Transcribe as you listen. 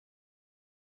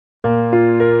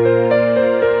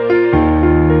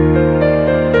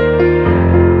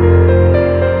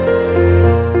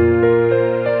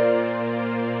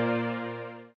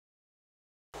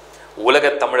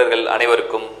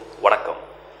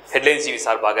Headlines TV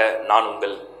சார்பாக நான்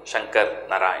உங்கள் சங்கர்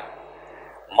நாராயண்.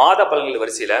 மாத பலன்கள்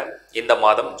வரிசையில் இந்த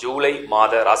மாதம் ஜூலை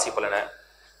மாத ராசி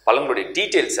பலன்களுடைய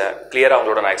டீட்டெயில்ஸை கிளியராக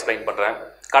அவங்களோட நான் எக்ஸ்பிளைன் பண்ணுறேன்.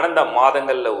 கடந்த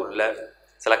மாதங்களில் உள்ள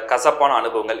சில கசப்பான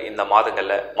அனுபவங்கள் இந்த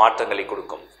மாதங்களில் மாற்றங்களை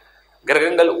கொடுக்கும்.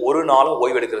 கிரகங்கள் ஒரு நாளும்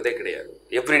ஓய்வெடுக்கிறதே கிடையாது.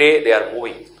 Everyday they are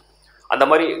moving. அந்த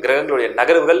மாதிரி கிரகங்களுடைய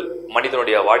நகர்வுகள்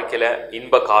மனிதனுடைய வாழ்க்கையில்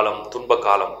இன்ப காலம், துன்ப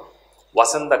காலம்,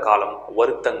 வசந்த காலம்,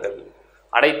 வருத்தங்கள்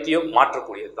அனைத்தையும்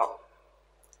மாற்றக்கூடியது தான்.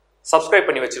 சப்ஸ்கிரைப்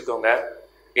பண்ணி வச்சுருக்கோங்க.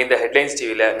 இந்த ஹெட்லைன்ஸ்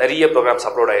டிவியில் நிறைய ப்ரோக்ராம்ஸ்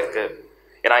அப்லோட் ஆகிருக்கு.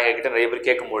 ஏன்னா எங்ககிட்ட நிறைய பேர்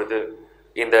கேட்கும்பொழுது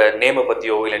இந்த நேமை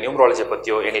பற்றியோ இல்லை நியூமராலஜி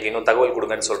பற்றியோ எங்களுக்கு இன்னும் தகவல்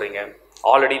கொடுங்கன்னு சொல்கிறீங்க.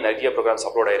 ஆல்ரெடி நிறைய ப்ரோக்ராம்ஸ்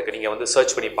அப்லோட் ஆகிருக்கு. நீங்கள் வந்து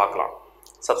சர்ச் பண்ணி பார்க்கலாம்.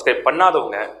 சப்ஸ்கிரைப்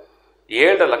பண்ணாதவங்க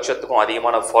 7.5 லட்சத்துக்கும்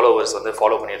அதிகமான ஃபாலோவர்ஸ் வந்து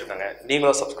ஃபாலோ பண்ணிட்டுருக்காங்க.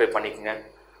 நீங்களும் சப்ஸ்கிரைப் பண்ணிக்கோங்க.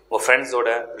 உங்கள் ஃப்ரெண்ட்ஸோட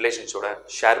ரிலேஷன்ஸோட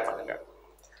ஷேர் பண்ணுங்கள்.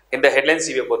 இந்த ஹெட்லைன்ஸ்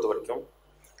டிவியை பொறுத்த வரைக்கும்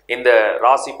இந்த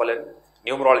ராசி பலன்,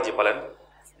 நியூமராலஜி பலன்,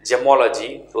 ஜெமாலஜி,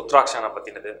 ருத்ராட்சனை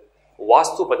பற்றினது,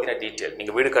 வாஸ்து பற்றின டீட்டெயில்.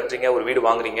 நீங்கள் வீடு கட்டுறீங்க, ஒரு வீடு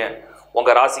வாங்குறீங்க,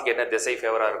 உங்கள் ராசிக்கு என்ன திசை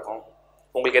ஃபேவராக இருக்கும்,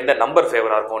 உங்களுக்கு எந்த நம்பர்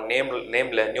ஃபேவராக இருக்கும்,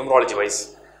 நேமில் நியூமராலஜி வைஸ்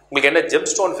உங்களுக்கு என்ன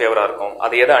ஜெம்ஸ்டோன் ஃபேவராக இருக்கும்,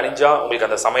 அதை எதை அணிஞ்சால் உங்களுக்கு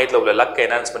அந்த சமயத்தில் உள்ள லக்கை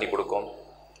என்ஹான்ஸ் பண்ணி கொடுக்கும்,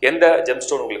 எந்த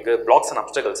ஜெம்ஸ்டோன் உங்களுக்கு பிளாக்ஸ் அண்ட்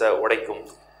அப்டக்கல்ஸை உடைக்கும்,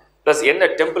 ப்ளஸ்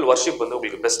என்ன டெம்பிள் வர்ஷிப் வந்து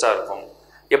உங்களுக்கு பெஸ்ட்டாக இருக்கும்,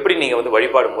 எப்படி நீங்கள் வந்து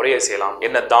வழிபாடு முறையை செய்யலாம்,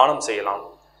 என்ன தானம் செய்யலாம்,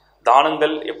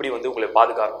 தானங்கள் எப்படி வந்து உங்களை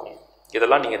பாதுகாக்கும்,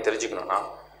 இதெல்லாம் நீங்கள் தெரிஞ்சுக்கணுன்னா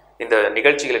இந்த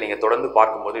நிகழ்ச்சிகளை நீங்கள் தொடர்ந்து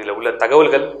பார்க்கும்போது இதில் உள்ள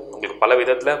தகவல்கள் உங்களுக்கு பல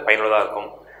விதத்தில் பயனுள்ளதாக இருக்கும்.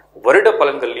 வருட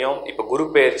பலன்கள்லையும் இப்போ குரு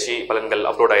பெயர்ச்சி பலன்கள்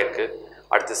அப்லோட் ஆகிருக்கு.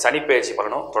 அடுத்து சனி பெயர்ச்சி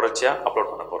பலனும் தொடர்ச்சியாக அப்லோட்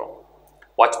பண்ண போகிறோம்.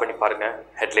 வாட்ச் பண்ணி பாருங்கள்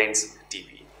ஹெட்லைன்ஸ்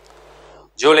டிவி.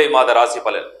 ஜூலை மாத ராசி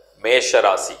பலன். மேஷ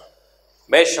ராசி.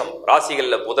 மேஷம்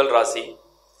ராசிகளில் முதல் ராசி,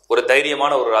 ஒரு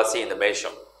தைரியமான ஒரு ராசி இந்த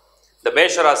மேஷம். இந்த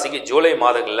மேஷ ராசிக்கு ஜூலை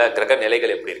மாதங்களில் கிரக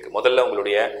நிலைகள் எப்படி இருக்குது? முதல்ல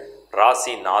உங்களுடைய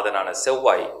ராசி நாதனான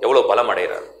செவ்வாய் எவ்வளோ பலம்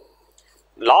அடைகிறார்.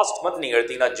 லாஸ்ட் மந்த் நீங்கள்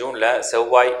எடுத்தீங்கன்னா ஜூனில்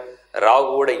செவ்வாய்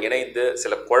ராகுவோடு இணைந்து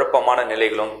சில குழப்பமான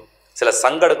நிலைகளும் சில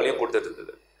சங்கடங்களையும் கொடுத்துட்டு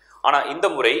இருந்தது. ஆனால் இந்த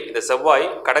முறை இந்த செவ்வாய்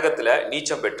கடகத்தில்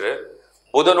நீச்சம் பெற்று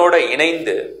புதனோட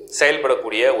இணைந்து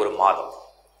செயல்படக்கூடிய ஒரு மாதம்.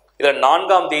 இதில்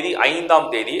 4ஆம் தேதி 5ஆம்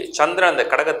தேதி சந்திரன் அந்த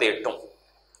கடகத்தை எட்டும்.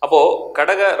 அப்போது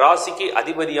கடக ராசிக்கு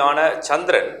அதிபதியான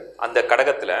சந்திரன் அந்த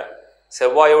கடகத்தில்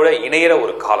செவ்வாயோட இணையிற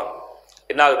ஒரு காலம்.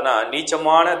 என்ன ஆகுதுன்னா,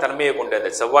 நீச்சமான தன்மையை கொண்ட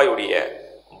அந்த செவ்வாயுடைய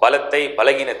பலத்தை,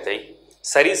 பலகீனத்தை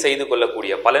சரி செய்து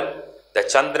கொள்ளக்கூடிய பலன் இந்த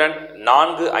சந்திரன்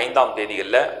 4-5ஆம்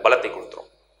தேதிகளில் பலத்தை கொடுத்துரும்.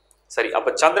 சரி, அப்போ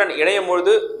சந்திரன் இணையும்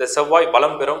பொழுது இந்த செவ்வாய்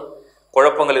பலம் பெறும்.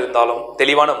 குழப்பங்கள் இருந்தாலும்,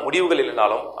 தெளிவான முடிவுகள்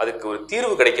இருந்தாலும் அதுக்கு ஒரு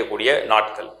தீர்வு கிடைக்கக்கூடிய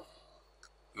நாட்கள்.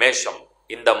 மேஷம்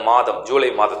இந்த மாதம்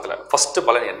ஜூலை மாதத்தில் ஃபஸ்ட்டு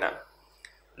பலன் என்ன?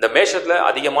 இந்த மேஷத்தில்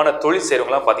அதிகமான தொழில்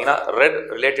செய்கிறவங்களாம் பார்த்தீங்கன்னா ரெட்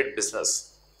ரிலேட்டட் பிஸ்னஸ்,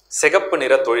 சிகப்பு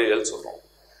நிற தொழில்கள் சொல்கிறோம்.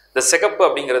 இந்த சிகப்பு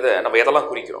அப்படிங்கிறத நம்ம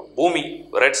எதெல்லாம் குறிக்கிறோம்? பூமி,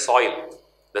 ரெட் சாயில்,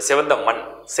 இந்த சிவந்த மண்,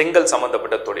 செங்கல்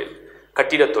சம்பந்தப்பட்ட தொழில்,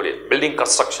 கட்டிட தொழில், பில்டிங்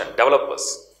கன்ஸ்ட்ரக்ஷன், டெவலப்பர்ஸ்.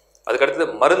 அதுக்கடுத்தது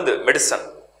மருந்து, மெடிசன்.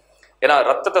 ஏன்னா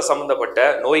ரத்தத்தை சம்பந்தப்பட்ட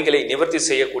நோய்களை நிவர்த்தி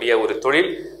செய்யக்கூடிய ஒரு தொழில்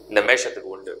இந்த மேஷத்துக்கு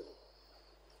உண்டு.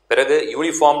 பிறகு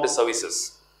யூனிஃபார்ம்டு சர்வீசஸ்,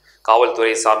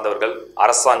 காவல்துறையை சார்ந்தவர்கள்,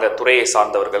 அரசாங்க துறையை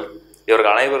சார்ந்தவர்கள்,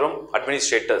 இவர்கள் அனைவரும்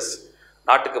அட்மினிஸ்ட்ரேட்டர்ஸ்,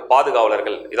 நாட்டுக்கு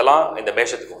பாதுகாவலர்கள், இதெல்லாம் இந்த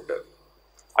மேஷத்துக்கு உண்டு.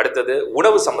 அடுத்தது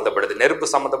உணவு சம்பந்தப்பட்டது, நெருப்பு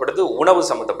சம்பந்தப்பட்டது, உணவு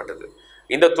சம்பந்தப்பட்டது,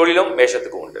 இந்த தொழிலும்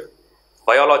மேஷத்துக்கு உண்டு.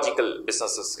 பயாலாஜிக்கல்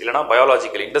பிஸ்னஸஸ் இல்லைனா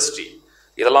பயாலாஜிக்கல் இண்டஸ்ட்ரி,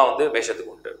 இதெல்லாம் வந்து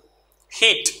மேஷத்துக்கு உண்டு.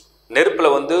 ஹீட்,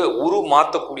 நெருப்பில் வந்து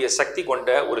மாற்றக்கூடிய சக்தி கொண்ட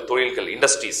ஒரு தொழில்கள்,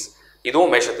 இண்டஸ்ட்ரீஸ்,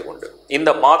 இதுவும் மேஷத்துக்கு உண்டு.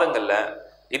 இந்த மாதங்களில்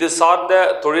இது சார்ந்த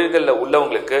தொழில்களில்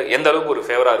உள்ளவங்களுக்கு எந்த அளவுக்கு ஒரு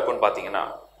ஃபேவராக இருக்குன்னு பார்த்தீங்கன்னா,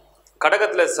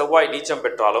 கடகத்தில் செவ்வாய் நீச்சம்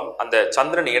பெற்றாலும் அந்த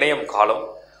சந்திரன் இணையம் காலம்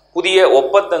புதிய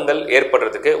ஒப்பந்தங்கள்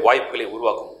ஏற்படுறதுக்கு வாய்ப்புகளை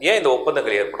உருவாக்கும். ஏன் இந்த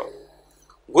ஒப்பந்தங்கள் ஏற்படும்?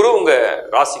 குரு உங்கள்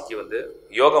ராசிக்கு வந்து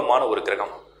யோகமான ஒரு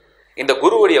கிரகம். இந்த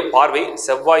குருவுடைய பார்வை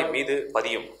செவ்வாய் மீது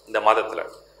பதியும் இந்த மாதத்தில்.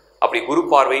 அப்படி குரு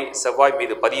பார்வை செவ்வாய்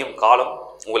மீது பதியும் காலம்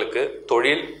உங்களுக்கு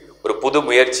தொழில், ஒரு புது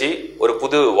முயற்சி, ஒரு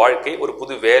புது வாழ்க்கை, ஒரு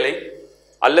புது வேலை,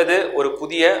 அல்லது ஒரு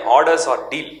புதிய ஆர்டர்ஸ் ஆர்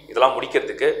டீல், இதெல்லாம்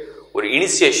முடிக்கிறதுக்கு ஒரு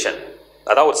இனிஷியேஷன்,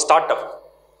 அதாவது ஒரு ஸ்டார்ட் அப்,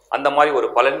 அந்த மாதிரி ஒரு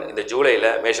பலன் இந்த ஜூலையில்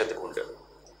மேஷத்துக்கு உண்டு.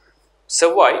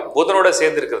 செவ்வாய் புதனோட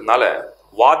சேர்ந்துருக்கிறதுனால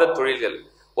வாத தொழில்கள்,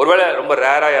 ஒருவேளை ரொம்ப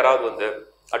ரேராக யாராவது வந்து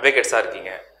அட்வொகேட்ஸாக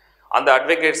இருக்கீங்க, அந்த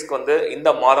அட்வொகேட்ஸ்க்கு வந்து இந்த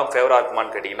மாதம் ஃபேவராக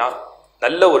இருக்குமான்னு கேட்டிங்கன்னா,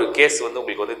 நல்ல ஒரு கேஸ் வந்து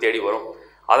உங்களுக்கு வந்து தேடி வரும்.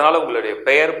 அதனால் உங்களுடைய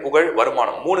பெயர், புகழ்,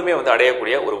 வருமானம் மூணுமே வந்து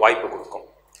அடையக்கூடிய ஒரு வாய்ப்பு கொடுக்கும்.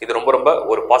 இது ரொம்ப ரொம்ப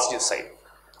ஒரு பாசிட்டிவ் சைட்.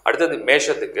 அடுத்தது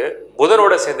மேஷத்துக்கு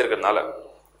புதனோட சேர்ந்துருக்கிறதுனால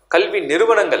கல்வி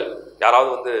நிறுவனங்கள், யாராவது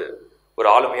வந்து ஒரு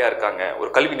ஆளுமையாக இருக்காங்க, ஒரு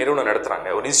கல்வி நிறுவனம் நடத்துகிறாங்க,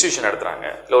 ஒரு இன்ஸ்டிடியூஷன் நடத்துகிறாங்க,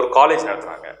 இல்லை ஒரு காலேஜ்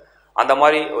நடத்துகிறாங்க, அந்த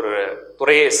மாதிரி ஒரு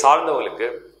துறையை சார்ந்தவங்களுக்கு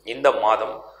இந்த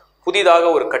மாதம் புதிதாக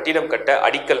ஒரு கட்டிடம் கட்ட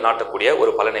அடிக்கல் நாட்டக்கூடிய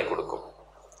ஒரு பலனை கொடுக்கும்.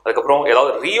 அதுக்கப்புறம்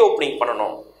ஏதாவது ரீஓப்பனிங்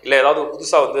பண்ணணும், இல்லை ஏதாவது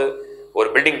புதுசாக வந்து ஒரு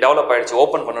பில்டிங் டெவலப் ஆகிடுச்சு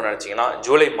ஓப்பன் பண்ணணும்னு நினச்சிங்கன்னா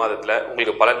ஜூலை மாதத்தில்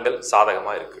உங்களுக்கு பலன்கள்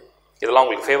சாதகமாக இருக்குது. இதெல்லாம்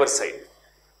உங்களுக்கு ஃபேவர் சைடு.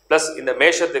 ப்ளஸ் இந்த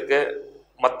மேஷத்துக்கு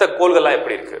மற்ற கோள்கள்லாம்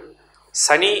எப்படி இருக்குது?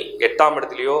 சனி 8ஆம்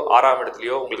இடத்துலையோ 6ஆம்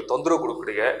இடத்துலையோ உங்களுக்கு தொந்தரவு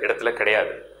கொடுக்கக்கூடிய இடத்துல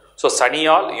கிடையாது. ஸோ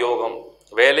சனியால் யோகம்,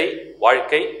 வேலை,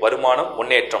 வாழ்க்கை, வருமானம்,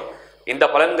 முன்னேற்றம், இந்த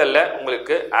பலன்களில்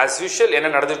உங்களுக்கு ஆஸ் யூஷுவல் என்ன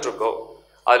நடந்துகிட்ருக்கோ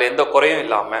அதில் எந்த குறையும்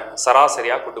இல்லாமல்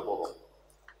சராசரியாக கொண்டு போகும்.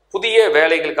 புதிய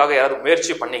வேலைகளுக்காக யாராவது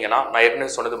முயற்சி பண்ணிங்கன்னா நான்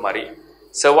ஏற்கனவே சொன்னது மாதிரி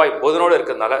செவ்வாய் புதனோடு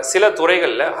இருக்கிறதுனால சில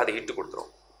துறைகளில் அது ஹிட்டு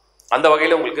கொடுத்துரும். அந்த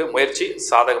வகையில் உங்களுக்கு முயற்சி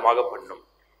சாதகமாக பண்ணும்.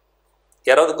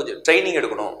 யாராவது கொஞ்சம் ட்ரைனிங்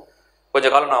எடுக்கணும்,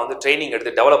 கொஞ்சம் காலம் நான் ட்ரைனிங்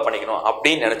எடுத்து டெவலப் பண்ணிக்கணும்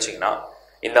அப்படின்னு நினச்சிங்கன்னா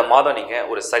இந்த மாதம் நீங்கள்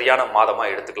ஒரு சரியான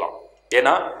மாதமாக எடுத்துக்கலாம்.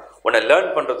 ஏன்னா உன்னை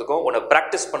லேர்ன் பண்ணுறதுக்கும் உன்னை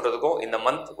ப்ராக்டிஸ் பண்ணுறதுக்கும் இந்த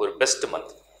மந்த் ஒரு பெஸ்ட்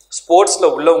மந்த்.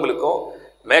 ஸ்போர்ட்ஸில் உள்ளவங்களுக்கும்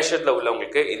மேஷத்தில்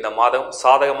உள்ளவங்களுக்கு இந்த மாதம்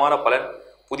சாதகமான பலன்,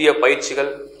 புதிய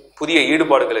பயிற்சிகள், புதிய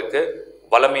ஈடுபாடுகளுக்கு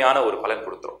வலிமையான ஒரு பலன்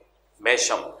கொடுத்துரும்.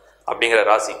 மேஷம் அப்படிங்கிற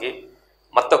ராசிக்கு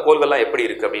மற்ற கோள்கள்லாம் எப்படி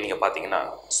இருக்குது அப்படின்னு நீங்கள் பார்த்தீங்கன்னா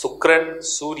சுக்கிரன்,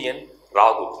 சூரியன்,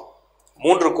 ராகு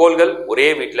 3 கோள்கள் ஒரே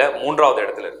வீட்டில் 3ஆவது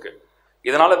இடத்துல இருக்குது.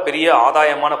 இதனால் பெரிய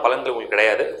ஆதாயமான பலன்கள் உங்களுக்கு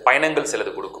கிடையாது, பயணங்கள்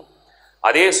சிலது கொடுக்கும்.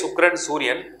 அதே சுக்கிரன்,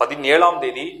 சூரியன் 17ஆம்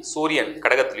தேதி சூரியன்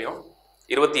கடகத்திலையும்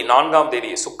 24ஆம் தேதி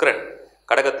சுக்கிரன்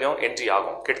கடகத்திலையும் என்ட்ரி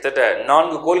ஆகும். கிட்டத்தட்ட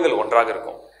 4 கோள்கள் ஒன்றாக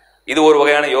இருக்கும். இது ஒரு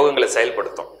வகையான யோகங்களை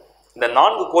செயல்படுத்தும். இந்த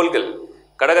 4 கோள்கள்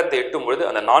கடகத்தை எட்டும் பொழுது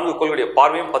அந்த 4 கோள்களுடைய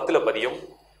பார்வையும் 10ல் பதியும்.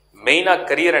 மெயினாக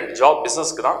கரியர் அண்ட் ஜாப்,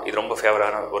 பிஸ்னஸ்க்கு தான் இது ரொம்ப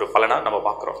ஃபேவரான ஒரு பலனாக நம்ம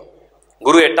பார்க்குறோம்.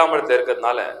 குரு 8ஆம் இடத்துல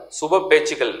இருக்கிறதுனால சுப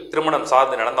பேச்சுக்கள் திருமணம்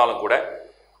சார்ந்து நடந்தாலும் கூட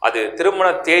அது திருமண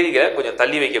தேதியை கொஞ்சம்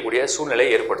தள்ளி வைக்கக்கூடிய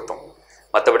சூழ்நிலையை ஏற்படுத்தும்.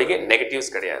 மற்றபடிக்கு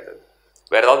நெகட்டிவ்ஸ் கிடையாது.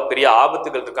 வேறு ஏதாவது பெரிய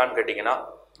ஆபத்துகள் இருக்கான்னு கேட்டிங்கன்னா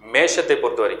மேஷத்தை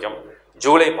பொறுத்த வரைக்கும்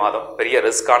ஜூலை மாதம் பெரிய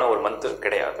ரிஸ்கான ஒரு மந்த்து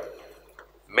கிடையாது.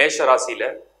 மேஷ ராசியில்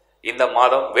இந்த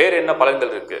மாதம் வேறு என்ன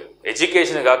பலன்கள் இருக்குது?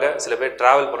 எஜுகேஷனுக்காக சில பேர்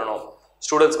ட்ராவல் பண்ணணும்,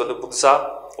 ஸ்டூடெண்ட்ஸ்க்கு புதுசாக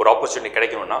ஒரு ஆப்பர்ச்சுனிட்டி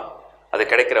கிடைக்கணும்னா அது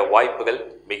கிடைக்கிற வாய்ப்புகள்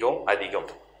மிகவும் அதிகம்.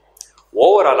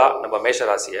 ஓவராலாக நம்ம மேஷ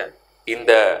ராசியை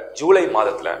இந்த ஜூலை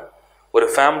மாதத்தில் ஒரு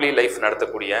ஃபேமிலி லைஃப்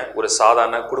நடத்தக்கூடிய ஒரு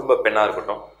சாதாரண குடும்ப பெண்ணாக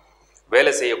இருக்கட்டும்,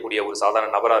 வேலை செய்யக்கூடிய ஒரு சாதாரண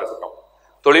நபராக இருக்கட்டும்,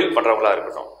 தொழில் பண்ணுறவங்களாக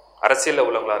இருக்கட்டும், அரசியலில்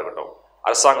உள்ளவங்களாக இருக்கட்டும்,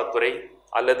 அரசாங்கத்துறை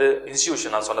அல்லது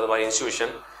இன்ஸ்டியூஷன், நான் சொன்னது மாதிரி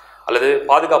இன்ஸ்டியூஷன் அல்லது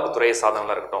பாதுகாப்புத்துறையை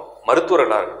சார்ந்தவங்களாக இருக்கட்டும்,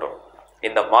 மருத்துவர்களாக இருக்கட்டும்,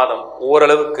 இந்த மாதம்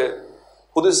ஓரளவுக்கு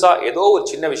புதுசாக ஏதோ ஒரு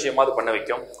சின்ன விஷயமாவது பண்ண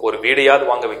வைக்கும். ஒரு வீடையாவது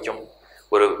வாங்க வைக்கும்,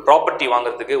 ஒரு ப்ராப்பர்ட்டி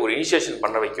வாங்குறதுக்கு ஒரு இனிஷியேஷன்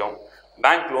பண்ண வைக்கும்,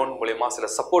 பேங்க் லோன் மூலமா சில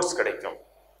சப்போர்ட்ஸ் கிடைக்கும்.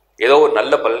 ஏதோ ஒரு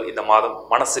நல்ல பலன் இந்த மாதம்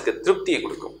மனசுக்கு திருப்தியை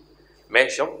கொடுக்கும்.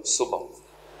 மேஷம் சுபம்.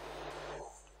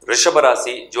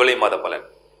 ரிஷபராசி ஜூலை மாத பலன்.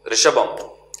 ரிஷபம்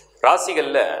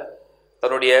ராசிகளில்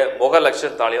தன்னுடைய முக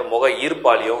லட்சணத்தாலையும் முக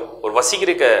ஈர்ப்பாலையும் ஒரு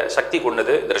வசீகரிக்க சக்தி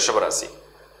கொண்டது இந்த ரிஷபராசி.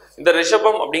 இந்த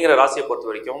ரிஷபம் அப்படிங்கிற ராசியை பொறுத்த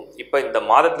வரைக்கும் இப்போ இந்த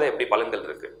மாதத்தில் எப்படி பலன்கள்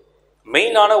இருக்குது?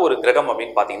 மெயினான ஒரு கிரகம்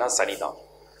அப்படின்னு பார்த்தீங்கன்னா சனி தான்.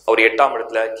 அவர் 8ஆம்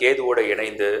இடத்துல கேதுவோடு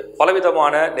இணைந்து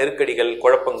பலவிதமான நெருக்கடிகள்,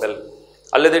 குழப்பங்கள்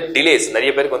அல்லது டிலேஸ்,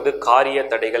 நிறைய பேருக்கு காரிய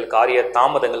தடைகள், காரிய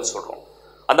தாமதங்கள் சொல்கிறோம்,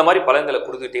 அந்த மாதிரி பலன்களை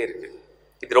கொடுத்துட்டே இருக்குது.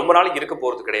 இது ரொம்ப நாளைக்கு இருக்க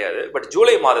போகிறது கிடையாது. பட்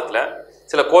ஜூலை மாதத்தில்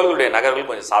சில கோள்களுடைய நகர்கள்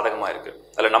கொஞ்சம் சாதகமாக இருக்குது.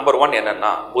 அதில் நம்பர் 1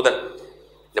 என்னென்னா புதன்.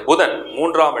 இந்த புதன்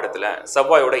 3ஆம் இடத்துல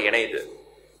செவ்வாயோட இணையுது.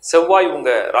 செவ்வாய்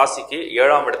உங்கள் ராசிக்கு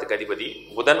 7ஆம் இடத்துக்கு அதிபதி,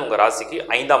 புதன் உங்கள் ராசிக்கு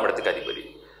 5ஆம் இடத்துக்கு அதிபதி.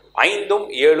 5ம்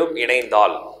 7ம்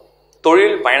இணைந்தால்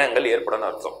தொழில் பயணங்கள் ஏற்படும்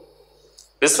அர்த்தம்.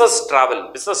 Business travel,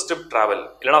 business trip travel,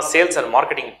 இல்லைனா சேல்ஸ் அண்ட்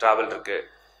மார்க்கெட்டிங் ட்ராவல் இருக்குது.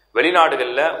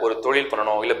 வெளிநாடுகளில் ஒரு தொழில்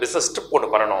பண்ணணும், இல்லை பிஸ்னஸ் ட்ரிப் ஒன்று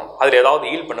பண்ணணும், அதில் ஏதாவது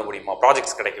ஈல் பண்ண முடியுமா,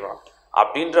 ப்ராஜெக்ட்ஸ் கிடைக்குமா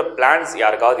அப்படின்ற பிளான்ஸ்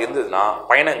யாருக்காவது இருந்ததுன்னா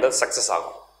பயணங்கள் சக்ஸஸ்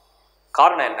ஆகும்.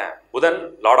 காரணம் என்ன? புதன்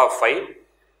லார்ட் ஆஃப் 5,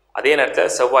 அதே நேரத்தில்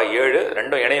செவ்வாய் 7,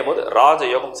 ரெண்டும் இணையும் போது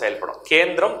ராஜயோகம் செயல்படும்.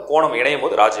 கேந்திரம் கோணம் இணையும்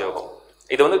போது ராஜயோகம்.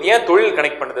 இது ஏன் தொழில்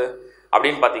கனெக்ட் பண்ணுது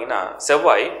அப்படின்னு பார்த்தீங்கன்னா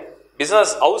செவ்வாய்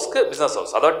பிஸ்னஸ் ஹவுஸ்க்கு பிஸ்னஸ்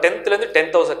ஹவுஸ், அதாவது 10th-லேருந்து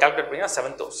 10th ஹவுஸை கால்குலேட் பண்ணிங்கன்னா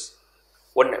 7th ஹவுஸ்.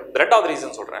 1. 2வது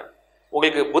ரீசன் சொல்கிறேன்,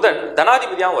 உங்களுக்கு புதன்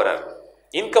தனாதிபதியாகவும் வரார்,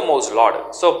 இன்கம் ஹவுஸ் லார்டு.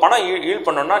 ஸோ பணம் ஈல்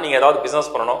பண்ணணும்னா நீங்கள் ஏதாவது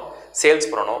பிஸ்னஸ் பண்ணணும், சேல்ஸ்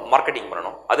பண்ணணும், மார்க்கெட்டிங்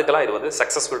பண்ணணும், அதுக்கெல்லாம் இது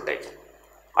சக்ஸஸ்ஃபுல் டைம்.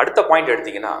 அடுத்த பாயிண்ட்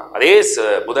எடுத்திங்கன்னா அதே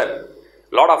புதன்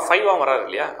லார்ட் ஆஃப் 5 வராரு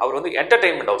இல்லையா, அவர்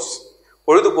என்டர்டெயின்மெண்ட் ஹவுஸ்,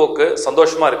 பொழுதுபோக்கு,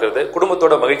 சந்தோஷமாக இருக்கிறது,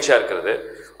 குடும்பத்தோட மகிழ்ச்சியாக இருக்கிறது,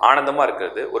 ஆனந்தமாக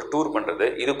இருக்கிறது, ஒரு டூர் பண்ணுறது,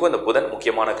 இதுக்கும் இந்த புதன்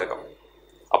முக்கியமான கிரகம்.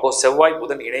 அப்போது செவ்வாய்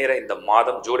புதன் இணையிற இந்த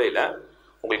மாதம் ஜூலையில்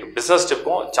உங்களுக்கு பிஸ்னஸ்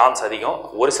ட்ரிப்பும் சான்ஸ் அதிகம்.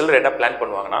 ஒரு சிலர் என்ன பிளான்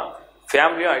பண்ணுவாங்கன்னா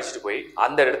ஃபேமிலியும் அழைச்சிட்டு போய்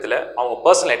அந்த இடத்துல அவங்க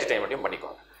பர்சனல் என்டர்டெயின்மெண்ட்டையும்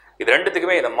பண்ணிக்குவாங்க. இது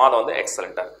ரெண்டுத்துக்குமே இந்த மாதம்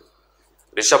எக்ஸலண்ட்டாக இருக்குது.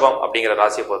 ரிஷபம் அப்படிங்கிற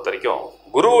ராசியை பொறுத்த வரைக்கும்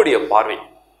குருவுடைய பார்வை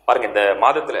பாருங்கள். இந்த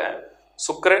மாதத்தில்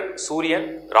சுக்கிரன், சூரியன்,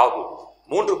 ராகு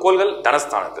 3 கோள்கள்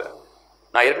தனஸ்தானத்தில்.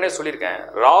 நான் ஏற்கனவே சொல்லியிருக்கேன்,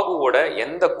 ராகுவோட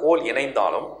எந்த கோள்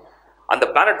இணைந்தாலும் அந்த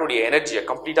பிளானட்டுடைய எனர்ஜியை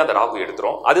கம்ப்ளீட்டாக அந்த ராகு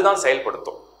எடுத்துரும், அதுதான்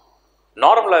செயல்படுத்தும்.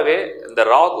 நார்மலாகவே இந்த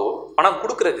ராகு பணம்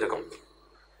கொடுக்குற கிரகம்.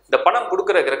 இந்த பணம்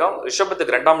கொடுக்குற கிரகம்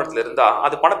ரிஷபத்துக்கு 2ஆம் இடத்துல இருந்தால்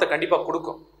அது பணத்தை கண்டிப்பாக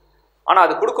கொடுக்கும். ஆனால்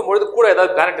அது கொடுக்கும்பொழுது கூட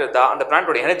ஏதாவது பிளானட் இருந்தால் அந்த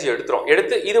பிளானட்டோட எனர்ஜியை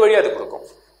எடுத்து இது வழியாக அது கொடுக்கும்.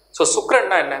 ஸோ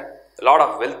சுக்கிரன்னா என்ன? Lord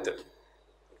of wealth.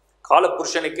 கால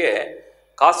புருஷனுக்கே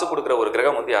காசு கொடுக்குற ஒரு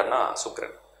கிரகம் வந்து யாருன்னா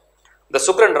சுக்கிரன். இந்த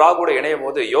சுக்கிரன் ராகுவோட இணையும்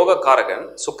போது யோகக்காரகன்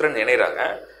சுக்கிரன் இணைகிறாங்க.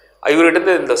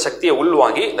 இவர்கிட்ட இந்த சக்தியை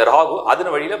உள்வாங்கி இந்த ராகு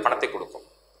அதன் வழியில பணத்தை கொடுக்கும்.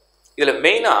 இதுல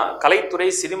மெயினா கலைத்துறை,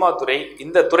 சினிமா துறை,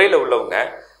 இந்த துறையில உள்ளவங்க,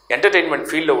 என்டர்டெயின்மெண்ட்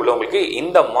ஃபீல்டில் உள்ளவங்களுக்கு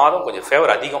இந்த மாதம் கொஞ்சம்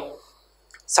ஃபேவர் அதிகம்.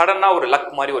 சடனாக ஒரு லக்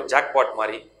மாதிரி, ஒரு ஜாக்பாட்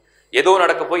மாதிரி, ஏதோ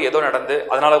நடக்க போய் ஏதோ நடந்து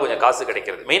அதனால கொஞ்சம் காசு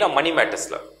கிடைக்கிறது. மெயினாக மணி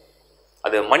மேட்டர்ஸில்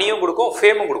அது மணியும் கொடுக்கும்,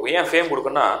 ஃபேமும் கொடுக்கும். ஏன் ஃபேம்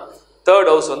கொடுக்குன்னா, 3rd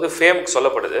ஹவுஸ் வந்து ஃபேமுக்கு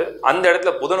சொல்லப்படுது. அந்த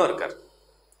இடத்துல புதனும் இருக்கார்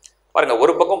பாருங்க.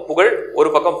 ஒரு பக்கம் புகழ், ஒரு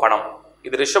பக்கம் பணம்.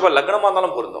 இது ரிஷப லக்னமாக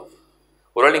இருந்தாலும் பொருந்தும்.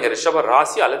 ஒருவேளை நீங்கள் ரிஷப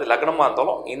ராசி அல்லது லக்னமாக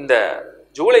இருந்தாலும் இந்த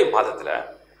ஜூலை மாதத்தில்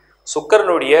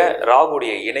சுக்கிரனுடைய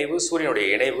ராகுடைய இணைவு, சூரியனுடைய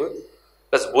இணைவு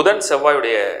ப்ளஸ் புதன்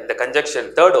செவ்வாயுடைய இந்த கன்ஜக்ஷன்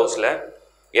 3rd ஹவுஸில்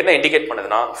என்ன இண்டிகேட்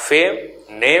பண்ணுதுன்னா, fame,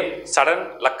 name, sudden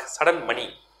luck, sudden மணி,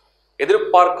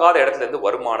 எதிர்பார்க்காத இடத்துல இருந்து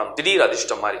வருமானம், திடீர்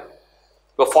அதிர்ஷ்டம் மாதிரி.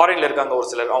 இப்போ ஃபாரின்ல இருக்காங்க ஒரு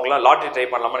சிலர், அவங்களாம் லாட்ரி ட்ரை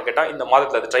பண்ணலாமான்னு கேட்டால் இந்த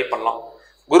மாதத்தில் அது ட்ரை பண்ணலாம்.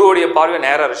 குருவுடைய பார்வை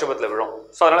நேராக ரிஷபத்தில் விழும்.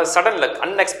 ஸோ அதனால சடன் லக்,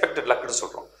 அன்எக்ஸ்பெக்டட் லக்னு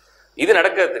சொல்கிறோம். இது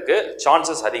நடக்கிறதுக்கு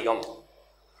சான்சஸ் அதிகம்.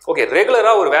 ஓகே,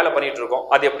 ரெகுலராக ஒரு வேலை பண்ணிட்டு இருக்கோம்,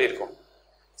 அது எப்படி இருக்கும்?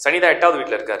 சனிதான் 8வது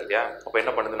வீட்டில் இருக்கார் இல்லையா? அப்போ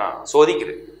என்ன பண்ணுதுன்னா,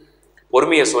 சோதிக்குது,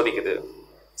 பொறுமையை சோதிக்குது,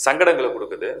 சங்கடங்களை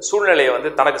கொடுக்குது, சூழ்நிலையை வந்து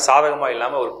தனக்கு சாதகமாக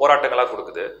இல்லாமல் ஒரு போராட்டங்களாக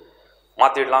கொடுக்குது.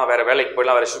 மாற்றிடலாம், வேறு வேலைக்கு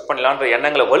போயிடலாம், வேறு ஷிஃப்ட் பண்ணலான்ற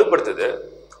எண்ணங்களை வலுப்படுத்துது.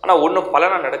 ஆனால் ஒன்றும்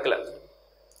பலனாக நடக்கலை.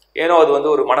 ஏன்னோ அது வந்து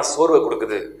ஒரு மன சோர்வை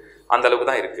கொடுக்குது. அந்த அளவுக்கு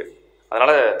தான் இருக்குது.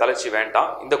 அதனால் தளர்ச்சி வேண்டாம்.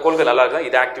 இந்த கோள்கள் நல்லா இருக்குதான்,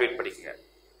 இதை ஆக்டிவேட் பண்ணிக்கோங்க.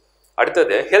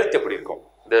 அடுத்தது ஹெல்த் எப்படி இருக்கும்?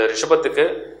 இந்த ரிஷபத்துக்கு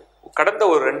கடந்த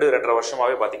ஒரு 2-2.5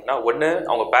 வருஷமாகவே பார்த்தீங்கன்னா, ஒன்று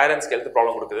அவங்க பேரண்ட்ஸ்க்கு ஹெல்த்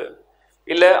ப்ராப்ளம் கொடுக்குது,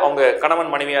 இல்லை அவங்க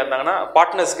கணவன் மனைவியாக இருந்தாங்கன்னா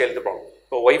பார்ட்னர்ஸ்க்கு ஹெல்த் ப்ராப்ளம்.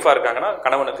 இப்போ ஒய்ஃபாக இருக்காங்கன்னா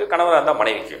கணவனுக்கு, கணவனாக இருந்தால்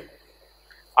மனைவிக்கு.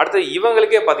 அடுத்து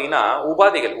இவங்களுக்கே பார்த்தீங்கன்னா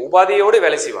உபாதைகள், உபாதையோடு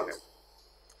வேலை செய்வாங்க.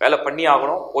 வேலை பண்ணி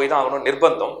ஆகணும், போய் தான் ஆகணும்,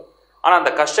 நிர்பந்தம். ஆனால்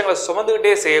அந்த கஷ்டங்களை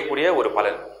சுமந்துக்கிட்டே செய்யக்கூடிய ஒரு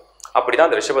பலன் அப்படி தான்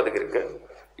அந்த ரிஷபத்துக்கு இருக்குது.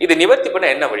 இது நிவர்த்தி பண்ண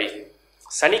என்ன வழி?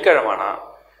 சனிக்கிழமைனா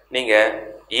நீங்கள்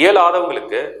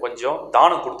இயலாதவங்களுக்கு கொஞ்சம்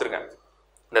தானம் கொடுத்துருங்க.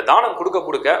 இந்த தானம் கொடுக்க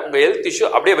கொடுக்க உங்கள் ஹெல்த் இஷ்யூ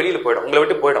அப்படியே வெளியில் போயிடும், உங்களை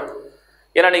விட்டு போயிடும்.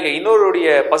 ஏன்னா நீங்கள் இன்னொருடைய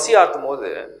பசி ஆற்றும் போது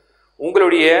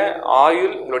உங்களுடைய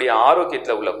ஆயுள், உங்களுடைய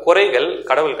ஆரோக்கியத்தில் உள்ள குறைகள்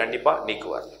கடவுள் கண்டிப்பாக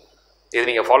நீக்குவார். இது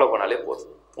நீங்கள் ஃபாலோ பண்ணாலே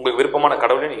போதும். உங்களுக்கு விருப்பமான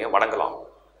கடவுளை நீங்கள் வணங்கலாம்.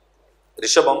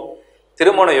 ரிஷபம்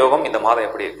திருமண யோகம் இந்த மாதம்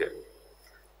எப்படி இருக்கு?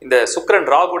 இந்த சுக்கிரன்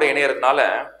ராகுட இணையறதுனால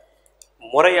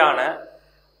முறையான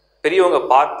பெரியவங்க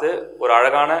பார்த்து ஒரு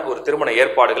அழகான ஒரு திருமண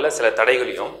ஏற்பாடுகளில் சில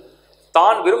தடைகளையும்,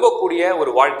 தான் விரும்பக்கூடிய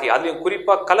ஒரு வாழ்க்கை, அதுலேயும்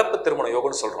குறிப்பாக கலப்பு திருமண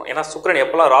யோகம்னு சொல்கிறோம். ஏன்னா சுக்கிரன்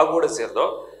எப்போல்லாம் ராகுவோடு சேர்ந்தோ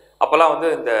அப்போல்லாம் வந்து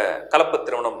இந்த கலப்பு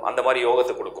திருமணம் அந்த மாதிரி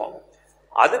யோகத்தை கொடுக்கும்.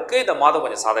 அதுக்கு இந்த மாதம்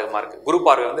கொஞ்சம் சாதகமாக இருக்குது. குரு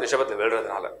பார்வை வந்து ரிஷபத்தில்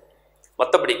விழுறதுனால.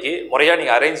 மற்றபடிக்கு முறையாக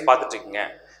நீங்கள் அரேஞ்ச் பார்த்துட்ருக்கீங்க,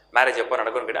 மேரேஜ் எப்போ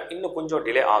நடக்கும்னு கேட்டால் இன்னும் கொஞ்சம்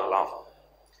டிலே ஆகலாம்.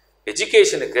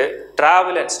 எஜுகேஷனுக்கு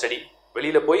ட்ராவல் அண்ட் ஸ்டடி,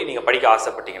 வெளியில் போய் நீங்கள் படிக்க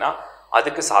ஆசைப்பட்டீங்கன்னா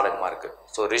அதுக்கு சாதகமாக இருக்குது.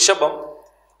 ஸோ ரிஷபம்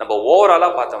நம்ம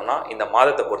ஓவராலாக பார்த்தோம்னா இந்த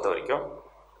மாதத்தை பொறுத்த வரைக்கும்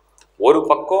ஒரு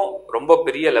பக்கம் ரொம்ப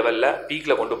பெரிய லெவலில்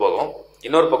பீக்கில் கொண்டு போகும்,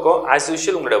 இன்னொரு பக்கம் ஆஸ்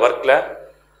யூஷுவல் உங்களுடைய ஒர்க்கில்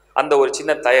அந்த ஒரு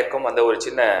சின்ன தயக்கம், அந்த ஒரு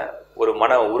சின்ன ஒரு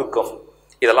மன உருக்கம்,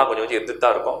 இதெல்லாம் கொஞ்சம் இருந்துட்டு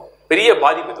தான் இருக்கும். பெரிய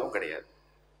பாதிப்பு எதுவும் கிடையாது.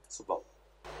 சுபம்.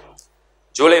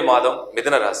 ஜூலை மாதம்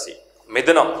மிதுன ராசி,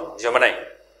 மிதுனம், ஜெமினி.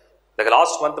 இந்த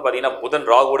லாஸ்ட் மந்த் பார்த்தீங்கன்னா புதன்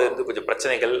ராகுவோடு இருந்து கொஞ்சம்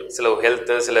பிரச்சனைகள், சில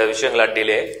ஹெல்த்து, சில விஷயங்கள்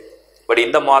டிலே. பட்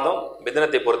இந்த மாதம்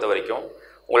மிதுனத்தை பொறுத்த வரைக்கும்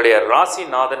உங்களுடைய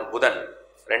ராசிநாதன் புதன்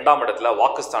 2ஆம் இடத்துல,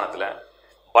 வாக்குஸ்தானத்தில்,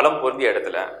 பலம் பொருந்திய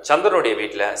இடத்துல, சந்திரனுடைய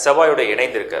வீட்டில் செவ்வாயோட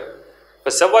இணைந்திருக்கார்.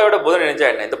 இப்போ செவ்வாயோட புதன் இணைஞ்சா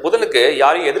என்ன? இந்த புதனுக்கு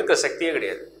யாரையும் எதிர்க்கிற சக்தியே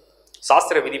கிடையாது.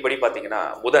 சாஸ்திர விதிப்படி பார்த்தீங்கன்னா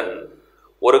புதன்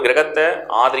ஒரு கிரகத்தை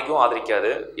ஆதரிக்கும்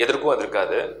ஆதரிக்காது, எதிர்க்கும்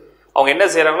எதிர்க்காது. அவங்க என்ன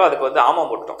செய்கிறாங்களோ அதுக்கு வந்து ஆமாம்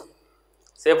போட்டோம்.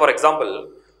 சே ஃபார் எக்ஸாம்பிள்,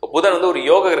 இப்போ புதன் வந்து ஒரு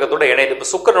யோக கிரகத்தோட இணையுது. இப்போ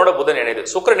சுக்கிரனோட புதன் இணையுது.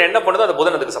 சுக்கிரன் என்ன பண்ணுதோ அந்த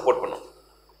புதன் அதுக்கு சப்போர்ட் பண்ணும்.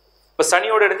 இப்போ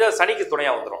சனியோட இணைஞ்சால் சனிக்கு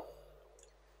துணையாக வந்துடும்.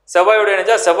 செவ்வாயோட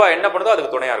இணைஞ்சால் செவ்வாய் என்ன பண்ணுதோ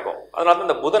அதுக்கு துணையாக இருக்கும். அதனால தான்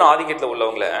இந்த புதன் ஆதிக்கத்தில்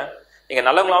உள்ளவங்களை நீங்கள்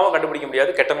நல்லவங்களாகவும் கண்டுபிடிக்க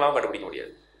முடியாது, கெட்டவங்களாகவும் கண்டுபிடிக்க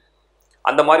முடியாது.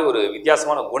 அந்த மாதிரி ஒரு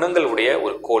வித்தியாசமான குணங்கள் உடைய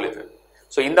ஒரு கோள் இது.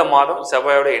 ஸோ இந்த மாதம்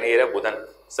செவ்வாயோட இணையிற புதன்.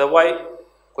 செவ்வாய்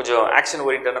கொஞ்சம் ஆக்ஷன்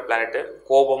ஓரியன்டான பிளானெட்டு,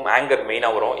 கோபம், ஆங்கர்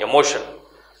மெயினாக வரும், எமோஷன்.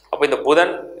 அப்போ இந்த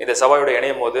புதன் இந்த செவ்வாயோட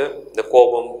இணையும் போது இந்த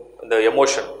கோபம், இந்த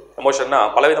எமோஷன்னா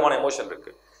பலவிதமான எமோஷன்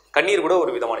இருக்குது. கண்ணீர் கூட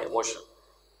ஒரு விதமான எமோஷன்,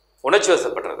 உணர்ச்சி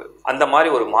வசப்படுறது. அந்த மாதிரி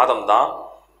ஒரு மாதம் தான்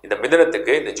இந்த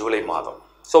மிதுனத்துக்கு இந்த ஜூலை மாதம்.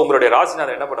 ஸோ உங்களுடைய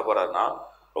ராசிநாதன் என்ன பண்ண போறாருன்னா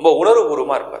ரொம்ப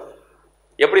உணர்வுபூர்வமாக இருப்பார்.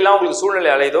 எப்படிலாம் உங்களுக்கு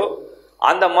சூழ்நிலை அலையுதோ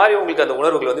அந்த மாதிரி உங்களுக்கு அந்த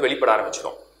உணர்வுகள் வந்து வெளிப்பட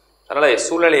ஆரம்பிச்சிடும். அதனால்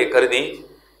சூழ்நிலையை கருதி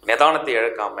நிதானத்தை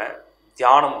இழக்காம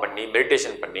தியானம் பண்ணி,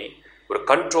 மெடிடேஷன் பண்ணி ஒரு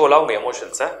கண்ட்ரோலாக உங்கள்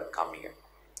எமோஷன்ஸை காமிங்க.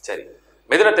 சரி,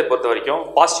 மிதுனத்தை பொறுத்த வரைக்கும்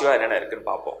பாசிட்டிவாக என்னென்ன இருக்குன்னு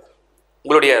பார்ப்போம்.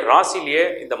 உங்களுடைய ராசிலேயே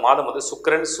இந்த மாதம் வந்து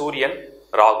சுக்கிரன், சூரியன்,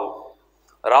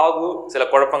 ராகு சில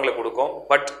குழப்பங்களை கொடுக்கும்.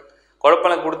 பட்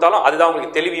குழப்பங்களை கொடுத்தாலும் அதுதான்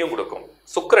உங்களுக்கு தெளிவையும் கொடுக்கும்.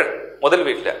 சுக்கிரன் முதல்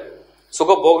வீட்டில்,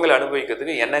 சுகபோகங்களை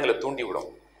அனுபவிக்கிறதுக்கு எண்ணங்களை தூண்டி விடும்.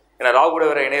 ஏன்னா ராகு கூட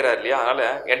வேற இணையறாரு இல்லையா, அதனால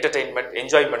என்டர்டெயின்மெண்ட்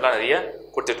என்ஜாய்மெண்ட்லாம் நிறைய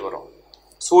கொடுத்துட்டு வரும்.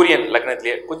 சூரியன்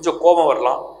லக்னத்திலேயே கொஞ்சம் கோபம்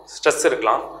வரலாம், ஸ்ட்ரெஸ்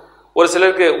இருக்கலாம். ஒரு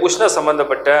சிலருக்கு உஷ்ண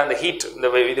சம்பந்தப்பட்ட அந்த ஹீட்,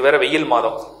 இது வேற வெயில்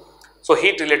மாதம், ஸோ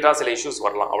ஹீட் ரிலேட்டடாக சில இஷ்யூஸ்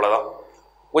வரலாம். அவ்வளோதான்.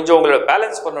 கொஞ்சம் உங்களோட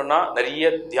பேலன்ஸ் பண்ணணும்னா நிறைய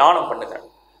தியானம் பண்ணுங்க,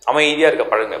 அமைதியாக இருக்க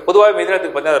பழகுங்க. பொதுவாக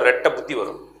மிதுனத்துக்கு பார்த்தீங்கன்னா ரெட்டை புத்தி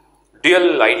வரும், டுயல்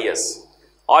ஐடியாஸ்,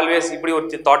 ஆல்வேஸ் இப்படி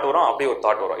ஒரு தாட் வரும், அப்படி ஒரு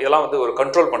தாட் வரும். இதெல்லாம் ஒரு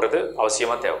கண்ட்ரோல் பண்ணுறது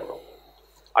அவசியமாக தேவைப்படும்.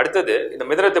 அடுத்தது இந்த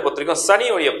மிதுனத்தை பொறுத்த வரைக்கும்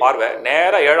சனியுடைய பார்வை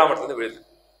நேராக 7ஆம் இடத்துலேருந்து விழுது,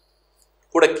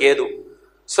 கூட கேது.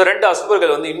 ஸோ 2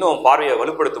 அசுபர்கள் இன்னும் பார்வையை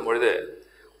வலுப்படுத்தும் பொழுது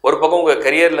ஒரு பக்கம் உங்கள்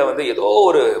கரியரில் ஏதோ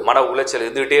ஒரு மன உளைச்சல்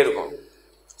இருந்துகிட்டே இருக்கும்.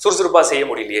 சுறுசுறுப்பாக செய்ய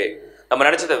முடியலையே, நம்ம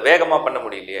நினச்சதை வேகமாக பண்ண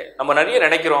முடியலையே, நம்ம நிறைய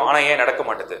நினைக்கிறோம் ஆனால் ஏன் நடக்க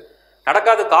மாட்டேது,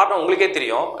 நடக்காத காரணம் உங்களுக்கே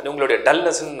தெரியும், உங்களுடைய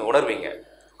டல்னஸ்ன்னு உணர்வீங்க.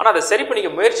 ஆனால் அதை சரி பண்ணிக்க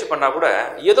முயற்சி பண்ணால் கூட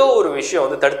ஏதோ ஒரு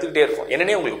விஷயம் தடுத்துக்கிட்டே இருக்கும்,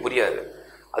 என்னன்னே உங்களுக்கு புரியாது.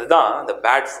 அதுதான் அந்த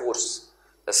பேட் ஃபோர்ஸ்.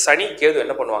 இந்த சனி கேது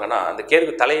என்ன பண்ணுவாங்கன்னா, அந்த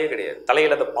கேதுக்கு தலையே கிடையாது,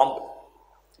 தலையில் அந்த பாம்பு.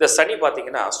 இந்த சனி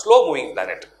பார்த்தீங்கன்னா ஸ்லோ மூவிங்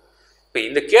பிளானட். இப்போ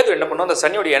இந்த கேது என்ன பண்ணும், அந்த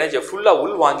சனியோடைய எனர்ஜியை ஃபுல்லாக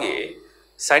உள் வாங்கி,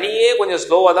 சனியே கொஞ்சம்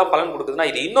ஸ்லோவாக தான் பலன் கொடுக்குதுன்னா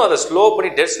இது இன்னும் அதை ஸ்லோ பண்ணி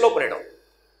டெட் ஸ்லோ பண்ணிடும்.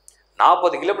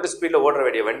 40 கிலோமீட்டர் ஸ்பீடில் ஓடுற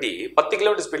வேண்டிய வண்டி 10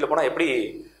 கிலோமீட்டர் ஸ்பீடில் போனால் எப்படி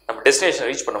நம்ம டெஸ்டினேஷன்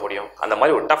ரீச் பண்ண முடியும்? அந்த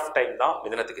மாதிரி ஒரு டஃப் டைம் தான்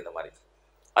மிதுனத்துக்கு இந்த மாதிரி.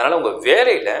 அதனால் உங்கள்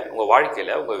வேலையில், உங்கள்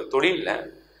வாழ்க்கையில், உங்கள் தொழிலில்,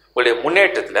 உங்களுடைய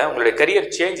முன்னேற்றத்தில், உங்களுடைய கரியர்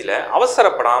சேஞ்சில்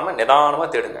அவசரப்படாமல் நிதானமாக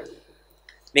தேடுங்க.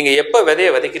 நீங்கள் எப்போ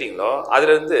விதையை விதைக்கிறீங்களோ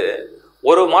அதுலேருந்து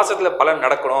ஒரு மாதத்தில் பலன்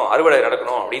நடக்கணும், அறுவடை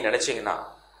நடக்கணும் அப்படின்னு நினச்சிங்கன்னா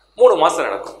 3 மாதம்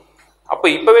நடக்கும். அப்போ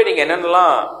இப்போவே நீங்கள்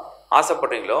என்னென்னலாம்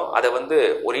ஆசைப்படுறீங்களோ அதை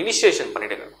ஒரு இனிஷியேஷன்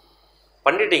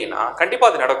பண்ணிட்டீங்கன்னா கண்டிப்பாக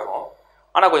அது நடக்கும்.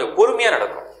 ஆனால் கொஞ்சம் பொறுமையாக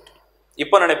நடக்கும்.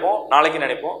 இப்போ நினைப்போம், நாளைக்கு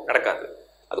நினைப்போம், நடக்காது.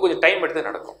 அது கொஞ்சம் டைம் எடுத்து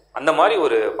நடக்கும். அந்த மாதிரி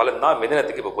ஒரு பலன் தான்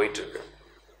மிதுனத்துக்கு இப்போ போயிட்டுருக்கு.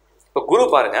 இப்போ குரு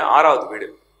பாருங்கள், 6வது வீடு.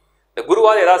 இந்த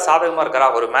குருவால் ஏதாவது சாதகமாக இருக்காரா,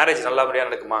 ஒரு மேரேஜ் நல்லபடியாக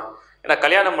நடக்குமா? ஏன்னா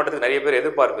கல்யாணம் பண்ணுறதுக்கு நிறைய பேர்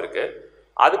எதிர்பார்ப்பு இருக்குது.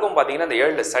 அதுக்கும் பார்த்தீங்கன்னா இந்த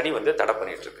 7ல் சனி தடை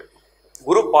பண்ணிகிட்ருக்கு.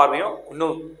 குரு பார்வையும்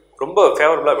இன்னும் ரொம்ப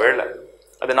ஃபேவரபுளாக விழலை,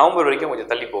 அது நவம்பர் வரைக்கும்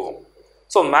கொஞ்சம் தள்ளி போகும்.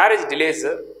 ஸோ மேரேஜ்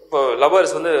டிலேஸு, இப்போ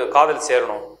லவர்ஸ் காதல்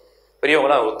சேரணும்,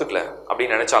 பெரியவங்களாம் ஒத்துக்கல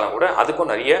அப்படின்னு நினச்சாலும் கூட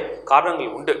அதுக்கும் நிறைய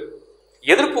காரணங்கள் உண்டு.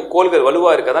 எதிர்ப்பு கோள்கள்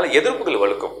வலுவாக இருக்கிறதால எதிர்ப்புகள்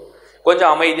வலுக்கும்.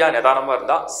 கொஞ்சம் அமைதியாக நிதானமாக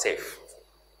இருந்தால் சேஃப்.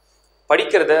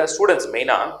 படிக்கிறத ஸ்டூடெண்ட்ஸ்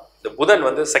மெயினாக இந்த புதன்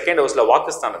 2nd ஹவுஸில்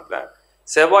வாக்குஸ்தானத்தில்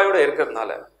செவ்வாயோடு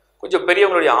இருக்கிறதுனால கொஞ்சம்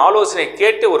பெரியவங்களுடைய ஆலோசனை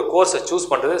கேட்டு ஒரு கோர்ஸை சூஸ்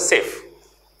பண்ணுறது சேஃப்.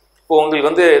 இப்போ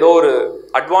உங்களுக்கு ஏதோ ஒரு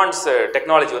அட்வான்ஸ்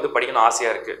டெக்னாலஜி படிக்கணும்னு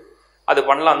ஆசையாக இருக்குது, அது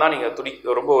பண்ணலாம் தான்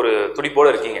நீங்கள் ரொம்ப ஒரு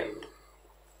துடிப்போடு இருக்கீங்க.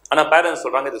 ஆனால் பேரண்ட்ஸ்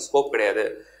சொல்கிறாங்க இது ஸ்கோப் கிடையாது,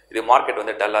 இது மார்க்கெட்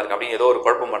டல்லாக இருக்குது அப்படின்னு ஏதோ ஒரு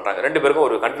குழப்பம் பண்ணுறாங்க. 2 பேருக்கும்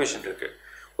ஒரு கன்ஃபியூஷன் இருக்குது.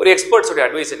 ஒரு எக்ஸ்பர்ட்ஸோடைய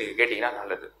அட்வைஸை நீங்கள் கேட்டிங்கன்னா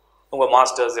நல்லது. உங்கள்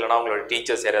மாஸ்டர்ஸ் இல்லைனா உங்களோட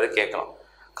டீச்சர்ஸ் யாராவது கேட்கலாம்.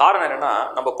 காரணம் என்னென்னா,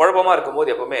 நம்ம குழப்பமாக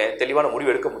இருக்கும்போது எப்போவுமே தெளிவான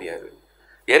முடிவு எடுக்க முடியாது.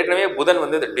 ஏற்கனவே புதன்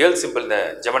இந்த டுயல் சிம்பிள் இந்த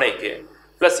ஜெமினிக்கு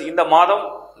ப்ளஸ் இந்த மாதம்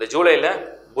இந்த ஜூலையில்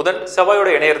புதன் செவ்வாயோட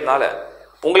இணையறதுனால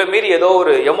உங்களை மீறி ஏதோ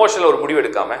ஒரு எமோஷனல் ஒரு முடிவு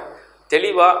எடுக்காமல்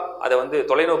தெளிவாக அதை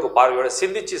தொலைநோக்கு பார்வையோடு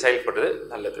சிந்தித்து செயல்படுறது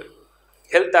நல்லது.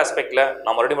 ஹெல்த் ஆஸ்பெக்டில்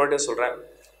நான் மறுபடியும் சொல்கிறேன்,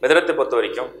 மிதுனத்தை பொறுத்த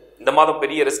வரைக்கும் இந்த மாதம்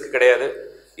பெரிய ரிஸ்க் கிடையாது.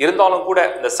 இருந்தாலும் கூட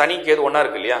இந்த சனி கேது ஒன்றா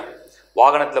இருக்கு இல்லையா,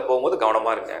 வாகனத்தில் போகும்போது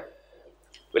கவனமாக இருங்க.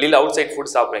 வெளியில் அவுட் சைட்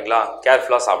ஃபுட் சாப்பிட்றீங்களா,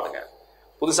 கேர்ஃபுல்லாக சாப்பிடுங்க.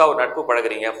 புதுசாக ஒரு நட்பு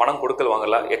பழகுறீங்க, பணம் கொடுக்கல்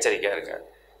வாங்கலாம், எச்சரிக்கையாக இருங்க.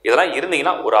 இதெல்லாம்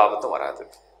இருந்தீங்கன்னா ஒரு ஆபத்தும் வராது.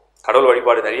 கடவுள்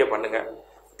வழிபாடு நிறைய பண்ணுங்கள்,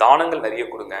 தானங்கள் நிறைய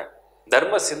கொடுங்க,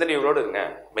 தர்ம சிந்தனைகளோடு இருங்க.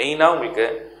 மெயினாக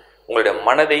உங்களுடைய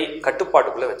மனதை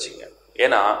கட்டுப்பாட்டுக்குள்ளே வச்சுங்க.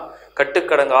 ஏன்னா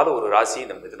கட்டுக்கடங்காத ஒரு ராசி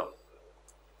இந்த மிதுனம்.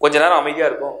 கொஞ்ச நேரம் அமைதியாக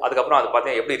இருக்கும், அதுக்கப்புறம் அது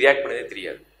பார்த்தீங்கன்னா எப்படி ரியாக்ட் பண்ணதே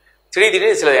தெரியாது.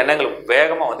 திடீர்னு சில எண்ணங்கள்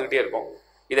வேகமாக வந்துக்கிட்டே இருக்கும்.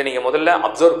 இதை நீங்கள் முதல்ல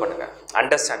அப்சர்வ் பண்ணுங்கள்,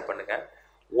 அண்டர்ஸ்டாண்ட் பண்ணுங்கள்,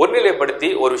 ஒருநிலைப்படுத்தி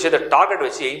ஒரு விஷயத்தை டார்கெட்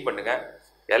வச்சு எய்ம் பண்ணுங்கள்.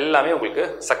 எல்லாமே உங்களுக்கு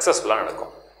சக்ஸஸ்ஃபுல்லாக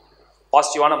நடக்கும்.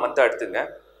 பாசிட்டிவான மந்த்தை எடுத்துங்க.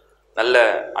 நல்ல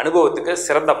அனுபவத்துக்கு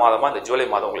சிறந்த மாதமாக இந்த ஜூலை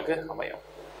மாதம் உங்களுக்கு அமையும்.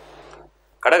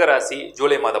 கடகராசி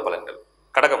ஜூலை மாத பலன்கள்.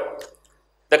 கடகம்,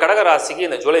 இந்த கடகராசிக்கு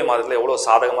இந்த ஜூலை மாதத்தில் எவ்வளோ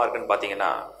சாதகமாக இருக்குன்னு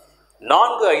பார்த்தீங்கன்னா,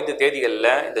 4-5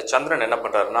 தேதிகளில் இந்த சந்திரன் என்ன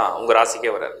பண்ணுறாருன்னா உங்கள்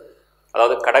ராசிக்கே வர்றார்.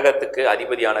 அதாவது கடகத்துக்கு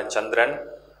அதிபதியான சந்திரன்,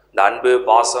 இந்த அன்பு,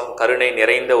 பாசம், கருணை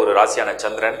நிறைந்த ஒரு ராசியான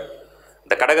சந்திரன்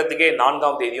இந்த கடகத்துக்கே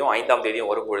 4ஆம் தேதியும் 5ஆம்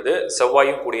தேதியும் வரும்பொழுது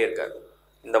செவ்வாயும் கூடியே இருக்கார்.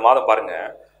 இந்த மாதம் பாருங்கள்,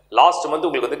 லாஸ்ட் மந்த்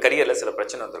உங்களுக்கு கரியரில் சில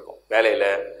பிரச்சனை வந்திருக்கும். வேலையில்,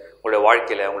 உங்களுடைய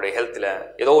வாழ்க்கையில், உங்களுடைய ஹெல்த்தில்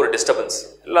ஏதோ ஒரு டிஸ்டர்பன்ஸ்,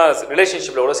 இல்லை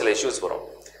ரிலேஷன்ஷிப்பில் கூட சில இஷ்யூஸ் வரும்.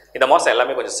 இந்த மாதம்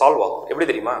எல்லாமே கொஞ்சம் சால்வ் ஆகும். எப்படி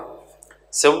தெரியுமா?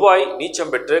 செவ்வாய்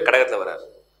நீச்சம் பெற்று கடகத்தில் வரார்.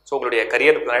 ஸோ உங்களுடைய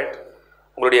கரியர் பிளானட்,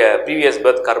 உங்களுடைய ப்ரீவியஸ்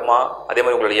பர்த் கர்மா, அதே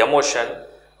மாதிரி உங்களுடைய எமோஷன்,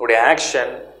 உங்களுடைய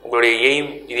ஆக்ஷன், உங்களுடைய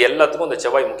எய்ம், இது எல்லாத்துக்கும் இந்த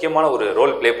செவ்வாய் முக்கியமான ஒரு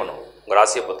ரோல் ப்ளே பண்ணும் உங்கள்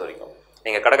ராசியை பொறுத்த வரைக்கும்.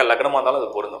 நீங்கள் கடக லக்னமாக இருந்தாலும்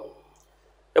அது பொருந்தும்.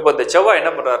 இப்போ இந்த செவ்வாய் என்ன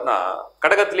பண்ணுறாருன்னா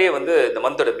கடகத்திலேயே இந்த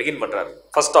மந்தோட பிகின் பண்ணுறாரு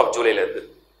 1st ஆஃப் ஜூலைலேருந்து.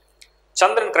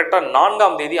 சந்திரன் கரெக்டாக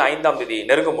 4ஆம் தேதி 5ஆம் தேதி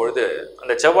நெருங்கும் பொழுது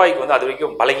அந்த செவ்வாய்க்கு அது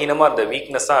வரைக்கும் பலகீனமாக, அந்த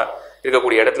வீக்னஸாக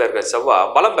இருக்கக்கூடிய இடத்துல இருக்கிற செவ்வாய்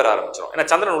பலம் பெற ஆரம்பிச்சிடும். ஏன்னா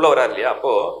சந்திரன் உள்ள வராரு இல்லையா,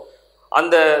 அப்போது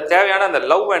அந்த தேவையான அந்த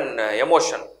லவ் அண்ட்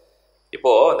எமோஷன்.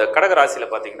 இப்போது இந்த கடக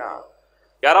ராசியில் பார்த்தீங்கன்னா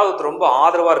யாராவது ரொம்ப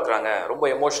ஆதரவாக இருக்கிறாங்க, ரொம்ப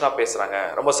எமோஷனாக பேசுகிறாங்க,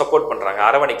 ரொம்ப சப்போர்ட் பண்ணுறாங்க,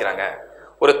 அரவணைக்கிறாங்க,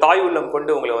 ஒரு தாய் உள்ளம்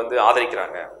கொண்டு உங்களை வந்து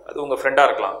ஆதரிக்கிறாங்க. அது உங்கள் ஃப்ரெண்டாக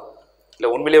இருக்கலாம், இல்லை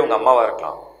உண்மையிலேயே உங்கள் அம்மாவாக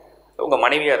இருக்கலாம், இல்லை உங்கள்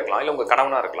மனைவியாக இருக்கலாம், இல்லை உங்கள்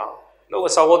கணவனாக இருக்கலாம், இல்லை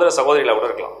உங்கள் சகோதர சகோதரிகளாக கூட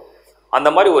இருக்கலாம். அந்த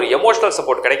மாதிரி ஒரு எமோஷனல்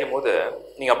சப்போர்ட் கிடைக்கும் போது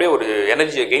நீங்கள் அப்படியே ஒரு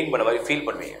எனர்ஜியை கெயின் பண்ண மாதிரி ஃபீல்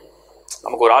பண்ணுவீங்க.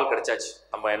 நமக்கு ஒரு ஆள் கிடைச்சாச்சு,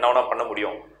 நம்ம என்ன வேணால் பண்ண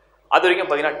முடியும். அது வரைக்கும்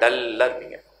பார்த்தீங்கன்னா டல்லாக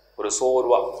இருப்பீங்க, ஒரு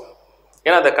சோர்வாக.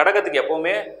 ஏன்னா அந்த கடகத்துக்கு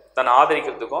எப்போவுமே தன்னை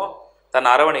ஆதரிக்கிறதுக்கும் தன்னை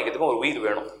அரவணைக்கிறதுக்கும் ஒரு உயிர்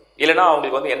வேணும். இல்லைனா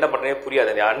அவங்களுக்கு வந்து என்ன பண்ணுறதே புரியாது,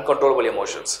 அந்த அன்கண்ட்ரோலபிள்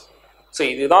எமோஷன்ஸ். ஸோ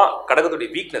இதுதான் கடகத்துடைய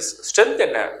வீக்னஸ். ஸ்ட்ரென்த்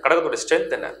என்ன, கடகத்துடைய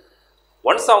ஸ்ட்ரென்த் என்ன?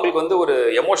 ஒன்ஸ் அவங்களுக்கு வந்து ஒரு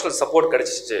எமோஷனல் சப்போர்ட்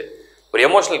கிடச்சிச்சு, ஒரு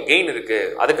எமோஷனல் கெயின் இருக்குது,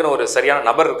 அதுக்குன்னு ஒரு சரியான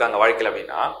நபர் இருக்காங்க வாழ்க்கையில்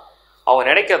அப்படின்னா அவங்க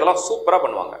நினைக்கிறதெல்லாம் சூப்பராக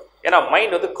பண்ணுவாங்க. ஏன்னா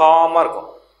மைண்ட் வந்து காமாக இருக்கும்.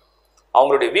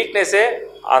 அவங்களுடைய வீக்னஸே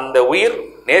அந்த உயிர்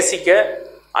நேசிக்க,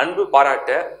 அன்பு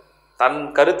பாராட்ட, தன்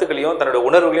கருத்துக்களையும் தன்னுடைய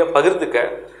உணர்வுகளையும் பகிர்ந்துக்க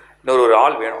இன்னொரு ஒரு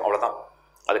ஆள் வேணும், அவ்வளோதான்.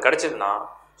 அது கிடச்சிதுன்னா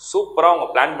சூப்பராக அவங்க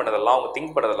பிளான் பண்ணதெல்லாம், அவங்க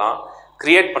திங்க் பண்ணதெல்லாம்,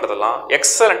 கிரியேட் பண்ணுறதெல்லாம்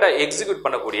எக்ஸலண்ட்டாக எக்ஸிக்யூட்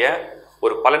பண்ணக்கூடிய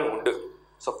ஒரு பலன் உண்டு.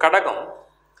 ஸோ கடகம்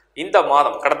இந்த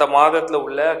மாதம், கடந்த மாதத்தில்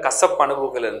உள்ள கசப்பு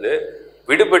அனுபவங்கள்லேருந்து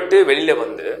விடுபட்டு வெளியில்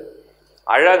வந்து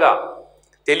அழகாக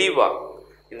தெளிவாக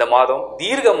இந்த மாதம்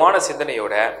தீர்க்கமான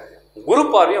சிந்தனையோட குரு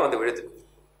பார்வையும் வந்து விழுது.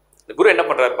 இந்த குரு என்ன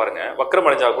பண்ணுறாரு பாருங்க, வக்ரம்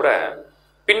அடைஞ்சா கூட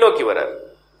பின்னோக்கி வர்றார்.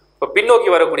 இப்போ பின்னோக்கி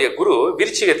வரக்கூடிய குரு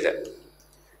விருச்சிகத்தில்,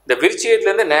 இந்த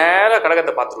விருச்சிகத்திலேருந்து நேராக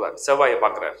கடகத்தை பார்த்துருவார், செவ்வாயை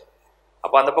பார்க்குறாரு.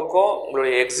 அப்போ அந்த பக்கம்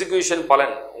உங்களுடைய எக்ஸிக்யூஷன்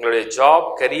பலன், உங்களுடைய ஜாப்,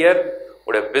 கரியர்,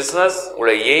 உங்களுடைய பிஸ்னஸ்,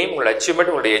 உங்களுடைய எய்ம், உங்களுடைய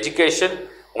அச்சீவ்மெண்ட், உங்களுடைய எஜுகேஷன்,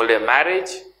 உங்களுடைய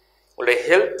மேரேஜ், உங்களுடைய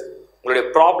ஹெல்த், உங்களுடைய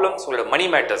ப்ராப்ளம்ஸ், உங்களுடைய மணி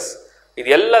மேட்டர்ஸ், இது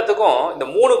எல்லாத்துக்கும் இந்த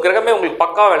 3 கிரகமே உங்களுக்கு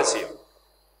பக்கா வேலை செய்யும்.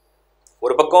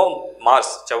 ஒரு பக்கம்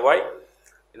மார்ஸ் செவ்வாய்,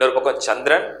 இன்னொரு பக்கம்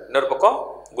சந்திரன், இன்னொரு பக்கம்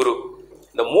குரு.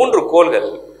 இந்த 3 கோள்கள்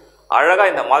அழகாக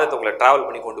இந்த மாதத்தை உங்களை ட்ராவல்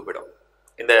பண்ணி கொண்டு போயிடும்.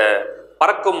 இந்த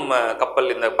பறக்கும் கப்பல்,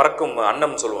 இந்த பறக்கும்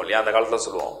அன்னம் சொல்லுவோம் இல்லையா, அந்த காலத்தில்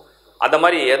சொல்லுவோம், அந்த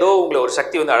மாதிரி ஏதோ உங்களை ஒரு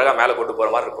சக்தி வந்து அழகாக மேலே கொண்டு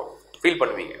போகிற மாதிரி இருக்கும், ஃபீல்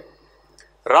பண்ணுவீங்க.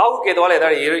 ராகுக்கு எதுவால்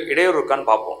ஏதாவது இடையூறு இருக்கான்னு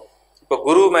பார்ப்போம். இப்போ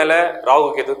குரு மேலே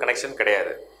ராகுக்கு எதுவும் கனெக்ஷன்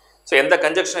கிடையாது. ஸோ எந்த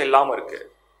கன்ஜெக்ஷனும் இல்லாமல் இருக்குது.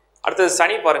 அடுத்தது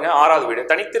சனி பாருங்கள், 6வது வீடு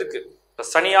தனித்து இருக்குது. இப்போ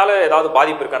சனியால் ஏதாவது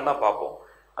பாதிப்பு இருக்கான்னு தான் பார்ப்போம்.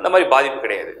 அந்த மாதிரி பாதிப்பு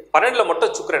கிடையாது. 12ல்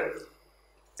மட்டும் சுக்கிரன்.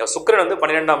 சுக்கிரன் வந்து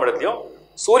 12ஆம் இடத்துலையும்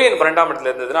சூரியன் 12ஆம் இடத்துல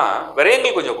இருந்ததுன்னா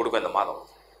விரயங்கள் கொஞ்சம் கொடுக்கும் இந்த மாதம்.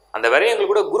 அந்த விரயங்கள்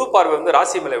கூட குரு பார்வை வந்து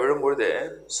ராசி மேலே விழும்பொழுது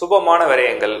சுபமான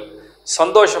விரயங்கள்,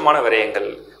 சந்தோஷமான விரயங்கள்.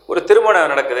 ஒரு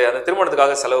திருமணம் நடக்குது, அந்த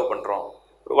திருமணத்துக்காக செலவு பண்ணுறோம்,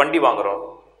 ஒரு வண்டி வாங்குகிறோம்,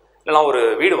 இல்லைனா ஒரு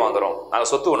வீடு வாங்குகிறோம், நாங்கள்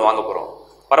சொத்து ஒன்று வாங்க போகிறோம்,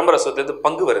 பரம்பரை சொத்து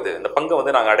பங்கு வருது, இந்த பங்கை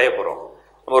வந்து நாங்கள் அடைய போகிறோம்.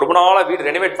 நம்ம ரொம்ப நாளாக வீடு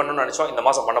ரெனோவேட் பண்ணணும்னு நினச்சோம், இந்த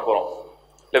மாதம் பண்ண போகிறோம்.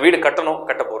 இல்லை வீடு கட்ட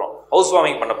போகிறோம், ஹவுஸ்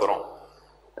வார்மிங் பண்ண போகிறோம்.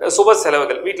 சுப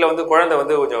செலவுகள், வீட்டில் வந்து குழந்தை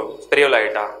வந்து கொஞ்சம் பெரியவள்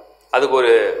ஆகிட்டா அதுக்கு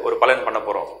ஒரு பலன் பண்ண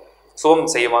போகிறோம்,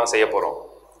 சுபம் செய்ய போகிறோம்.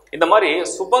 இந்த மாதிரி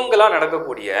சுபங்களாக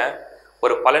நடக்கக்கூடிய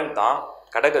ஒரு பலன் தான்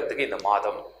கடகத்துக்கு இந்த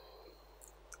மாதம்.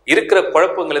 இருக்கிற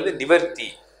குழப்பங்கள்லேருந்து நிவர்த்தி,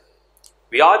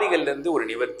 வியாதிகள்லேருந்து ஒரு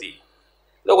நிவர்த்தி.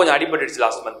 இதோ கொஞ்சம் அடிபட்டுடுச்சு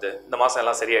லாஸ்ட் மந்த்து, இந்த மாதம்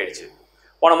எல்லாம் சரியாயிடுச்சு.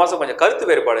 போன மாதம் கொஞ்சம் கருத்து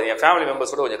வேறுபாடு, என் ஃபேமிலி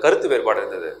மெம்பர்ஸோட கொஞ்சம் கருத்து வேறுபாடு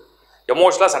இருந்தது,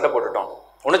 எமோஷனலாக சண்டை போட்டுட்டோம்,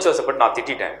 உணர்ச்சி வசப்பட்டு நான்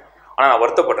திட்டேன், ஆனால் நான்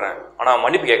வருத்தப்படுறேன், ஆனால்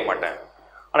மன்னிப்பு கேட்க மாட்டேன்.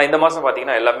 ஆனால் இந்த மாதம்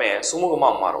பார்த்தீங்கன்னா எல்லாமே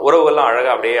சுமூகமாக மாறும், உறவுகள்லாம்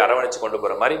அழகாக அப்படியே அரவணைச்சு கொண்டு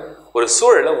போகிற மாதிரி ஒரு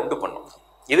சூழலை உண்டு பண்ணும்.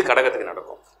 இது கடகத்துக்கு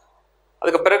நடக்கும்.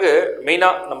 அதுக்கு பிறகு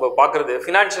மெயினாக நம்ம பார்க்குறது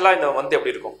ஃபினான்ஷியலாக இந்த மந்த்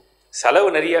எப்படி இருக்கும். செலவு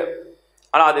நிறைய,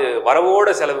 ஆனால் அது வரவோட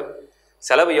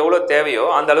செலவு எவ்வளோ தேவையோ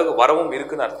அந்த அளவுக்கு வரவும்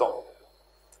இருக்குதுன்னு அர்த்தம்.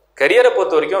 கரியரை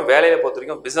பொறுத்த வரைக்கும், வேலையை பொறுத்த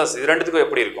வரைக்கும், பிஸ்னஸ், இது ரெண்டுத்துக்கும்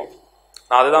எப்படி இருக்கும்.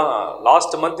 நான் அதுதான்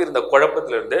லாஸ்ட் மந்த் இருந்த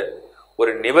குழப்பத்திலிருந்து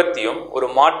ஒரு நிவர்த்தியும், ஒரு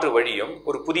மாற்று வழியும்,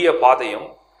 ஒரு புதிய பாதையும்,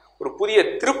 ஒரு புதிய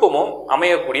திருப்பமும்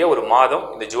அமையக்கூடிய ஒரு மாதம்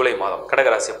இந்த ஜூலை மாதம்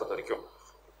கடகராசியை பொறுத்த வரைக்கும்.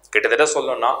 கிட்டத்தட்ட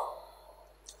சொல்லணும்னா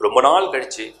ரொம்ப நாள்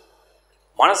கழித்து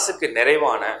மனசுக்கு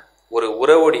நிறைவான ஒரு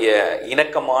உறவுடைய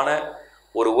இணக்கமான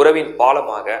ஒரு உறவின்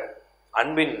பாலமாக,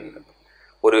 அன்பின்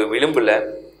ஒரு விளிம்பில்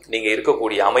நீங்கள்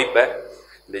இருக்கக்கூடிய அமைப்பை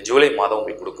இந்த ஜூலை மாதம்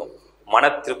உங்களுக்கு கொடுக்கும். மன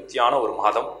திருப்தியான ஒரு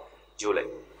மாதம் ஜூலை.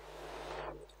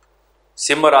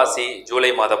 சிம்ம ராசி ஜூலை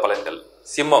மாத பலன்கள்.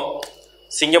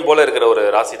 சிங்கம் போல இருக்கிற ஒரு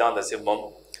ராசி தான் அந்த சிம்மம்.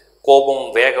 கோபம்,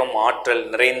 வேகம், ஆற்றல்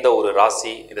நிறைந்த ஒரு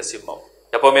ராசி இந்த சிம்மம்.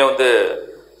 எப்போவுமே வந்து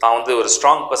தான் வந்து ஒரு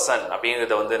ஸ்ட்ராங் பர்சன்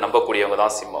அப்படிங்கிறத வந்து நம்பக்கூடியவங்க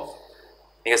தான் சிம்மம்.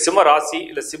 நீங்கள் சிம்ம ராசி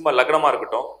இல்லை சிம்ம லக்னமாக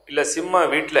இருக்கட்டும், இல்லை சிம்ம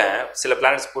வீட்டில் சில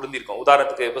பிளானட்ஸ் பொருந்திருக்கும்.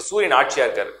 உதாரணத்துக்கு இப்போ சூரியன் ஆட்சியாக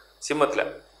இருக்கார் சிம்மத்தில்.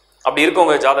 அப்படி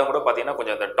இருக்கவங்க ஜாதகம் கூட பார்த்தீங்கன்னா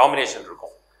கொஞ்சம் அந்த டாமினேஷன்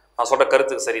இருக்கும். நான் சொல்கிற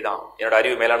கருத்துக்கு சரிதான், என்னோட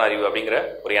அறிவு மேலான அறிவு அப்படிங்கிற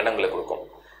ஒரு எண்ணங்களை கொடுக்கும்.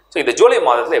 ஸோ இந்த ஜூலை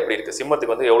மாதத்தில் எப்படி இருக்குது,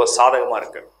 சிம்மத்துக்கு வந்து எவ்வளோ சாதகமாக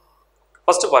இருக்குது.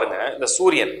 ஃபஸ்ட்டு பாருங்கள், இந்த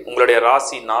சூரியன் உங்களுடைய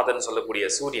ராசி நாதன் சொல்லக்கூடிய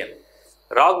சூரியன்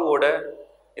ராகுவோட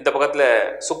இந்த பக்கத்தில்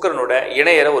சுக்கிரனோட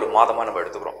இணையற ஒரு மாதமாக நம்ம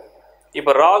எடுத்துக்கிறோம்.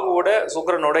 இப்போ ராகுவோட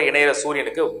சுக்கிரனோட இணையிற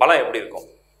சூரியனுக்கு பலம் எப்படி இருக்கும்?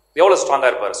 எவ்வளோ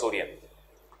ஸ்ட்ராங்காக இருப்பார் சூரியன்?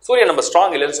 சூரியன் நம்ம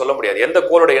ஸ்ட்ராங் இல்லைன்னு சொல்ல முடியாது. எந்த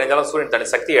கோளோட இணைஞ்சாலும் சூரியன்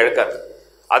தன் சக்தியை இழக்காது.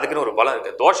 அதுக்குன்னு ஒரு பலம்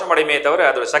இருக்குது. தோஷம் அடைமையை தவிர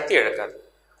அதோட சக்தியை இழக்காது.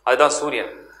 அதுதான்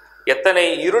சூரியன். எத்தனை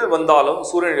இருள் வந்தாலும்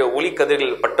சூரியனுடைய ஒளி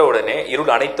கதிர்கள் பட்ட உடனே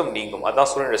இருள் அனைத்தும் நீங்கும். அதுதான்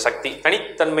சூரியனுடைய சக்தி,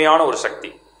 தனித்தன்மையான ஒரு சக்தி.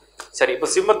 சரி, இப்போ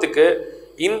சிம்மத்துக்கு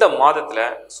இந்த மாதத்தில்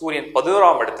சூரியன்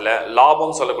 11ஆம் இடத்துல,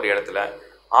 லாபம் சொல்லக்கூடிய இடத்துல,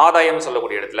 ஆதாயம்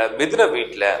சொல்லக்கூடிய இடத்துல, மிதுன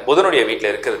வீட்டில், புதனுடைய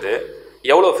வீட்டில் இருக்கிறது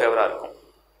எவ்வளோ ஃபேவராக இருக்கும்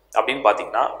அப்படின்னு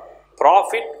பார்த்தீங்கன்னா,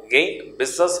 ப்ராஃபிட், கெயின்,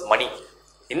 பிஸ்னஸ், மணி,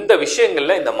 இந்த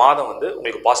விஷயங்களில் இந்த மாதம் வந்து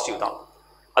உங்களுக்கு பாசிட்டிவ் தான்.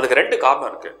 அதுக்கு 2 காரணம்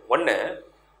இருக்குது. ஒன்று,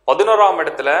 11ஆம்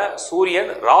இடத்துல சூரியன்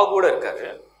ராகுவோட இருக்காரு.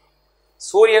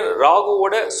 சூரியன்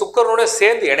ராகுவோட சுக்கிரனோட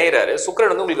சேர்ந்து இணைகிறாரு.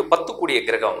 சுக்கிரன் வந்து உங்களுக்கு 10 கூடிய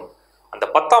கிரகம். அந்த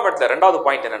 10ஆம் இடத்துல 2வது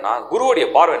பாயிண்ட் என்னன்னா, குருவுடைய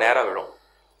பார்வை நேராக விடும்.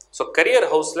 ஸோ கரியர்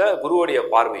ஹவுஸில் குருவுடைய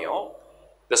பார்வையும்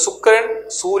இந்த சுக்கிரன்,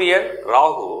 சூரியன்,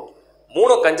 ராகு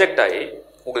 3 கன்ஜெக்ட் ஆகி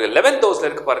உங்களுக்கு 11th ஹவுஸில்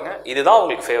இருக்கு பாருங்க. இதுதான்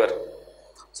உங்களுக்கு ஃபேவர்.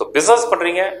 ஸோ பிஸ்னஸ்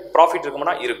பண்ணுறீங்க, ப்ராஃபிட்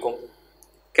இருக்கும்னா இருக்கும்.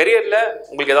 கரியரில்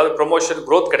உங்களுக்கு ஏதாவது ப்ரொமோஷன்,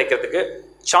 க்ரோத் கிடைக்கிறதுக்கு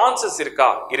சான்சஸ் இருக்கா?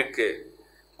 இருக்குது.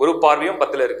 குரு பார்வையும்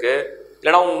 10ல் இருக்குது.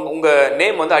 இல்லைனா உங்கள்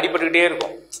நேம் வந்து அடிபட்டுக்கிட்டே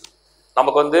இருக்கும்.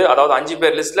 நமக்கு வந்து அதாவது 5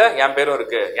 பேர் லிஸ்ட்டில் என் பேரும்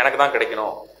இருக்குது, எனக்கு தான்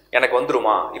கிடைக்கணும், எனக்கு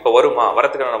வந்துருமா, இப்போ வருமா,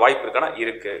 வரத்துக்கான வாய்ப்பு இருக்கானா?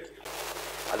 இருக்குது.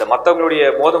 அந்த மற்றவங்களுடைய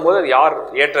போது யார்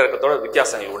ஏற்ற இறக்கத்தோட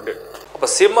வித்தியாசங்கள் உண்டு. அப்போ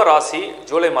சிம்ம ராசி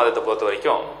ஜூலை மாதத்தை பொறுத்த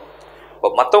வரைக்கும் இப்போ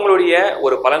மற்றவங்களுடைய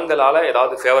ஒரு பலன்களால்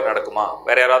ஏதாவது ஃபேவர் நடக்குமா?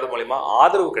 வேறு யாராவது மூலிமா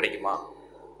ஆதரவு கிடைக்குமா?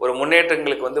 ஒரு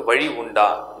முன்னேற்றங்களுக்கு வந்து வழி உண்டா?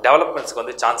 டெவலப்மெண்ட்ஸ்க்கு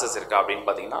வந்து சான்சஸ் இருக்கா அப்படின்னு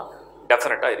பார்த்தீங்கன்னா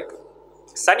டெஃபினட்டாக இருக்குது.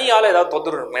 சனியால் ஏதாவது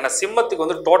தொந்தரவு இருக்கும். ஏன்னா சிம்மத்துக்கு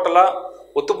வந்து டோட்டலாக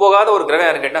ஒத்துப்போகாத ஒரு கிரகம்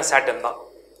யாருன்னு கேட்டால் சேட்டன் தான்.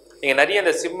 நீங்கள் நிறைய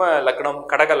இந்த சிம்ம லக்னம்,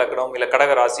 கடக லக்னம், இல்லை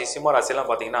கடக ராசி, சிம்ம ராசிலாம்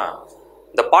பார்த்தீங்கன்னா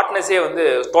இந்த பார்ட்னர்ஸே வந்து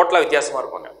டோட்டலாக வித்தியாசமாக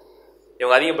இருப்பாங்க.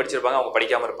 இவங்க அதிகம் படிச்சிருப்பாங்க, அவங்க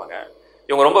படிக்காமல் இருப்பாங்க.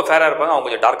 இவங்க ரொம்ப ஃபேராக இருப்பாங்க, அவங்க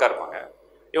கொஞ்சம் டார்க்காக இருப்பாங்க.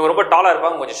 இவங்க ரொம்ப டாலாக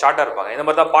இருப்பாங்க, கொஞ்சம் ஷார்ட்டாக இருப்பாங்க. இந்த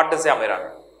மாதிரி தான் பார்ட்னர்ஸே அமைகிறாங்க.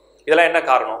 இதெல்லாம் என்ன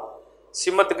காரணம்?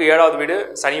 சிம்மத்துக்கு 7வது வீடு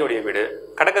சனியோடைய வீடு,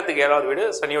 கடகத்துக்கு 7வது வீடு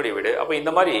சனியோடைய வீடு. அப்போ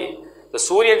இந்த மாதிரி இந்த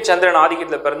சூரியன் சந்திரன்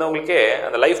ஆதிக்கத்தில் பிறந்தவங்களுக்கே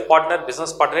அந்த லைஃப் பார்ட்னர்,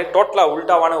 பிஸ்னஸ் பார்ட்னரே டோட்டலாக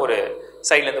உல்ட்டாவான ஒரு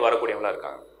சைட்லேருந்து வரக்கூடியவங்களாக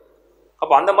இருக்காங்க.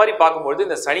 அப்போ அந்த மாதிரி பார்க்கும்பொழுது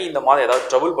இந்த சனி இந்த மாதம் ஏதாவது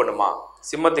ட்ரபுள் பண்ணுமா?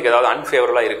 சிம்மத்துக்கு ஏதாவது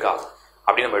அன்ஃபேவரலாக இருக்கா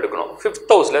அப்படின்னு நம்ம எடுக்கணும்.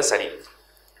 5th ஹவுஸில் சனி.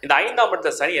 இந்த 5ஆம்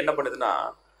இடத்துல சனி என்ன பண்ணுதுன்னா,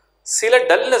 சில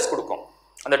டல்னஸ் கொடுக்கும்.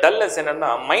 அந்த டல்னஸ் என்னென்னா,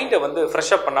 மைண்டை வந்து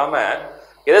ஃப்ரெஷ்அப் பண்ணாமல்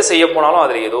எதை செய்ய போனாலும்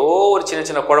அதில் ஏதோ ஒரு சின்ன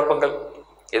சின்ன குழப்பங்கள்,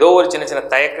 ஏதோ ஒரு சின்ன சின்ன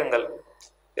தயக்கங்கள்,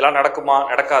 இதெல்லாம் நடக்குமா,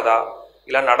 நடக்காதா,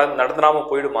 இல்லை நடந்துடாமல்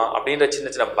போயிடுமா அப்படின்ற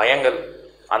சின்ன சின்ன பயங்கள்,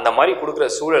 அந்த மாதிரி கொடுக்குற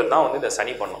சூழல் தான் வந்து இந்த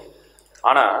சனி பண்ணும்.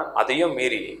 ஆனால் அதையும்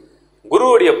மீறி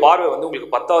குருவுடைய பார்வை வந்து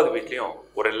உங்களுக்கு 10வது வீட்லேயும்,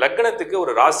 ஒரு லக்னத்துக்கு,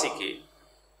 ஒரு ராசிக்கு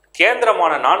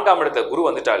கேந்திரமான 4ஆம் இடத்த குரு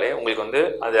வந்துட்டாலே உங்களுக்கு வந்து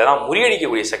அதெல்லாம்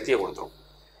முறியடிக்கக்கூடிய சக்தியை கொடுத்துரும்.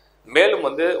 மேலும்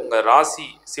வந்து உங்கள் ராசி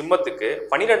சிம்மத்துக்கு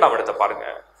 12ஆம் இடத்தை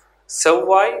பாருங்கள்.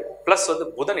 செவ்வாய் ப்ளஸ் வந்து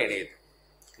புதன் இணையுது.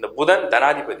 இந்த புதன்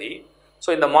தனாதிபதி. ஸோ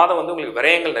இந்த மாதம் வந்து உங்களுக்கு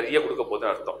விரயங்கள் நிறைய கொடுக்க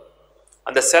போகுதுன்னு அர்த்தம்.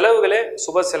 அந்த செலவுகளே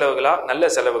சுப செலவுகளா, நல்ல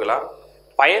செலவுகளா,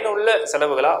 பயனுள்ள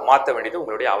செலவுகளா மாற்ற வேண்டியது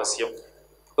உங்களுடைய அவசியம்.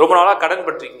 ரொம்ப நாளாக கடன்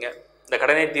பட்டிருக்கீங்க, இந்த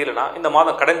கடனை தீரனா இந்த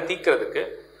மாதம் கடன் தீர்க்கிறதுக்கு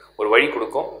ஒரு வழி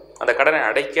கொடுக்கும். அந்த கடனை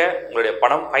அடைக்க உங்களுடைய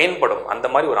பணம் பயன்படும். அந்த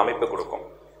மாதிரி ஒரு அமைப்பை கொடுக்கும்.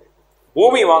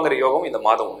 பூமி வாங்குற யோகம் இந்த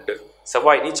மாதம் உண்டு.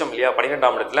 செவ்வாய் நீச்சம் இல்லையா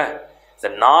 12ஆம் இடத்துல. இந்த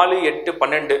 4, 8,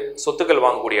 12 சொத்துக்கள்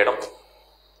வாங்கக்கூடிய இடம்.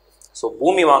 ஸோ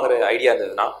பூமி வாங்குற ஐடியா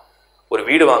இருந்ததுன்னா, ஒரு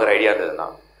வீடு வாங்குற ஐடியா இருந்ததுன்னா,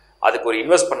 அதுக்கு ஒரு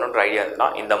இன்வெஸ்ட் பண்ணணுன்ற ஐடியா இருந்ததுன்னா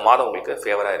இந்த மாதம் உங்களுக்கு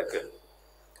ஃபேவராக இருக்குது.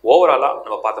 ஓவராலாக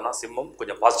நம்ம பார்த்தோம்னா சிம்மம்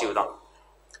கொஞ்சம் பாசிட்டிவ் தான்.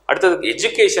 அடுத்தது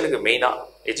எஜுகேஷனுக்கு மெயினாக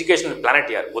எஜுகேஷனல்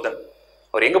பிளானட் யார்? புதன்.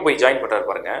 அவர் எங்கே போய் ஜாயின் பண்ணுறாரு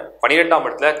பாருங்கள். 12ஆம்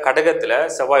இடத்துல கடகத்தில்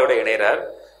செவ்வாயோட இணைகிறார்.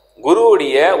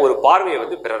 குருவுடைய ஒரு பார்வையை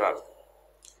வந்து பெறுறார்.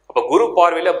 அப்போ குரு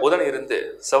பார்வையில் புதன் இருந்து,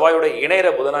 செவ்வாயோட இணைகிற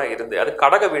புதனாக இருந்து, அது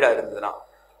கடக வீடாக இருந்ததுன்னா,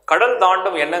 கடல்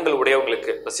தாண்டும் எண்ணங்கள்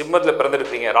உடையவங்களுக்கு, இப்போ சிம்மத்தில்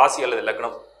பிறந்திருக்கிறீங்க ராசி அல்லது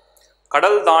லக்னம்,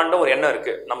 கடல் தாண்டும் ஒரு எண்ணம்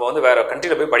இருக்குது. நம்ம வந்து வேறு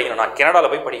கண்ட்ரியில் போய் படிக்கணும், நான்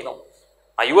கனடாவில் போய் படிக்கணும்,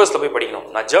 நான் யூஎஸில் போய் படிக்கணும்,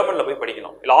 நான் ஜெர்மனியில் போய்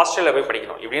படிக்கணும், இல்லை ஆஸ்திரேலியா போய்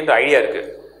படிக்கணும், இப்படின்ற ஐடியா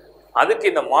இருக்குது. அதுக்கு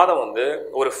இந்த மாதம் வந்து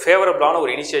ஒரு ஃபேவரபிளான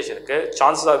ஒரு இனிஷியேஷனுக்கு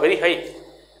சான்சஸ் ஆர் வெரி ஹை.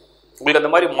 உங்களுக்கு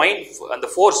அந்த மாதிரி மைண்ட், அந்த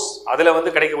ஃபோர்ஸ், அதில் வந்து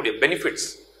கிடைக்கக்கூடிய பெனிஃபிட்ஸ்,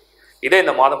 இதே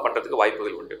இந்த மாதம் பண்ணுறதுக்கு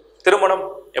வாய்ப்புகள் உண்டு. திருமணம்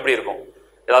எப்படி இருக்கும்?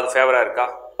 ஏதாவது ஃபேவராக இருக்கா?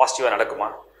 பாசிட்டிவாக நடக்குமா?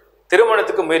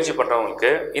 திருமணத்துக்கு முயற்சி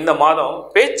பண்ணுறவங்களுக்கு இந்த மாதம்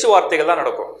பேச்சுவார்த்தைகள் தான்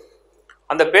நடக்கும்.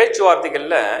 அந்த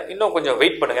பேச்சுவார்த்தைகளில் இன்னும் கொஞ்சம்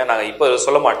வெயிட் பண்ணுங்கள், நாங்கள் இப்போ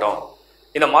சொல்ல மாட்டோம்,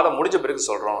 இந்த மாதம் முடிஞ்ச பிறகு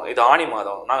சொல்கிறோம், இது ஆணி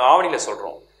மாதம், நாங்கள் ஆவணியில்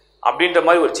சொல்கிறோம் அப்படின்ற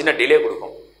மாதிரி ஒரு சின்ன டிலே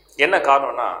கொடுக்கும். என்ன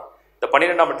காரணம்னா, இந்த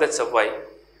 12ஆம் இடத்துல செவ்வாய்,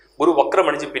 குரு வக்ரம்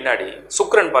அணிஞ்சு பின்னாடி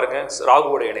சுக்கிரன் பாருங்கள்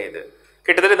ராகுவோட இணையுது.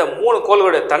 கிட்டத்தட்ட இந்த 3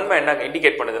 கோள்களோட தன்மை என்ன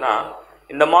இண்டிகேட் பண்ணுதுன்னா,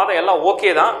 இந்த மாதம் எல்லாம் ஓகே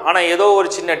தான், ஆனால் ஏதோ ஒரு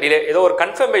சின்ன டிலே, ஏதோ ஒரு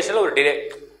கன்ஃபர்மேஷனில் ஒரு டிலே,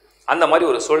 அந்த மாதிரி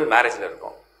ஒரு சூழல் மேரேஜில்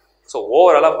இருக்கும். ஸோ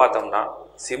ஓவராலாக பார்த்தோம்னா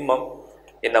சிம்மம்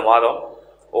இந்த மாதம்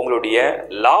உங்களுடைய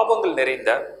லாபங்கள்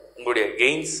நிறைந்த, உங்களுடைய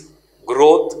gains,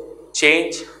 growth,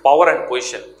 change, power and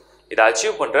position இதை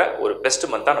அச்சீவ் பண்ணுற ஒரு பெஸ்ட்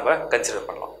மந்தாக நம்ம கன்சிடர்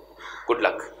பண்ணலாம். Good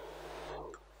luck.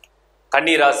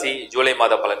 கன்னி ராசி ஜூலை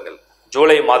மாத பலன்கள்.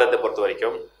 ஜூலை மாதத்தை பொறுத்த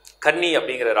வரைக்கும் கன்னி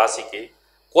அப்படிங்கிற ராசிக்கு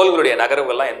கோள்களுடைய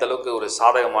நகர்வுகள்லாம் எந்த அளவுக்கு ஒரு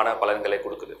சாதகமான பலன்களை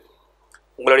கொடுக்குது.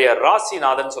 உங்களுடைய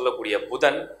ராசிநாதன் சொல்லக்கூடிய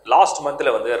புதன் லாஸ்ட்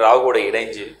மந்தில் வந்து ராகுவோட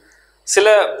இணைஞ்சு சில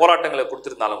போராட்டங்களை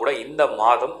கொடுத்துருந்தாலும் கூட இந்த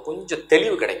மாதம் கொஞ்சம்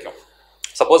தெளிவு கிடைக்கும்.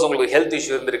 சப்போஸ் உங்களுக்கு ஹெல்த்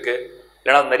இஷ்யூ இருந்திருக்கு,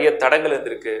 இல்லைனா நிறைய தடங்கள்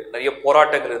இருந்திருக்கு, நிறைய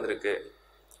போராட்டங்கள் இருந்திருக்கு,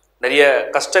 நிறைய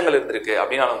கஷ்டங்கள் இருந்திருக்கு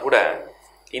அப்படின்னாலும் கூட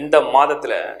இந்த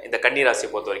மாதத்தில் இந்த கன்னி ராசியை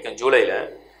பொறுத்த வரைக்கும் ஜூலையில்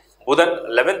புதன்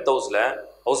 11th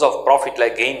ஹவுஸ் ஆஃப்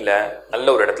ப்ராஃபிட்டில் கெயினில் நல்ல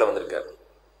ஒரு இடத்துல வந்திருக்காரு.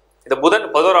 இந்த புதன்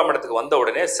 11ஆம் இடத்துக்கு வந்த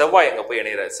உடனே செவ்வாய் அங்கே போய்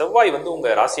இணைகிறார். செவ்வாய் வந்து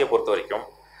உங்கள் ராசியை பொறுத்த வரைக்கும்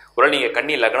ஒரு நீங்கள்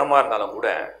கன்னி லக்னமாக இருந்தாலும் கூட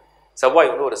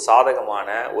செவ்வாய் வந்து ஒரு சாதகமான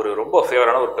ஒரு ரொம்ப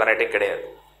ஃபேவரான ஒரு பிளானட்டே கிடையாது.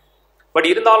 பட்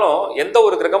இருந்தாலும் எந்த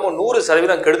ஒரு கிரகமும்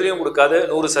 100% கெடுதலையும் கொடுக்காது,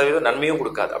 100% நன்மையும்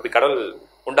கொடுக்காது. அப்படி கடவுள்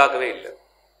உண்டாக்கவே இல்லை.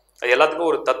 அது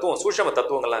எல்லாத்துக்கும் ஒரு தத்துவம், சூட்சும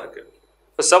தத்துவங்கள்லாம் இருக்குது.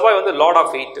 இப்போ செவ்வாய் வந்து லார்ட்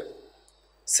ஆஃப் ஃபேட்,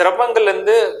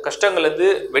 சிரமங்கள்லேருந்து கஷ்டங்கள்லேருந்து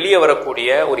வெளியே வரக்கூடிய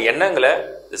ஒரு எண்ணங்களை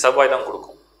இந்த செவ்வாய் தான்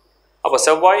கொடுக்கும். அப்போ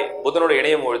செவ்வாய் புதனோட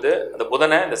இணையும் பொழுது அந்த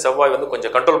புதனை இந்த செவ்வாய் வந்து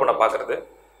கொஞ்சம் கண்ட்ரோல் பண்ண பார்க்குறது,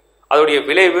 அதோடைய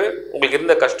விளைவு உங்களுக்கு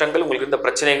இருந்த கஷ்டங்கள், உங்களுக்கு இருந்த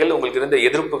பிரச்சனைகள், உங்களுக்கு இருந்த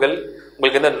எதிர்ப்புகள்,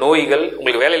 உங்களுக்கு இருந்த நோய்கள்,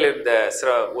 உங்களுக்கு வேலையில் இருந்த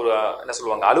ஒரு என்ன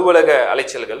சொல்லுவாங்க அலுவலக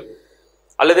அலைச்சல்கள்,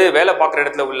 அல்லது வேலை பார்க்குற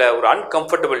இடத்துல உள்ள ஒரு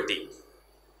அன்கம்ஃபர்டபிலிட்டி,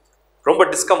 ரொம்ப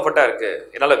டிஸ்கம்ஃபர்ட்டாக இருக்குது,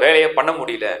 என்னால் வேலையை பண்ண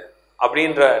முடியல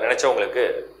அப்படின்ற நினச்சவங்களுக்கு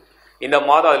இந்த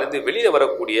மாதம் அதுலேருந்து வெளியில்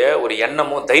வரக்கூடிய ஒரு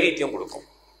எண்ணமும் தைரியத்தையும் கொடுக்கும்.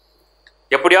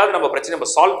 எப்படியாவது நம்ம பிரச்சனை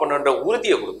நம்ம சால்வ் பண்ணுன்ற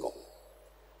உறுதியை கொடுக்கும்.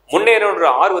 முன்னேறன்ற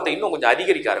ஆர்வத்தை இன்னும் கொஞ்சம்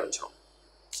அதிகரிக்க ஆரம்பிச்சிடும்.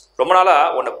 ரொம்ப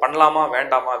நாளாக ஒன்று பண்ணலாமா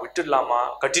வேண்டாமா, விட்டுடலாமா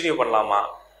கண்டினியூ பண்ணலாமா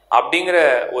அப்படிங்கிற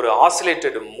ஒரு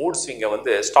ஆசிலேட்டட் மூட் ஸ்விங்கை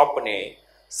வந்து ஸ்டாப் பண்ணி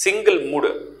சிங்கிள் மூடு,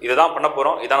 இதை தான் பண்ண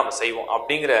போகிறோம், இதான் நம்ம செய்வோம்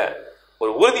அப்படிங்கிற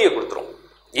ஒரு உறுதியை கொடுத்துரும்.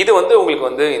 இது வந்து உங்களுக்கு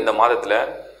வந்து இந்த மாதத்தில்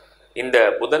இந்த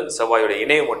புதன் செவ்வாயோட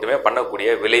இணைவு மட்டுமே பண்ணக்கூடிய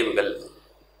விளைவுகள்.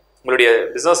 உங்களுடைய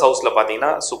பிஸ்னஸ் ஹவுஸில்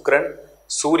பார்த்தீங்கன்னா சுக்கிரன்,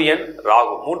 சூரியன்,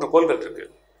 ராகு 3 கோள்கள் இருக்குது.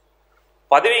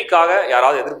 பதவிக்காக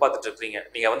யாராவது எதிர்பார்த்துட்டு இருக்கிறீங்க,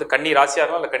 நீங்கள் வந்து கன்னி ராசியாக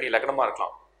இருக்கலாம் இல்லை கன்னி லக்னமாக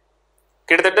இருக்கலாம்.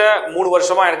 கிட்டத்தட்ட 3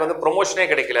 வருஷமாக எனக்கு வந்து ப்ரொமோஷனே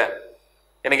கிடைக்கல,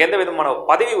 எனக்கு எந்த விதமான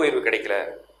பதவி உயர்வு கிடைக்கல,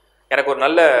 எனக்கு ஒரு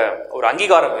நல்ல ஒரு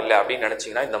அங்கீகாரம் இல்லை அப்படின்னு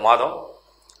நினச்சிங்கன்னா இந்த மாதம்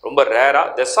ரொம்ப ரேராக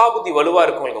தசாபுத்தி வலுவாக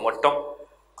இருக்கவங்களுக்கு மட்டும்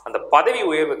அந்த பதவி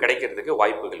உயர்வு கிடைக்கிறதுக்கு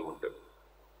வாய்ப்புகள் உண்டு.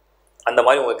 அந்த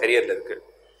மாதிரி உங்கள் கரியரில் இருக்குது.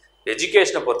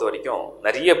 எஜுகேஷனை பொறுத்த வரைக்கும்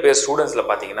நிறைய பேர் ஸ்டூடெண்ட்ஸில்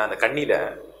பார்த்தீங்கன்னா இந்த கண்ணியில்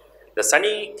இந்த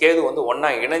சனி கேது வந்து ஒன்றா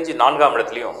இணைஞ்சு 4ஆம்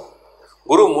இடத்துலையும்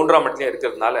குரு 3ஆம் இடத்துலையும்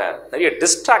இருக்கிறதுனால நிறைய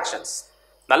டிஸ்ட்ராக்ஷன்ஸ்.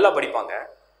 நல்லா படிப்பாங்க,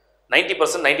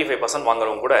 90% 95%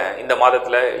 வாங்குறவங்க கூட இந்த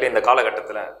மாதத்தில் இல்லை இந்த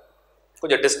காலகட்டத்தில்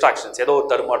கொஞ்சம் டிஸ்ட்ராக்ஷன்ஸ், ஏதோ ஒரு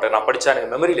தருமாட்டம், நான் படித்தா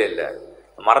எனக்கு மெமரியில் இல்லை,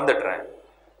 மறந்துடுறேன்,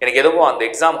 எனக்கு எதுவும் அந்த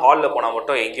எக்ஸாம் ஹாலில் போனால்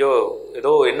மட்டும் எங்கேயோ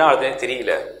ஏதோ என்ன ஆகுதுன்னு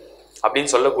தெரியல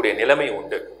அப்படின்னு சொல்லக்கூடிய நிலைமை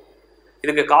உண்டு.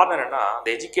 இதுக்கு காரணம் என்னென்னா இந்த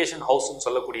எஜுகேஷன் ஹவுஸ்ன்னு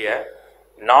சொல்லக்கூடிய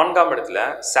 4ஆம் இடத்துல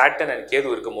சாட்டர்ன் அண்ட் கேது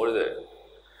இருக்கும்பொழுது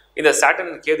இந்த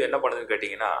சாட்டர்ன் அண்ட் கேது என்ன பண்ணுதுன்னு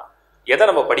கேட்டிங்கன்னா, எதை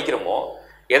நம்ம படிக்கிறோமோ,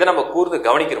 எதை நம்ம கூர்ந்து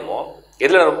கவனிக்கிறோமோ,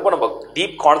 எதில் ரொம்ப நம்ம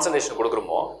டீப் கான்சன்ட்ரேஷன்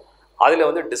கொடுக்குறோமோ அதில்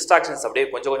வந்து டிஸ்ட்ராக்ஷன்ஸ் அப்படியே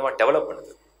கொஞ்சம் கொஞ்சமாக டெவலப்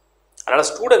பண்ணுது. அதனால்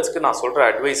ஸ்டூடெண்ட்ஸ்க்கு நான் சொல்கிற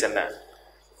அட்வைஸ் என்ன,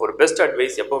 ஒரு பெஸ்ட்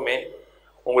அட்வைஸ் எப்போவுமே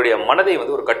உங்களுடைய மனதை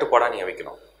வந்து ஒரு கட்டுப்பாடாக நீங்கள்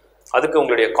வைக்கணும். அதுக்கு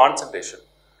உங்களுடைய கான்சன்ட்ரேஷன்,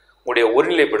 உங்களுடைய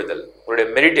ஒருநிலைப்படுதல், உங்களுடைய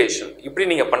மெடிடேஷன் இப்படி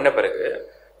நீங்கள் பண்ண பிறகு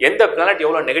எந்த பிளானட்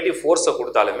எவ்வளோ நெகட்டிவ் ஃபோர்ஸை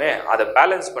கொடுத்தாலுமே அதை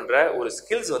பேலன்ஸ் பண்ணுற ஒரு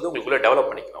ஸ்கில்ஸ் வந்து உங்களுக்குள்ளே டெவலப்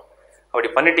பண்ணிக்கணும். அப்படி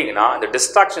பண்ணிட்டீங்கன்னா அந்த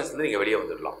டிஸ்ட்ராக்ஷன்ஸ் வந்து நீங்கள் வெளியே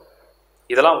வந்துடலாம்.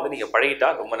 இதெல்லாம் வந்து நீங்கள் பழகிட்டா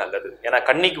ரொம்ப நல்லது. ஏன்னா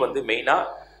கன்னிக்கு வந்து மெயினாக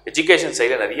எஜுகேஷன்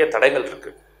சைடில் நிறைய தடைகள்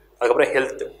இருக்குது. அதுக்கப்புறம்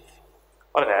ஹெல்த்து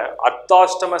பாருங்க,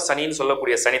 அர்த்தாஷ்டம சனின்னு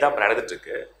சொல்லக்கூடிய சனி தான் இப்போ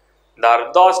நடந்துட்டுருக்கு. இந்த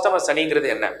அர்த்தாஷ்டம சனிங்கிறது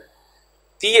என்ன,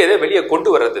 தீயதை வெளியே கொண்டு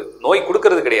வர்றது, நோய்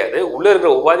கொடுக்கறது கிடையாது, உள்ளே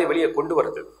இருக்கிற உபாதி வெளியே கொண்டு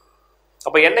வர்றது.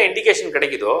 அப்போ என்ன இண்டிகேஷன்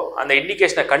கிடைக்குதோ அந்த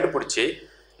இண்டிகேஷனை கண்டுபிடிச்சி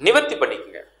நிவர்த்தி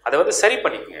பண்ணிக்கோங்க, அதை வந்து சரி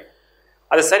பண்ணிக்கோங்க.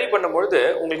 அதை சரி பண்ணும்பொழுது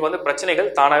உங்களுக்கு வந்து பிரச்சனைகள்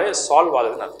தானாகவே சால்வ்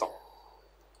ஆகுதுன்னு அர்த்தம்.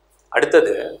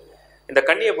 அடுத்தது இந்த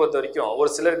கன்னியை பொறுத்த வரைக்கும் ஒரு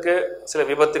சிலருக்கு சில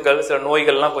விபத்துகள், சில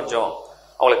நோய்கள்லாம் கொஞ்சம்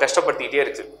அவங்களை கஷ்டப்படுத்திக்கிட்டே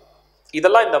இருக்குது.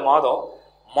 இதெல்லாம் இந்த மாதம்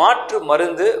மாற்று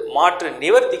மருந்து, மாற்று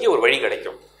நிவர்த்திக்கு ஒரு வழி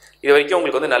கிடைக்கும். இது வரைக்கும்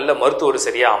உங்களுக்கு வந்து நல்ல மருத்துவர்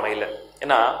சரியாக அமையல.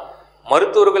 ஏன்னா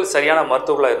மருத்துவர்கள் சரியான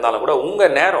மருத்துவர்களாக இருந்தாலும் கூட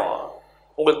உங்கள் நேரம்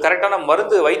உங்களுக்கு கரெக்டான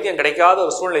மருந்து வைத்தியம் கிடைக்காத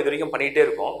ஒரு சூழ்நிலை இது வரைக்கும் பண்ணிகிட்டே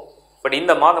இருக்கும். பட்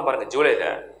இந்த மாதம் பாருங்கள், ஜூலையில்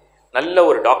நல்ல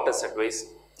ஒரு டாக்டர்ஸ் அட்வைஸ்,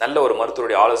 நல்ல ஒரு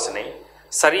மருத்துவருடைய ஆலோசனை,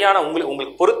 சரியான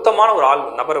உங்களுக்கு பொருத்தமான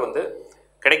ஒரு நபரை வந்து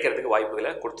கிடைக்கிறதுக்கு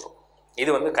வாய்ப்புகளை கொடுத்துரும். இது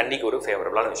வந்து கன்னிக்கு ஒரு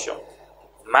ஃபேவரபிளான விஷயம்.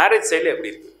 மேரேஜ் சைடில் எப்படி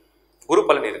இருக்குது, குரு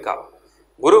பலன் இருக்கா,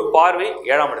 குரு பார்வை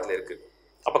 7ஆம் இடத்துல இருக்குது,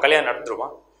 அப்போ கல்யாணம் நடந்துருமா?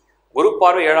 குரு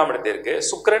பார்வை 7ஆம் இடத்துல இருக்குது,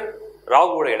 சுக்கிரன்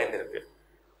ராகுவோட இணைந்திருக்கு.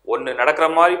 ஒன்று நடக்கிற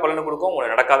மாதிரி பலனை கொடுக்கும்,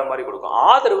 ஒன்று நடக்காத மாதிரி கொடுக்கும்.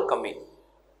 ஆதரவு கம்மி.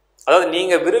 அதாவது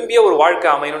நீங்கள் விரும்பிய ஒரு வாழ்க்கை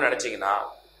அமையணும்னு நினச்சிங்கன்னா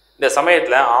இந்த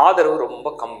சமயத்தில் ஆதரவு ரொம்ப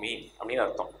கம்மி அப்படின்னு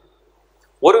அர்த்தம்.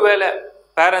 ஒருவேளை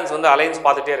பேரண்ட்ஸ் வந்து அலைன்ஸ்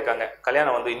பார்த்துட்டே இருக்காங்க,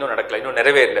 கல்யாணம் வந்து இன்னும் நடக்கலை, இன்னும்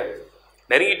நிறைவேறல,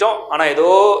 நெருங்கிட்டோம் ஆனால் ஏதோ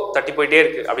தட்டி போயிட்டே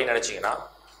இருக்குது அப்படின்னு நினச்சிங்கன்னா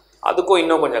அதுக்கும்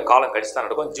இன்னும் கொஞ்சம் காலம் கழிச்சு தான்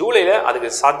நடக்கும். ஜூலையில் அதுக்கு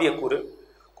சாத்தியக்கூறு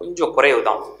கொஞ்சம் குறைவு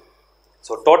தான்.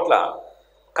 ஸோ டோட்டலாக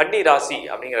கன்னி ராசி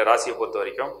அப்படிங்கிற ராசியை பொறுத்த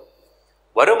வரைக்கும்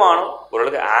வருமானம்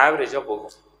ஓரளவுக்கு ஆவரேஜாக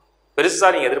போகும்.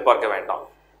 பெருசாக நீங்கள் எதிர்பார்க்க வேண்டாம்.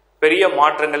 பெரிய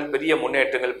மாற்றங்கள், பெரிய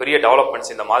முன்னேற்றங்கள், பெரிய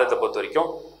டெவலப்மெண்ட்ஸ் இந்த மாதத்தை பொறுத்த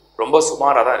வரைக்கும் ரொம்ப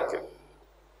சுமாராக தான் இருக்குது.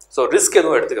 ஸோ ரிஸ்க்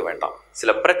எதுவும் எடுத்துக்க வேண்டாம்.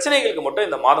 சில பிரச்சனைகளுக்கு மட்டும்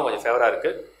இந்த மாதம் கொஞ்சம் ஃபேவராக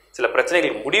இருக்குது. சில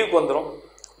பிரச்சனைகளுக்கு முடிவுக்கு வந்துடும்,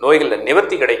 நோய்களில்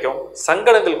நிவர்த்தி கிடைக்கும்,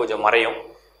 சங்கடங்கள் கொஞ்சம் மறையும்,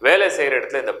 வேலை செய்கிற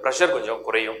இடத்துல இந்த ப்ரெஷர் கொஞ்சம்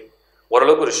குறையும்,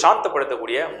 ஓரளவுக்கு ஒரு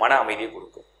சாந்தப்படுத்தக்கூடிய மன அமைதியை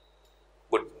கொடுக்கும்.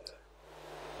 குட்.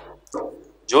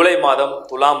 ஜூலை மாதம்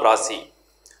துலாம் ராசி.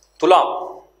 துலாம்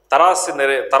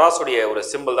தராசுடைய ஒரு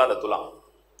சிம்பிள் தான் இந்த துலாம்.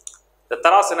 இந்த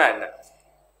தராசுனா என்ன?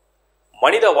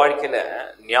 மனித வாழ்க்கையில்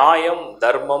நியாயம்,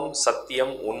 தர்மம்,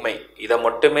 சத்தியம், உண்மை இதை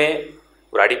மட்டுமே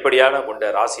ஒரு அடிப்படையான கொண்ட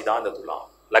ராசி தான் இந்த துலாம்.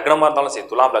 லக்னமாக இருந்தாலும் சரி,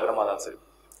 துலாம் லக்னமாக இருந்தாலும் சரி,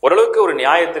 ஓரளவுக்கு ஒரு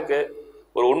நியாயத்துக்கு,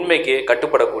 ஒரு உண்மைக்கு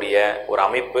கட்டுப்படக்கூடிய ஒரு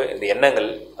அமைப்பு, இந்த எண்ணங்கள்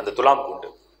அந்த துலாமுக்கு உண்டு.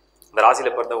 இந்த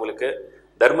ராசியில் பிறந்தவங்களுக்கு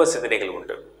தர்ம சிந்தனைகள்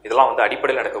உண்டு. இதெல்லாம் வந்து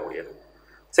அடிப்படையில் நடக்கக்கூடியது.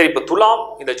 சரி, இப்போ துலாம்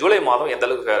இந்த ஜூலை மாதம் எந்த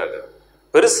அளவுக்கு வேறு இருக்குது?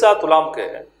 பெருசாக துலாமுக்கு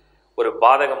ஒரு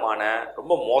பாதகமான,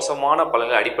 ரொம்ப மோசமான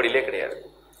பலன்கள் அடிப்படையிலே கிடையாது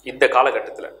இந்த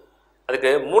காலகட்டத்தில்.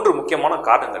 அதுக்கு 3 முக்கியமான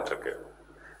காரணங்கள் இருக்குது.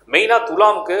 மெயினாக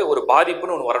துலாமுக்கு ஒரு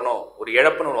பாதிப்புன்னு ஒன்று வரணும், ஒரு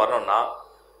இழப்புன்னு ஒன்று வரணும்னா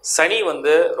சனி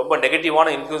வந்து ரொம்ப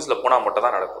நெகட்டிவான இன்ஃப்ளூயன்ஸில் போனால் மட்டும்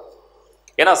தான் நடக்கும்.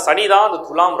 ஏன்னா சனி தான் அந்த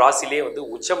துலாம் ராசிலே வந்து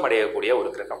உச்சம் அடையக்கூடிய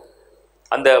ஒரு கிரகம்.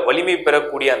 அந்த வலிமை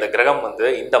பெறக்கூடிய அந்த கிரகம் வந்து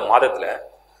இந்த மாதத்தில்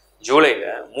ஜூலையில்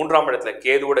 3ஆம் இடத்துல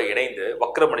கேதுவோட இணைந்து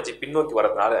வக்ரம் அடைஞ்சு பின்னோக்கி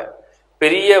வர்றதுனால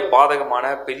பெரிய பாதகமான,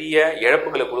 பெரிய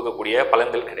இழப்புகளை கொடுக்கக்கூடிய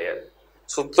பலன்கள் கிடையாது.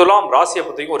 ஸோ துலாம் ராசியை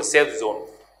பொறுத்த வரைக்கும் ஒரு சேஃப் ஜோன்.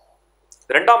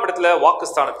 2ஆம் இடத்துல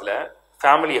வாக்குஸ்தானத்தில்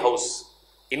family house,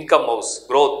 income house,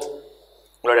 growth,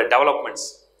 உங்களோட டெவலப்மெண்ட்ஸ்,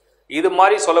 இது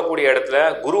மாதிரி சொல்லக்கூடிய இடத்துல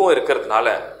குருவும் இருக்கிறதுனால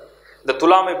இந்த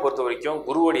துலாமை பொறுத்த வரைக்கும்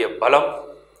குருவுடைய பலம்,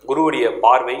 குருவுடைய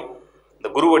பார்வை, இந்த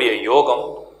குருவுடைய யோகம்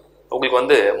உங்களுக்கு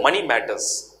வந்து மணி மேட்டர்ஸ்,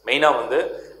 மெயினாக வந்து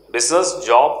பிஸ்னஸ்,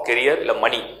 ஜாப், கெரியர் இல்லை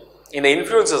மணி, இந்த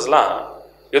இன்ஃப்ளூயன்சஸ்லாம்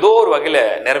ஏதோ ஒரு வகையில்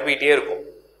நிரப்பிக்கிட்டே இருக்கும்.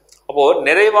 அப்போது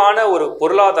நிறைவான ஒரு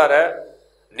பொருளாதார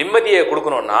நிம்மதியை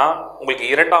கொடுக்கணும்னா உங்களுக்கு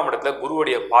 2ஆம் இடத்துல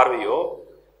குருவுடைய பார்வையோ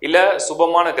இல்லை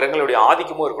சுபமான கிரகங்களுடைய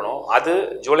ஆதிக்கமோ இருக்கணும். அது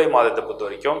ஜூலை மாதத்தை பொறுத்த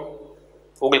வரைக்கும்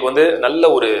உங்களுக்கு வந்து நல்ல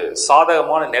ஒரு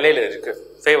சாதகமான நிலையில் இருக்குது,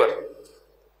 ஃபேவர்.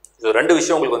 இது 2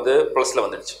 விஷயம் உங்களுக்கு வந்து ப்ளஸில்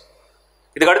வந்துடுச்சு.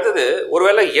 இதுக்கு அடுத்தது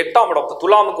ஒருவேளை 8ஆம் இடம்,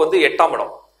 துலாமுக்கு வந்து 8ஆம்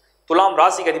இடம், துலாம்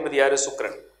ராசிக்கு அதிபதி யார்?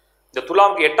 சுக்கிரன். இந்த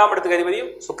துலாமுக்கு 8ஆம் இடத்துக்கு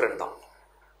அதிபதியும் சுக்கிரன் தான்.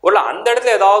 ஒருவேளை அந்த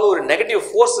இடத்துல ஏதாவது ஒரு நெகட்டிவ்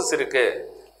ஃபோர்ஸஸ் இருக்குது,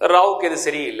 ராவுக்கு எது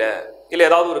சரியில்லை, இல்லை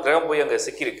ஏதாவது ஒரு கிரகம் போய் அங்கே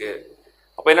சிக்கியிருக்கு,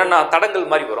 அப்போ என்னென்னா தடங்கள்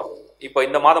மாதிரி வரும். இப்போ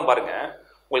இந்த மாதம் பாருங்கள்,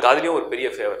 உங்களுக்கு அதுலேயும் ஒரு பெரிய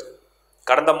ஃபேவர்.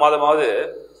 கடந்த மாதமாவது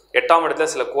 8ஆம் இடத்துல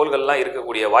சில கோள்கள்லாம்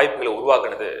இருக்கக்கூடிய வாய்ப்புகளை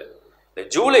உருவாக்குனது இந்த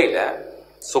ஜூலையில்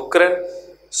சுக்கிரன்,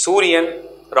 சூரியன்,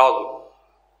 ராகு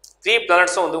 3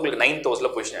 பிளானட்ஸும் வந்து உங்களுக்கு 9th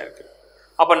ஹவுஸில் பொசிஷனாக இருக்குது.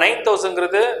 அப்போ 9th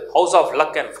ஹவுஸுங்கிறது house of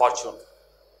luck and fortune.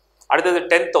 அடுத்தது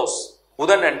 10th ஹவுஸ்,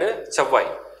 புதன் அண்டு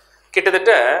செவ்வாய்.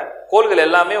 கிட்டத்தட்ட கோள்கள்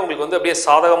எல்லாமே உங்களுக்கு வந்து அப்படியே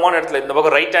சாதகமான இடத்துல, இந்த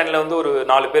பக்கம் ரைட் ஹேண்டில் வந்து ஒரு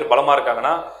 4 பேர் பலமாக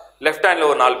இருக்காங்கன்னா லெஃப்ட் ஹேண்டில்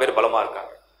ஒரு 4 பேர் பலமாக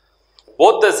இருக்காங்க.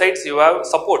 Both the sides you have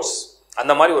supports.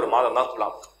 அந்த மாதிரி ஒரு மாதம் தான்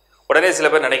துலாம். உடனே சில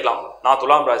பேர் நினைக்கலாம், நான்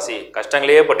துலாம் ராசி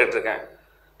கஷ்டங்களே பட்டுட்ருக்கேன்.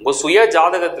 உங்கள் சுய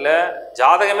ஜாதகத்தில்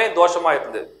ஜாதகமே தோஷமாக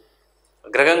இருந்து,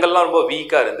 கிரகங்கள்லாம் ரொம்ப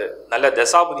வீக்காக இருந்து, நல்ல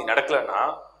தசாபுதி நடக்கலைன்னா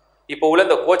இப்போ உள்ள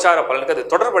இந்த கோச்சார பலனுக்கு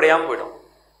அது தொடர்படையாமல் போயிடும்.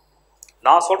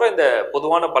 நான் சொல்கிற இந்த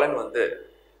பொதுவான பலன் வந்து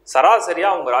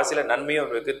சராசரியாக உங்கள் ராசியில் நன்மையும்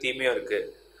இருக்குது, தீமையும் இருக்குது,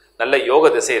 நல்ல யோக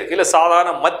திசை இருக்குது, இல்லை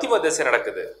சாதாரண மத்தியம திசை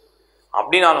நடக்குது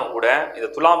அப்படின்னாலும் கூட இந்த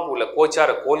துலாமுக்கு உள்ள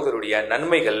கோச்சார கோள்களுடைய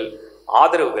நன்மைகள்,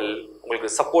 ஆதரவுகள், உங்களுக்கு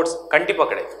சப்போர்ட்ஸ் கண்டிப்பாக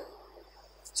கிடைக்கும்.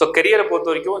 ஸோ கெரியரை பொறுத்த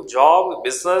வரைக்கும் ஜாப்,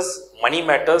 பிஸ்னஸ், மணி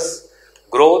matters,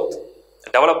 growth,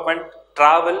 development,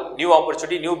 travel, new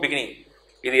opportunity, new beginning,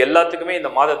 இது எல்லாத்துக்குமே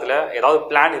இந்த மாதத்தில் ஏதாவது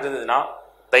பிளான் இருந்ததுன்னா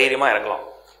தைரியமாக இறங்கலாம்.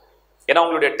 ஏன்னா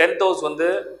உங்களுடைய 10th ஹவுஸ் வந்து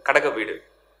கடக வீடு.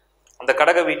 அந்த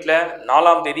கடக வீட்டில்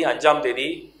 4ஆம் தேதி 5ஆம் தேதி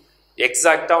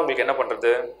எக்ஸாக்டாக உங்களுக்கு என்ன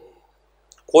பண்ணுறது,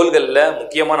 கோள்களில்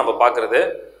முக்கியமாக நம்ம பார்க்குறது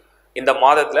இந்த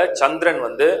மாதத்தில் சந்திரன்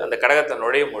வந்து அந்த கடகத்தை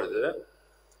நுழையும் பொழுது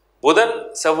புதன்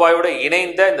செவ்வாயோடு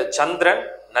இணைந்த இந்த சந்திரன்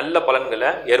நல்ல பலன்களை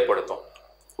ஏற்படுத்தும்.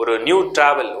 ஒரு நியூ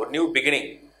ட்ராவல், ஒரு நியூ பிகினிங்,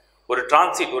 ஒரு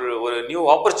டிரான்சிட், ஒரு நியூ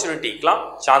ஆப்பர்ச்சுனிட்டிக்கெலாம்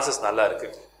சான்சஸ் நல்லா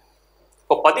இருக்குது.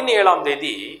 இப்போ 17ஆம்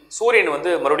தேதி சூரியன்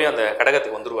வந்து மறுபடியும் அந்த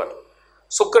கடகத்துக்கு வந்துடுவார்.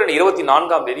 சுக்கிரன்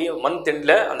 24ஆம் தேதி மந்த்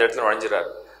எண்டில் அந்த இடத்துல நுழைஞ்சிடறார்.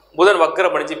 புதன்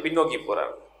வக்கரம் அடைஞ்சு பின்னோக்கி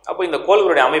போகிறார். அப்போ இந்த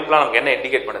கோள்களுடைய அமைப்புலாம் நமக்கு என்ன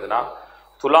இண்டிகேட் பண்ணுதுன்னா,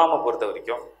 துலாமை பொறுத்த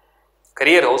வரைக்கும்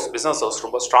கரியர் ஹவுஸ், பிஸ்னஸ் ஹவுஸ்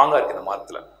ரொம்ப ஸ்ட்ராங்காக இருக்குது இந்த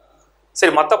மாதத்தில்.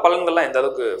 சரி, மற்ற பலன்கள்லாம் எந்த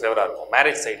அளவுக்கு ஃபேவராக இருக்கும்?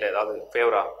 மேரேஜ் சைடில் ஏதாவது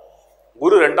ஃபேவராக?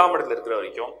 குரு 2ஆம் இடத்துல இருக்கிற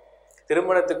வரைக்கும்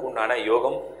திருமணத்துக்கு உண்டான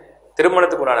யோகம்,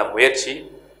 திருமணத்துக்கு உண்டான முயற்சி,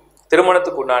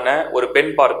 திருமணத்துக்கு உண்டான ஒரு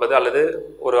பெண் பார்ப்பது அல்லது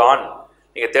ஒரு ஆண்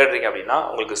நீங்கள் தேடுறீங்க அப்படின்னா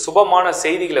உங்களுக்கு சுபமான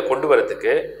செய்திகளை கொண்டு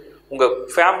வரதுக்கு உங்கள்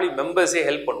ஃபேமிலி மெம்பர்ஸே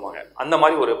ஹெல்ப் பண்ணுவாங்க. அந்த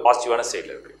மாதிரி ஒரு பாசிட்டிவான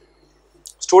சைடில் இருக்குது.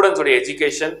 ஸ்டூடெண்ட்ஸுடைய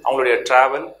எஜுகேஷன், அவங்களுடைய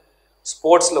ட்ராவல்,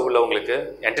 ஸ்போர்ட்ஸில் உள்ளவங்களுக்கு,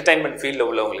 என்டர்டைன்மெண்ட் ஃபீல்டில்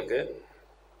உள்ளவங்களுக்கு,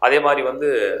 அதே மாதிரி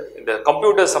இந்த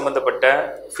கம்ப்யூட்டர் சம்மந்தப்பட்ட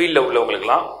ஃபீல்டில்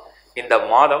உள்ளவங்களுக்கெல்லாம் இந்த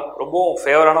மாதம் ரொம்பவும்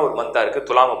ஃபேவரான ஒரு மந்தாக இருக்குது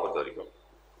துலாமை பொறுத்த வரைக்கும்.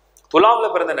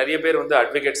 துலாமில் பிறந்த நிறைய பேர்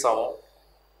அட்வொகேட்ஸாகவும்,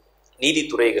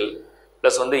 நீதித்துறைகள்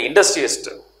ப்ளஸ் இண்டஸ்ட்ரியலிஸ்ட்,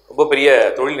 ரொம்ப பெரிய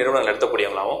தொழில் நிறுவனங்கள்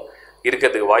நடத்தக்கூடியவங்களாகவும்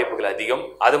இருக்கிறதுக்கு வாய்ப்புகள் அதிகம்.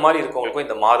 அது மாதிரி இருக்கவங்களுக்கும்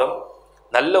இந்த மாதம்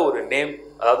நல்ல ஒரு நேம்,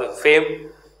 அதாவது ஃபேம்,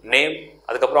 நேம்,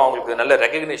 அதுக்கப்புறம் அவங்களுக்கு நல்ல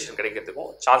recognition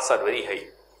கிடைக்கிறதுக்கும் chance are very high.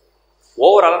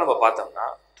 ஓவராலாக நம்ம பார்த்தோம்னா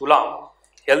துலாம்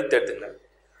ஹெல்த் எடுத்துங்க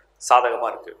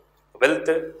சாதகமாக இருக்குது,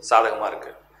 வெல்த்து சாதகமாக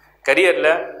இருக்குது,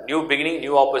 கரியரில் new beginning,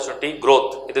 new opportunity,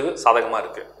 growth இதுக்கு சாதகமாக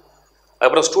இருக்குது.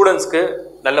 அதுக்கப்புறம் ஸ்டூடெண்ட்ஸ்க்கு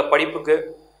நல்ல படிப்புக்கு,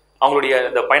 அவங்களுடைய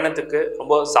இந்த பயணத்துக்கு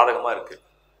ரொம்ப சாதகமாக இருக்குது.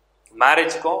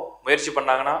 மேரேஜுக்கும் முயற்சி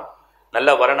பண்ணாங்கன்னா நல்ல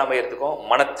வரன் அமையறதுக்கும்,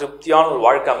 மன திருப்தியான ஒரு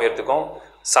வாழ்க்கை அமையறதுக்கும்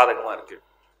சாதகமாக இருக்குது.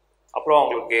 அப்புறம்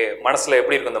அவங்களுக்கு மனசில்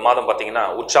எப்படி இருக்கும் இந்த மாதம் பார்த்தீங்கன்னா,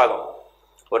 உற்சாகம்,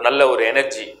 ஒரு நல்ல ஒரு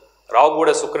எனர்ஜி.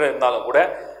 ராகுவோட சுக்கிரன் இருந்தாலும் கூட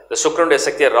இந்த சுக்கிரனுடைய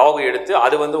சக்தியை ராகு எடுத்து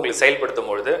அது உங்களுக்கு செயல்படுத்தும்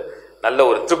பொழுது நல்ல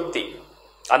ஒரு திருப்தி.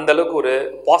 அந்தளவுக்கு ஒரு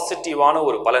பாசிட்டிவான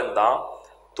ஒரு பலன் தான்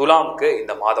துலாமுக்கு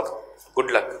இந்த மாதம்.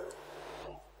 Good luck.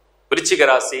 விருச்சிக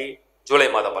ராசி ஜூலை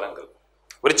மாத பலன்கள்.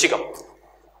 விருச்சிகம்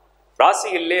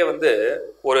ராசிகளிலே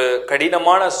ஒரு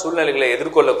கடினமான சூழ்நிலைகளை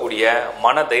எதிர்கொள்ளக்கூடிய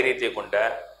மன தைரியத்தை கொண்ட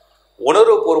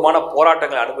உணர்வுபூர்வமான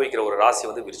போராட்டங்களை அனுபவிக்கிற ஒரு ராசி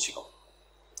விருச்சிகம்.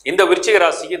 இந்த விருச்சிக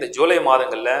ராசிக்கு இந்த ஜூலை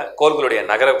மாதங்களில் கோள்களுடைய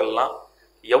நகரங்கள்லாம்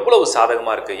எவ்வளவு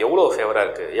சாதகமாக இருக்குது, எவ்வளோ ஃபேவராக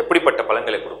இருக்குது, எப்படிப்பட்ட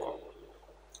பலன்களை கொடுக்கும்.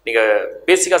 நீங்கள்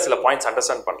பேசிக்காக சில பாயிண்ட்ஸ்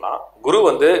அண்டர்ஸ்டாண்ட் பண்ணலாம். குரு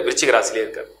விருச்சிக ராசிலே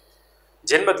இருக்கார்.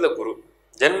 ஜென்மத்தில் குரு,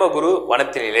 ஜென்ம குரு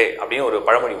வனத்தினிலே அப்படின்னு ஒரு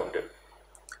பழமொழி உண்டு.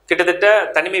 கிட்டத்தட்ட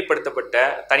தனிமைப்படுத்தப்பட்ட,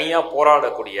 தனியாக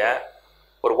போராடக்கூடிய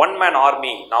ஒரு ஒன் மேன்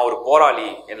ஆர்மி, நான் ஒரு போராளி,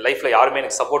 என் லைஃப்பில் யாருமே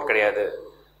எனக்கு சப்போர்ட் கிடையாது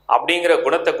அப்படிங்கிற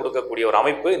குணத்தை கொடுக்கக்கூடிய ஒரு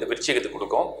அமைப்பு இந்த விருச்சிகத்துக்கு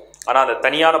கொடுக்கும். ஆனால் அந்த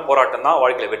தனியான போராட்டம் தான்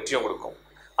வாழ்க்கையில் வெற்றியும் கொடுக்கும்.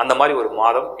 அந்த மாதிரி ஒரு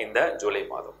மாதம் இந்த ஜூலை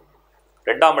மாதம்.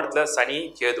 2ஆம் இடத்துல சனி,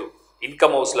 கேது.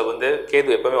 இன்கம் ஹவுஸில் கேது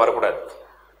எப்பவுமே வரக்கூடாது.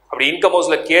 அப்படி இன்கம்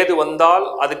ஹவுஸில் கேது வந்தால்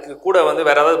அதுக்கு கூட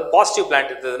வேற ஏதாவது பாசிட்டிவ்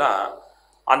பிளான்ட் இருந்ததுன்னா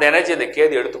அந்த எனர்ஜி அந்த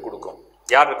கேது எடுத்து கொடுக்கும்.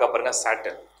 யார் இருக்கா பாருங்க,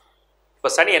 சாட்டர்ன். இப்போ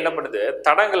சனி என்ன பண்ணுது,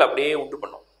 தடங்கள் அப்படியே உண்டு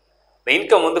பண்ணும். இந்த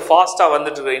இன்கம் ஃபாஸ்ட்டாக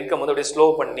வந்துட்டு இருக்கிற இன்கம் அப்படியே ஸ்லோ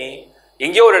பண்ணி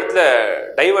எங்கேயோ ஒரு இடத்துல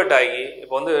டைவெர்ட் ஆகி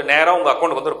இப்போ நேராக உங்கள்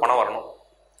அக்கௌண்ட்டுக்கு ஒரு பணம் வரணும்,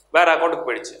 வேறு அக்கௌண்ட்டுக்கு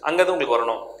போயிடுச்சு, அங்கேருந்து உங்களுக்கு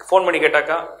வரணும். ஃபோன் பண்ணி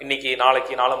கேட்டாக்கா இன்னைக்கு,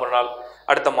 நாளைக்கு, நாளை மறுநாள்,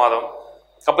 அடுத்த மாதம்.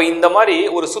 அப்போ இந்த மாதிரி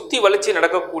ஒரு சுற்றி வளர்ச்சி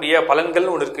நடக்கக்கூடிய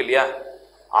பலன்கள்னு ஒன்று இருக்குது இல்லையா,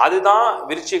 அதுதான்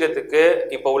விருச்சிகத்துக்கு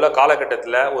இப்போ உள்ள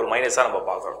காலகட்டத்தில் ஒரு மைனஸாக நம்ம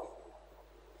பார்க்குறோம்.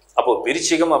 அப்போது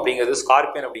விருச்சிகம் அப்படிங்கிறது,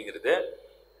 ஸ்கார்பியன் அப்படிங்கிறது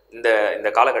இந்த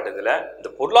காலகட்டத்தில் இந்த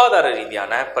பொருளாதார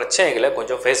ரீதியான பிரச்சனைகளை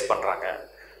கொஞ்சம் ஃபேஸ் பண்ணுறாங்க.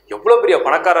 எவ்வளோ பெரிய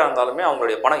பணக்காராக இருந்தாலுமே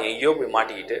அவங்களுடைய பணம் எங்கேயோ போய்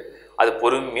மாட்டிக்கிட்டு அது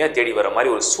பொறுமையாக தேடி வர மாதிரி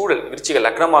ஒரு சூழல் விருச்சிக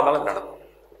லக்னமாக இருந்தாலும் நடக்கும்.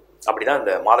 அப்படி தான்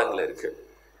இந்த மாதங்கள் இருக்குது.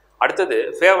 அடுத்தது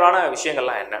ஃபேவரான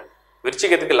விஷயங்கள்லாம் என்ன,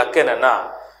 விருச்சிகத்துக்கு லக்கு என்னென்னா,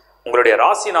 உங்களுடைய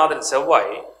ராசிநாதன்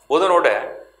செவ்வாய் புதனோட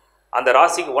அந்த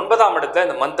ராசிக்கு 9ஆம் இடத்துல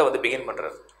இந்த மந்த்தை பிகின்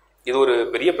பண்ணுறது. இது ஒரு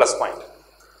பெரிய ப்ளஸ் பாயிண்ட்.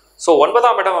 ஸோ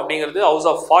 9ஆம் இடம் அப்படிங்கிறது ஹவுஸ்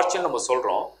ஆஃப் ஃபார்ச்சூன் நம்ம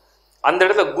சொல்கிறோம். அந்த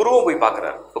இடத்துல குருவும் போய்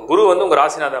பார்க்குறாரு. இப்போ குரு உங்கள்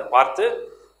ராசிநாதன் பார்த்து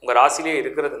உங்கள் ராசிலே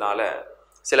இருக்கிறதுனால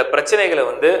சில பிரச்சனைகளை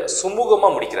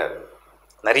சுமூகமாக முடிக்கிறார்.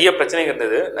 நிறைய பிரச்சனைகள்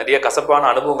இருந்தது, நிறைய கசப்பான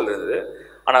அனுபவங்கள் இருந்தது.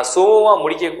 ஆனால் சுமூகமாக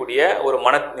முடிக்கக்கூடிய ஒரு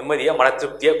மன நிம்மதியாக, மன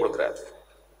திருப்தியாக கொடுக்குறாரு.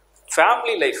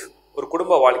 ஃபேமிலி லைஃப், ஒரு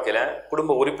குடும்ப வாழ்க்கையில்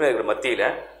குடும்ப உறுப்பினர்கள் மத்தியில்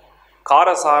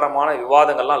காரசாரமான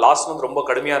விவாதங்கள்லாம் லாஸ்ட் மந்த் ரொம்ப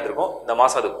கடுமையாக இருந்திருக்கும். இந்த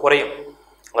மாதம் அது குறையும்.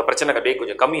 அந்த பிரச்சனை அப்படியே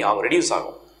கொஞ்சம் கம்மி ஆகும், ரெடியூஸ்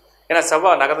ஆகும். ஏன்னா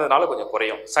செவ்வாய் நகர்ந்ததுனால கொஞ்சம்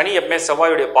குறையும். சனி எப்பவுமே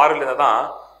செவ்வாயுடைய பார்வையில் இருந்தால் தான்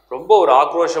ரொம்ப ஒரு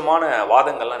ஆக்ரோஷமான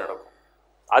வாதங்கள்லாம் நடக்கும்.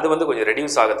 அது கொஞ்சம்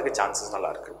ரெடியூஸ் ஆகிறதுக்கு சான்சஸ் நல்லா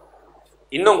இருக்குது.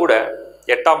 இன்னும் கூட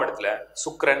 8ஆம் இடத்துல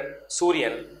சுக்கிரன்,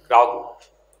 சூரியன், ராகு,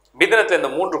 மிதுனத்தில்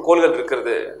இந்த 3 கோள்கள்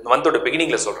இருக்கிறது இந்த மந்தோட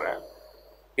பிகினிங்கில் சொல்கிறேன்.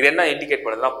 இது என்ன இண்டிகேட்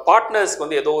பண்ணுதுன்னா,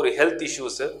 பார்ட்னர்ஸ்க்கு ஏதோ ஒரு ஹெல்த்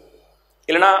இஷ்யூஸு,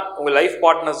 இல்லைனா உங்கள் லைஃப்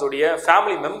பார்ட்னர்ஸுடைய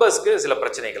ஃபேமிலி மெம்பர்ஸ்க்கு சில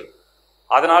பிரச்சனைகள்,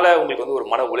 அதனால் உங்களுக்கு ஒரு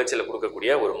மன உளைச்சலை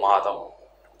கொடுக்கக்கூடிய ஒரு மாதம்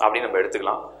அப்படின்னு நம்ம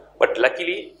எடுத்துக்கலாம். பட்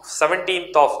லக்கிலி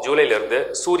 17th of ஜூலைலேருந்து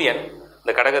சூரியன்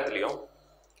இந்த கடகத்துலேயும்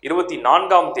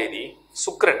 24ஆம் தேதி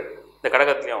சுக்கிரன் இந்த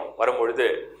கடகத்துலேயும் வரும்பொழுது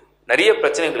நிறைய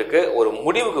பிரச்சனைகளுக்கு ஒரு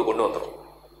முடிவுக்கு கொண்டு வந்துடும்.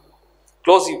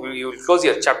 Close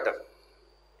your chapter.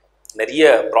 நிறைய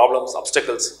ப்ராப்ளம்ஸ்,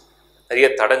 அப்டக்கிள்ஸ், நிறைய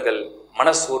தடங்கள்,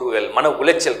 மனசோர்வுகள், மன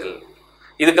உளைச்சல்கள்,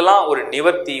 இதுக்கெல்லாம் ஒரு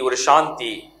நிவர்த்தி, ஒரு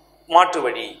சாந்தி, மாற்று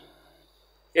வழி,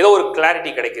 ஏதோ ஒரு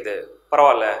கிளாரிட்டி கிடைக்குது,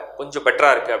 பரவாயில்ல கொஞ்சம்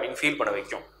பெட்டராக இருக்குது அப்படின்னு ஃபீல் பண்ண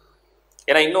வைக்கும்.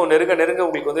 ஏன்னா இன்னும் நெருங்க நெருங்க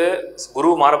உங்களுக்கு குரு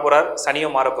மாறப்போகிறார்,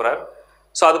 சனியும் மாறப்போகிறார்.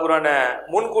 ஸோ அதுக்குறான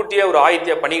முன்கூட்டிய ஒரு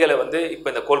ஆயத்திய பணிகளை வந்து இப்போ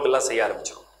இந்த கோள்கள்லாம் செய்ய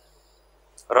ஆரம்பிச்சிடும்.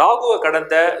 ராகுவை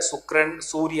கடந்த சுக்கிரன்,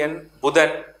 சூரியன்,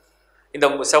 புதன், இந்த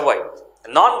செவ்வாய்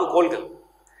 4 கோள்கள்.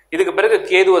 இதுக்கு பிறகு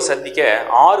கேதுவை சந்திக்க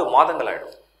 6 மாதங்கள்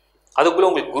ஆகிடும். அதுக்குள்ளே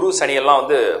உங்களுக்கு குரு சனியெல்லாம்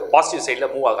வந்து பாசிட்டிவ்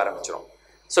சைடில் மூவ் ஆக ஆரம்பிச்சிடும்.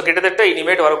 ஸோ கிட்டத்தட்ட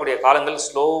இனிமேட்டு வரக்கூடிய காலங்கள்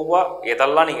ஸ்லோவாக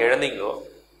எதெல்லாம் நீங்கள் இழந்தீங்களோ,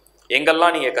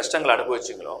 எங்கெல்லாம் நீங்கள் கஷ்டங்களை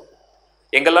அனுபவிச்சிங்களோ,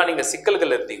 எங்கெல்லாம் நீங்கள்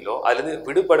சிக்கல்கள் இருந்தீங்களோ அதுலேருந்து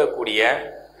விடுபடக்கூடிய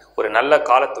ஒரு நல்ல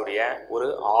காலத்துடைய ஒரு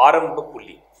ஆரம்ப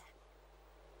புள்ளி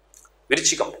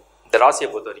விருச்சிகம். இந்த ராசியை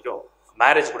பொறுத்த வரைக்கும்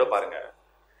மேரேஜ் கூட பாருங்கள்,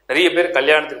 நிறைய பேர்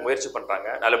கல்யாணத்துக்கு முயற்சி பண்ணுறாங்க,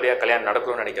 நல்லபடியாக கல்யாணம்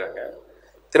நடக்கணும்னு நினைக்கிறாங்க.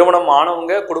 திருமணம்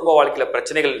ஆனவங்க குடும்ப வாழ்க்கையில்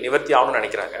பிரச்சனைகள் நிவர்த்தி ஆகணும்னு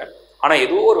நினைக்கிறாங்க. ஆனால்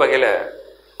ஏதோ ஒரு வகையில்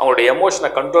அவங்களுடைய எமோஷனை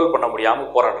கண்ட்ரோல் பண்ண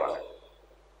முடியாமல் போராடுறாங்க.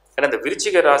 ஏன்னா இந்த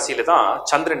விருச்சிக ராசியில் தான்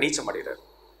சந்திரன் நீச்சம் அடைகிறார்.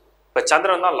 இப்போ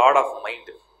சந்திரன் தான் Lord of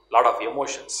mind, Lord of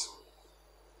emotions.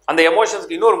 அந்த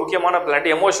எமோஷன்ஸ்க்கு இன்னொரு முக்கியமான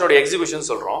பிளானட் எமோஷனோட எக்ஸிபியூஷன்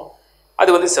சொல்கிறோம், அது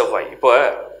வந்து செவ்வாய். இப்போ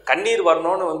கண்ணீர்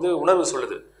வரணும்னு வந்து உணர்வு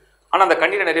சொல்லுது, ஆனால் அந்த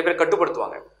கண்ணீரை நிறைய பேர்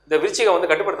கட்டுப்படுத்துவாங்க. இந்த விருச்சிகம் வந்து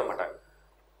கட்டுப்படுத்த மாட்டாங்க,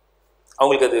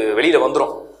 அவங்களுக்கு அது வெளியில்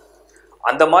வந்துடும்.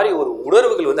 அந்த மாதிரி ஒரு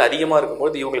உணர்வுகள் வந்து அதிகமாக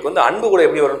இருக்கும்போது இவங்களுக்கு வந்து அன்பு கூட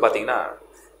எப்படி வரும்னு பார்த்தீங்கன்னா,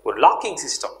 ஒரு லாக்கிங்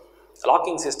சிஸ்டம்.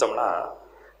 லாக்கிங் சிஸ்டம்னா,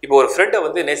 இப்போ ஒரு ஃப்ரெண்டை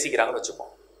வந்து நேசிக்கிறாங்கன்னு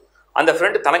வச்சுப்போம். அந்த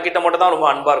ஃப்ரெண்டு தனக்கிட்ட மட்டும் தான் ரொம்ப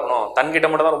அன்பாக இருக்கணும், தன்கிட்ட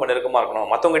மட்டும் தான் ரொம்ப நெருக்கமாக இருக்கணும்,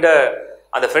 மற்றவங்ககிட்ட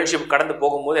அந்த ஃப்ரெண்ட்ஷிப் கடந்து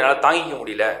போகும்போது என்னால் தாங்கிக்க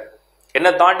முடியல,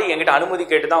 என்னை தாண்டி என்கிட்ட அனுமதி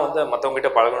கேட்டு தான் வந்து மற்றவங்ககிட்ட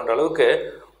பழகணுன்ற அளவுக்கு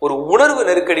ஒரு உணர்வு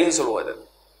நெருக்கடின்னு சொல்லுவோம் அது.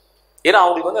 ஏன்னா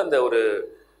அவங்களுக்கு வந்து அந்த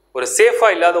ஒரு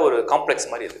சேஃபாக இல்லாத ஒரு காம்ப்ளெக்ஸ்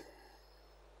மாதிரி அது.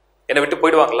 என்னை விட்டு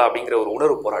போயிடுவாங்களா அப்படிங்கிற ஒரு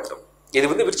உணர்வு போராட்டம் இது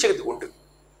வந்து விருச்சிகத்துக்கு உண்டு.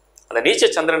 அந்த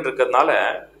நீச்ச சந்திரன் இருக்கிறதுனால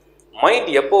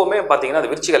மைண்ட் எப்போவுமே பார்த்தீங்கன்னா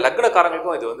அது விருச்சிக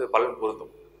லக்னக்காரங்களுக்கும் இது வந்து பலன்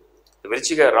பொருந்தும்.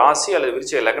 விருச்சிக ராசி அல்லது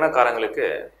விருச்சிக லக்னக்காரங்களுக்கு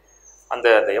அந்த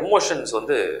எமோஷன்ஸ்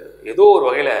வந்து ஏதோ ஒரு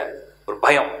வகையில் ஒரு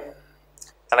பயம்,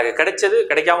 தனக்கு கிடைச்சது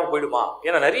கிடைக்காம போயிடுமா.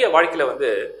 ஏன்னா நிறைய வாழ்க்கையில் வந்து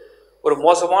ஒரு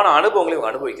மோசமான அனுபவங்களை இவங்க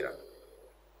அனுபவிக்கிறாங்க,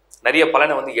 நிறைய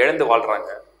பலனை வந்து இழந்து வாழ்கிறாங்க.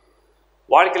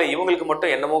 வாழ்க்கையில் இவங்களுக்கு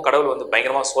மட்டும் என்னமோ கடவுள் வந்து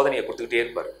பயங்கரமாக சோதனையை கொடுத்துக்கிட்டே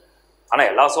இருப்பார். ஆனால்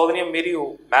எல்லா சோதனையும் மீறி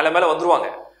மேலே மேலே வந்துடுவாங்க.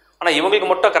 ஆனால் இவங்களுக்கு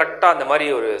மட்டும் கரெக்டாக அந்த மாதிரி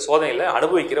ஒரு சோதனையில்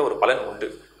அனுபவிக்கிற ஒரு பலன் உண்டு.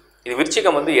 இது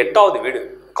விருச்சிகம் வந்து 8வது வீடு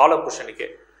காலபுருஷனுக்கே.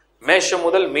 மேஷம்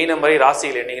முதல் மீனம் வரை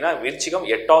ராசியில் என்னீங்கன்னா விருச்சிகம்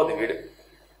 8வது வீடு.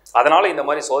 அதனால் இந்த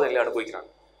மாதிரி சோதனைகளை அனுபவிக்கிறாங்க.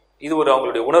 இது ஒரு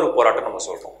அவங்களுடைய உணர்வு போராட்டம் நம்ம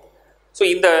சொல்கிறோம். ஸோ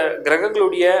இந்த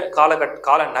கிரகங்களுடைய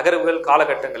கால நகர்வுகள்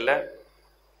காலகட்டங்களில்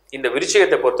இந்த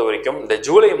விருச்சிகத்தை பொறுத்த வரைக்கும் இந்த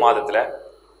ஜூலை மாதத்தில்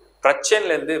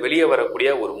பிரச்சனையிலேருந்து வெளியே வரக்கூடிய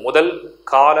ஒரு முதல்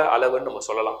கால அளவுன்னு நம்ம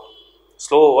சொல்லலாம்.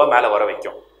 ஸ்லோவாக மேலே வர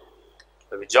வைக்கும்.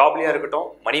 ஜாப்லேயும் இருக்கட்டும்,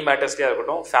 மணி மேட்டர்ஸ்லேயும்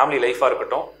இருக்கட்டும், ஃபேமிலி லைஃபாக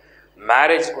இருக்கட்டும்,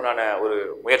 மேரேஜ்க்குண்டான ஒரு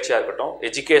முயற்சியாக இருக்கட்டும்,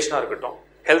 எஜுகேஷனாக இருக்கட்டும்,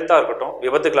 ஹெல்த்தாக இருக்கட்டும்,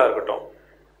 விபத்துக்களாக இருக்கட்டும்,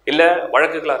 இல்லை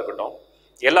வழக்குகளாக இருக்கட்டும்,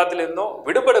 எல்லாத்துலேருந்தும்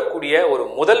விடுபடக்கூடிய ஒரு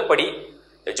முதல் படி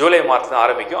ஜூலை மாதத்தில்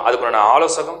ஆரம்பிக்கும். அதுக்குண்டான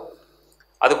ஆலோசகம்,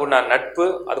 அதுக்குண்டான நட்பு,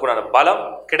 அதுக்குண்டான பலம்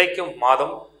கிடைக்கும்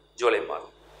மாதம் ஜூலை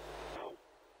மாதம்.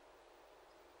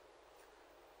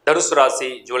 தனுசு ராசி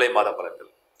ஜூலை மாத பலன்கள்.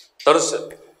 தனுசு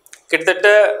கிட்டத்தட்ட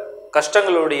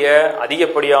கஷ்டங்களுடைய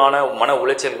அதிகப்படியான மன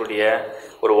உளைச்சல்களுடைய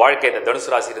ஒரு வாழ்க்கை இந்த தனுசு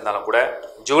ராசி இருந்தாலும் கூட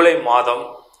ஜூலை மாதம்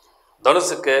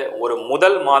தனுசுக்கு ஒரு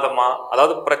முதல் மாதமாக,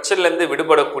 அதாவது பிரச்சனையிலேருந்து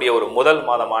விடுபடக்கூடிய ஒரு முதல்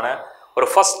மாதமான ஒரு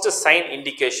ஃபஸ்ட்டு சைன்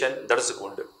இண்டிகேஷன் தனுசுக்கு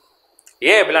உண்டு.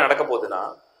 ஏன் இப்படிலாம் நடக்க போகுதுன்னா,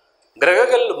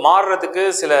 கிரகங்கள் மாறுறதுக்கு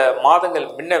சில மாதங்கள்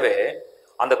முன்னவே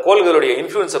அந்த கோள்களுடைய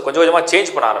இன்ஃப்ளூயன்ஸை கொஞ்சம் கொஞ்சமாக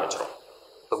சேஞ்ச் பண்ண ஆரம்பிச்சிடும்.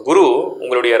 இப்போ குரு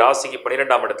உங்களுடைய ராசிக்கு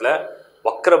 12ஆம் இடத்துல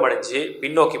வக்ரம் அடைஞ்சு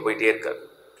பின்னோக்கி போயிட்டே இருக்கார்.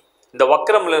 இந்த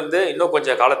வக்ரம்லேருந்து இன்னும்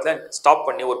கொஞ்சம் காலத்தில் ஸ்டாப்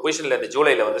பண்ணி ஒரு பொசிஷனில் இந்த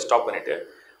ஜூலையில் வந்து ஸ்டாப் பண்ணிவிட்டு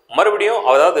மறுபடியும்,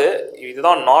 அதாவது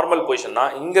இதுதான் நார்மல் பொசிஷன்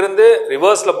தான், இங்கேருந்து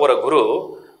ரிவர்ஸில் போகிற குரு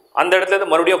அந்த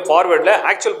இடத்துலேருந்து மறுபடியும் ஃபார்வேர்டில்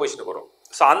ஆக்சுவல் பொசிஷனுக்கு வரும்.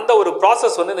 ஸோ அந்த ஒரு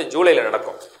ப்ராசஸ் வந்து இந்த ஜூலையில்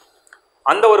நடக்கும்.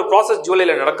 அந்த ஒரு ப்ராசஸ்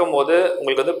ஜூலையில் நடக்கும்போது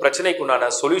உங்களுக்கு வந்து பிரச்சனைக்கு உண்டான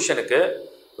சொல்யூஷனுக்கு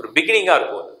ஒரு பிகினிங்காக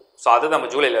இருக்கும். ஸோ அதை நம்ம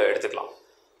ஜூலையில் எடுத்துக்கலாம்.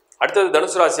 அடுத்தது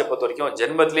தனுசு ராசியை பொறுத்த வரைக்கும்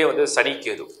ஜென்மத்திலே வந்து சனி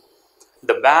கேது,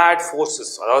 இந்த பேட்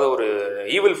ஃபோர்ஸஸ், அதாவது ஒரு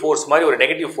ஈவில் ஃபோர்ஸ் மாதிரி ஒரு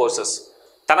நெகட்டிவ் ஃபோர்ஸஸ்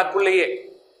தனக்குள்ளேயே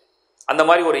அந்த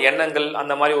மாதிரி ஒரு எண்ணங்கள்,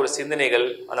 அந்த மாதிரி ஒரு சிந்தனைகள்,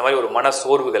 அந்த மாதிரி ஒரு மன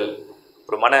சோர்வுகள்,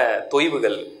 ஒரு மன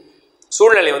தொய்வுகள்,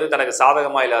 சூழ்நிலை வந்து தனக்கு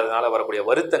சாதகமாக இல்லாததுனால வரக்கூடிய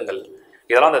வருத்தங்கள்,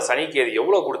 இதெல்லாம் அந்த சனிக்கு எது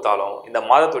எவ்வளோ கொடுத்தாலும் இந்த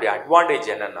மாதத்துடைய அட்வான்டேஜ்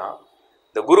என்னென்னா,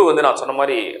 இந்த குரு வந்து நான் சொன்ன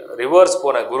மாதிரி ரிவர்ஸ்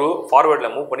போன குரு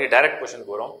ஃபார்வேர்டில் மூவ் பண்ணி டைரக்ட்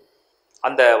பொசிஷனுக்கு வரும்.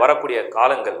 அந்த வரக்கூடிய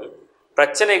காலங்கள்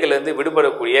பிரச்சனைகள்லேருந்து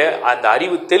விடுபடக்கூடிய அந்த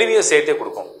அறிவு தெளிவையும் சேர்த்தே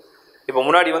கொடுக்கும். இப்போ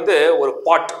முன்னாடி வந்து ஒரு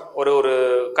பாட், ஒரு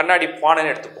கண்ணாடி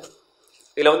பானைன்னு எடுத்துப்போம்.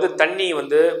 இதில் வந்து தண்ணி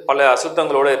வந்து பல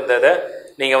அசுத்தங்களோடு இருந்ததை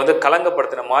நீங்கள் வந்து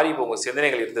கலங்கப்படுத்தின மாதிரி இப்போ உங்கள்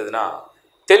சிந்தனைகள் இருந்ததுன்னா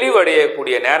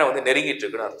தெளிவடையக்கூடிய நேரம் வந்து நெருங்கிட்டு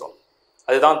இருக்குன்னு அர்த்தம்.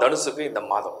 அதுதான் தனுசுக்கு இந்த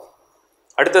மாதம்.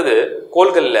 அடுத்தது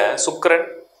கோள்களில் சுக்கிரன்,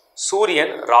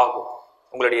 சூரியன், ராகு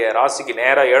உங்களுடைய ராசிக்கு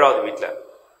நேராக 7வது வீட்டில்.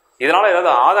 இதனால்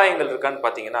ஏதாவது ஆதாயங்கள் இருக்கான்னு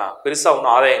பார்த்தீங்கன்னா பெருசாக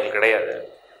ஒன்றும் ஆதாயங்கள் கிடையாது.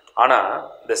 ஆனால்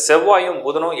இந்த செவ்வாயும்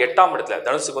புதனும் 8ஆம் இடத்துல,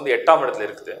 தனுசுக்கு வந்து 8ஆம் இடத்துல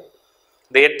இருக்குது.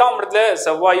 இந்த 8ஆம் இடத்துல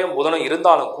செவ்வாயும் புதனும்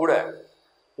இருந்தாலும் கூட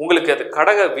உங்களுக்கு அது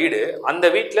கடக வீடு, அந்த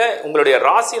வீட்டில் உங்களுடைய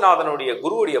ராசிநாதனுடைய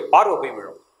குருவுடைய பார்வை போய்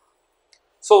விழும்.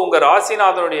 ஸோ உங்கள்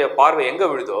ராசிநாதனுடைய பார்வை எங்கே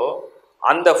விழுதோ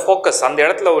அந்த ஃபோக்கஸ் அந்த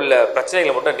இடத்துல உள்ள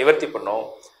பிரச்சனைகளை மட்டும் நிவர்த்தி பண்ணும்.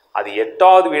 அது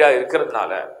 8வது வீடாக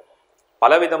இருக்கிறதுனால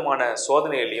பலவிதமான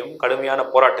சோதனைகளையும் கடுமையான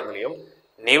போராட்டங்களையும்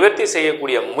நிவர்த்தி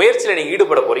செய்யக்கூடிய முயற்சியில் நீங்கள்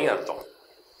ஈடுபட போறீங்கன்னு அர்த்தம்.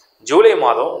 ஜூலை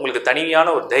மாதம் உங்களுக்கு தனியான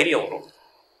ஒரு தைரியம் வரும்.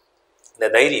 இந்த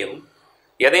தைரியம்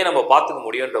எதையும் நம்ம பார்த்துக்க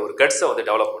முடியுன்ற ஒரு கட்ஸை வந்து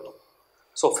டெவலப் பண்ணும்.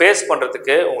 ஸோ ஃபேஸ்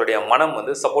பண்ணுறதுக்கு உங்களுடைய மனம்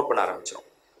வந்து சப்போர்ட் பண்ண ஆரம்பிச்சிடும்.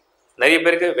 நிறைய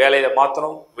பேருக்கு வேலையில்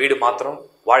மாற்றணும், வீடு மாற்றணும்,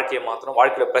 வாழ்க்கையை மாற்றணும்,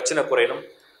 வாழ்க்கையில் பிரச்சனை குறையணும்,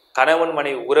 கணவன்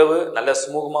மனைவி உறவு நல்ல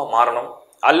சுமூகமாக மாறணும்,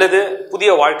 அல்லது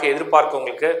புதிய வாழ்க்கையை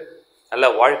எதிர்பார்க்கவங்களுக்கு நல்ல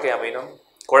வாழ்க்கை அமையணும்,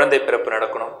 குழந்தை பிறப்பு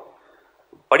நடக்கணும்,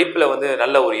 படிப்பில் வந்து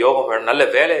நல்ல ஒரு யோகம் வேணும், நல்ல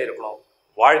வேலை இருக்கணும்,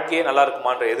 வாழ்க்கையே நல்லா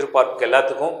இருக்குமான்ற எதிர்பார்ப்புக்கு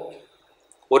எல்லாத்துக்கும்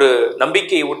ஒரு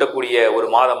நம்பிக்கையை ஊட்டக்கூடிய ஒரு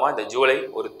மாதமாக இந்த ஜூலை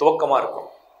ஒரு துவக்கமாக இருக்கும்.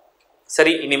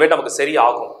 சரி, இனிமேல் நமக்கு சரி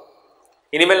ஆகும்,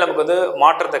 இனிமேல் நமக்கு வந்து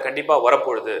மாற்றத்தை கண்டிப்பாக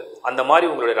வரப்பொழுது அந்த மாதிரி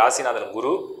உங்களுடைய ராசிநாதன்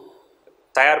குரு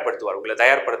தயார்படுத்துவார். உங்களை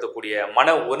தயார்படுத்தக்கூடிய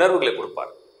மன உணர்வுகளை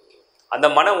கொடுப்பார். அந்த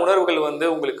மன உணர்வுகள் வந்து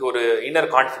உங்களுக்கு ஒரு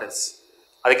இன்னர் கான்ஃபிடன்ஸ்,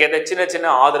 அதுக்கேற்ற சின்ன சின்ன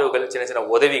ஆதரவுகள், சின்ன சின்ன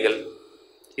உதவிகள்,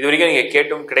 இது வரைக்கும் நீங்கள்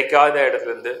கேட்டும் கிடைக்காத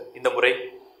இடத்துலேருந்து இந்த முறை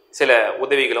சில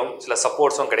உதவிகளும் சில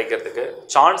சப்போர்ட்ஸும் கிடைக்கிறதுக்கு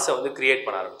சான்ஸை வந்து கிரியேட்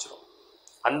பண்ண ஆரம்பிச்சிடும்.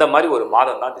 அந்த மாதிரி ஒரு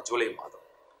மாதம் தான் இந்த ஜூலை மாதம்.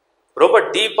 ரொம்ப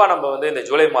டீப்பாக நம்ம வந்து இந்த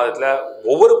ஜூலை மாதத்தில்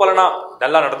ஒவ்வொரு பலனாக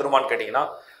நல்லா நடந்துருமான்னு கேட்டிங்கன்னா,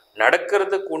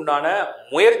 நடக்கிறதுக்கு உண்டான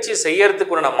முயற்சி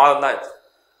செய்யறதுக்கு உண்டான மாதம் தான் இது.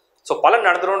 ஸோ பலன்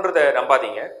நடந்துருன்றதை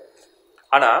நம்பாதீங்க,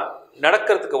 ஆனால்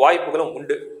நடக்கிறதுக்கு வாய்ப்புகளும்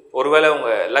உண்டு. ஒருவேளை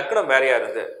உங்கள் லக்னம் வேறையாக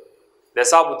இருந்து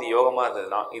தசாபுத்தி யோகமாக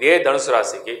இருந்ததுன்னா இதே தனுசு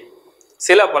ராசிக்கு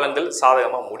சில பலன்கள்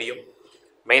சாதகமாக முடியும்.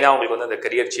 மெயினாக உங்களுக்கு வந்து அந்த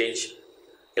கரியர் சேஞ்ச்,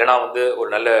 இல்லைனா வந்து ஒரு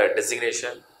நல்ல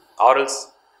டெசிக்னேஷன், ஆரல்ஸ்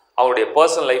அவருடைய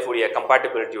பர்சனல் லைஃபுடைய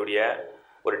கம்பேட்டபிலிட்டியுடைய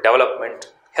ஒரு டெவலப்மெண்ட்,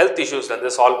 ஹெல்த்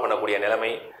இஷ்யூஸ்லேருந்து சால்வ் பண்ணக்கூடிய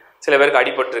நிலைமை, சில பேருக்கு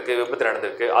அடிபட்டிருக்கு, விபத்து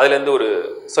நடந்திருக்கு, அதுலேருந்து ஒரு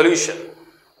சொல்யூஷன்,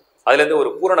 அதுலேருந்து ஒரு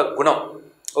பூரண குணம்,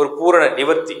 ஒரு பூரண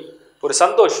நிவர்த்தி, ஒரு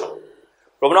சந்தோஷம்.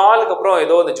 ரொம்ப நாளுக்கு அப்புறம்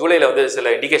ஏதோ இந்த ஜூலையில் வந்து சில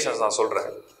இண்டிகேஷன்ஸ் நான் சொல்கிறேன்.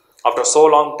 ஆஃப்டர் ஸோ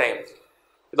லாங் டைம்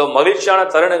ஏதோ மகிழ்ச்சியான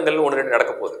தருணங்கள் ஒன்று ரெண்டு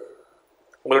நடக்க போகுது.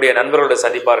 உங்களுடைய நண்பர்களோட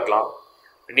சந்திப்பாக இருக்கலாம்,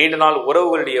 நீண்ட நாள்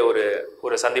உறவுகளுடைய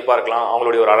ஒரு சந்திப்பாக இருக்கலாம்,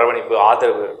 அவங்களுடைய ஒரு அரவணைப்பு,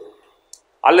 ஆதரவு,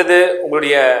 அல்லது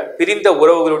உங்களுடைய பிரிந்த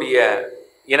உறவுகளுடைய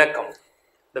இணக்கம்,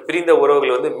 இந்த பிரிந்த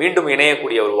உறவுகள் வந்து மீண்டும்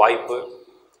இணையக்கூடிய ஒரு வாய்ப்பு.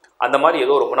 அந்த மாதிரி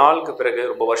ஏதோ ரொம்ப நாளுக்கு பிறகு,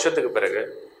 ரொம்ப வருஷத்துக்கு பிறகு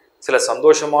சில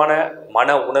சந்தோஷமான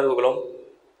மன உணர்வுகளும்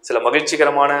சில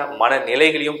மகிழ்ச்சிகரமான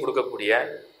மனநிலைகளையும் கொடுக்கக்கூடிய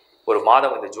ஒரு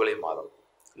மாதம் இந்த ஜூலை மாதம்.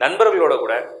 நண்பர்களோட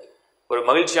கூட ஒரு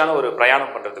மகிழ்ச்சியான ஒரு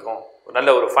பிரயாணம் பண்ணுறதுக்கும் நல்ல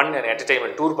ஒரு ஃபன் அண்ட்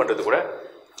என்டர்டெயின்மெண்ட் டூர் பண்ணுறது கூட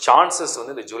சான்சஸ்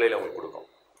வந்து இந்த ஜூலையில் உங்களுக்கு கொடுக்கும்.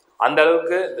 அந்த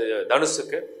அளவுக்கு இந்த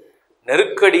தனுசுக்கு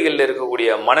நெருக்கடிகளில் இருக்கக்கூடிய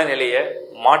மனநிலையை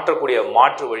மாற்றக்கூடிய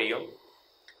மாற்று வழியும்,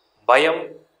 பயம்,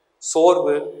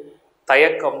 சோர்வு,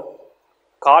 தயக்கம்,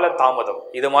 காலதாமதம்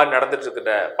இது மாதிரி நடந்துட்டு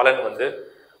இருக்கிற பலன் வந்து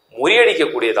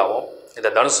முறியடிக்கக்கூடியதாகவும் இந்த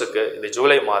தனுசுக்கு இந்த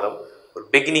ஜூலை மாதம் ஒரு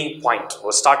பிகினிங் பாயிண்ட்,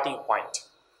 ஒரு ஸ்டார்டிங் பாயிண்ட்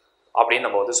அப்படின்னு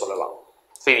நம்ம வந்து சொல்லலாம்.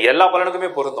 ஸோ இது எல்லா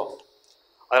பலனுக்குமே பொருந்தும்.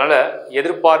 அதனால்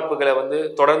எதிர்பார்ப்புகளை வந்து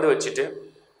தொடர்ந்து வச்சுட்டு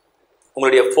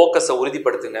உங்களுடைய ஃபோக்கஸை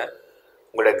உறுதிப்படுத்துங்க,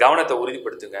 உங்களுடைய கவனத்தை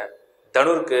உறுதிப்படுத்துங்க.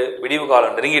 தனுருக்கு விடிவு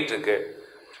காலம் நெருங்கிட்டு இருக்கு.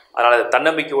 அதனால்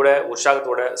தன்னம்பிக்கையோட,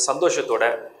 உற்சாகத்தோட, சந்தோஷத்தோட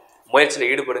முயற்சியில்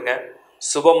ஈடுபடுங்க.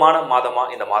 சுபமான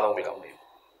மாதமாக இந்த மாதம் உங்களுக்கு அமையும்.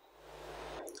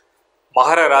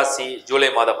 மகர ராசி ஜூலை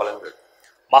மாத பலன்கள்.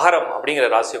 மகரம் அப்படிங்கிற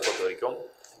ராசியை பொறுத்த வரைக்கும்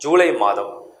ஜூலை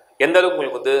மாதம் எந்த அளவுக்கு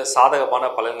உங்களுக்கு வந்து சாதகமான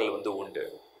பலன்கள் வந்து உண்டு.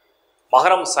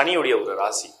 மகரம் சனியுடைய ஒரு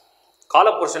ராசி.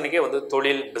 காலப்புருஷனுக்கே வந்து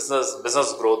தொழில்,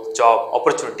 பிஸ்னஸ் க்ரோத், ஜாப்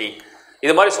ஆப்பர்ச்சுனிட்டி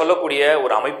இது மாதிரி சொல்லக்கூடிய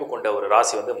ஒரு அமைப்பு கொண்ட ஒரு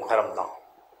ராசி வந்து மகரம் தான்.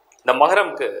 இந்த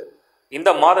மகரம்க்கு இந்த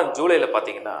மாதம் ஜூலையில்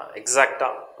பார்த்தீங்கன்னா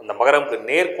எக்ஸாக்டாக இந்த மகரம்க்கு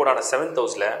நேர்கோடான 7th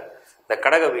ஹவுஸில் இந்த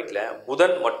கடக வீட்டில்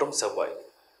புதன் மற்றும் செவ்வாய்.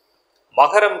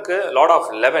 மகரம்க்கு லார்ட் ஆஃப்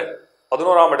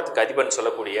 11ஆம் இடத்துக்கு அதிபன்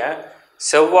சொல்லக்கூடிய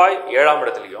செவ்வாய் 7ஆம்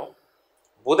இடத்துலையும்,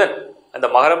 புதன் அந்த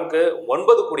மகரம்க்கு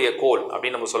 9 கூடிய கோல்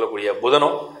அப்படின்னு நம்ம சொல்லக்கூடிய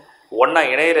புதனும் ஒன்றா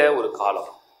இணையிற ஒரு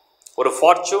காலம், ஒரு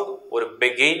ஃபார்ச்சூன், ஒரு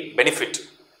கெயின், பெனிஃபிட்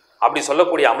அப்படி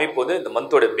சொல்லக்கூடிய அமைப்பு வந்து இந்த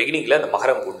மந்தோட பிகினிங்கில் இந்த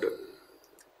மகரம் உண்டு.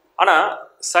 ஆனால்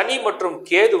சனி மற்றும்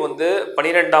கேது வந்து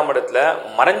 12ஆம் இடத்துல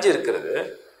மறைஞ்சு இருக்கிறது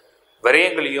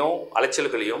விரயங்களையும்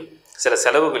அலைச்சல்களையும் சில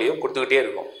செலவுகளையும் கொடுத்துக்கிட்டே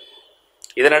இருக்கும்.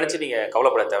 இதை நினச்சி நீங்கள்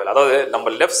கவலைப்பட தேவையில்லை. அதாவது நம்ம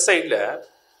லெஃப்ட் சைடில்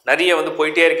நிறைய வந்து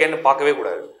போயிட்டே இருக்கேன்னு பார்க்கவே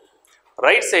கூடாது.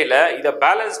 ரைட் சைடில் இதை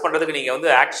பேலன்ஸ் பண்ணுறதுக்கு நீங்கள்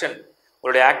வந்து ஆக்ஷன்,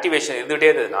 உங்களுடைய ஆக்டிவேஷன்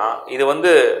இருந்துகிட்டே இருந்ததுன்னா இது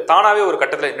வந்து தானாகவே ஒரு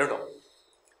கட்டத்தில் நின்றுடும்.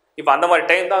 இப்போ அந்த மாதிரி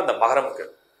டைம் தான் இந்த மகரமுக்கு.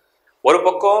 ஒரு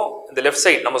பக்கம் இந்த லெஃப்ட்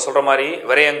சைட் நம்ம சொல்கிற மாதிரி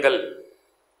விரயங்கள்,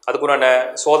 அதுக்குண்டான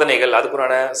சோதனைகள்,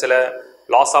 அதுக்குண்டான சில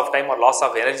loss of time R loss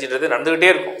of எனர்ஜின்றது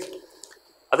நடந்துக்கிட்டே இருக்கும்.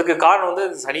 அதுக்கு காரணம் வந்து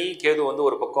சனி கேது வந்து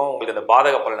ஒரு பக்கம் உங்களுக்கு அந்த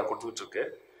பாதக பலனை கொடுத்துக்கிட்டு இருக்கு,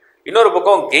 இன்னொரு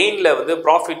பக்கம் கெயினில் வந்து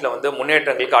ப்ராஃபிட்டில் வந்து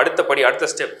முன்னேற்றங்களுக்கு அடுத்த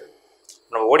ஸ்டெப்.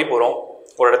 நம்ம ஓடி போகிறோம்,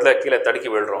 ஒரு இடத்துல கீழே தடுக்கி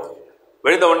விழுறோம்,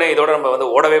 விழுந்த உடனே இதோட நம்ம வந்து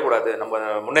ஓடவே கூடாது, நம்ம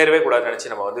முன்னேறவே கூடாதுன்னு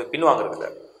நினச்சி நம்ம வந்து பின்வாங்கிறதுல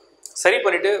சரி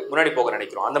பண்ணிவிட்டு முன்னாடி போக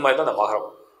நினைக்கிறோம். அந்த மாதிரி தான் அந்த மகரம்.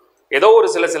 ஏதோ ஒரு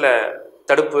சில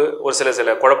தடுப்பு, ஒரு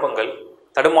சில குழப்பங்கள்,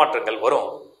 தடுமாற்றங்கள் வரும்.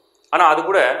 ஆனால் அது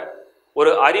கூட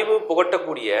ஒரு அறிவு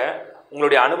புகட்டக்கூடிய,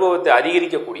 உங்களுடைய அனுபவத்தை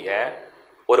அதிகரிக்கக்கூடிய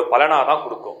ஒரு பலனாக தான்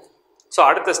கொடுக்கும். ஸோ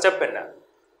அடுத்த ஸ்டெப் என்ன,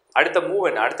 அடுத்த மூவ்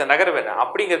என்ன, அடுத்த நகர்வு என்ன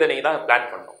அப்படிங்கிறத நீங்கள் தான் பிளான்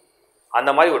பண்ணணும். அந்த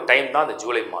மாதிரி ஒரு டைம் தான் அந்த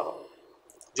ஜூலை மாதம்.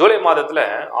 ஜூலை மாதத்தில்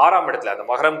 6ஆம் இடத்துல அந்த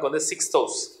மகரமுக்கு வந்து 6th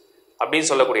house அப்படின்னு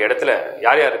சொல்லக்கூடிய இடத்துல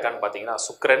யார் யார் இருக்கான்னு பார்த்தீங்கன்னா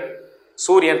சுக்கிரன்,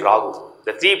 சூரியன், ராகு,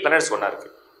 இந்த 3 planets ஒன்றா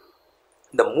இருக்குது.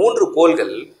 இந்த 3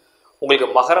 கோள்கள் உங்களுக்கு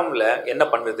மகரமில் என்ன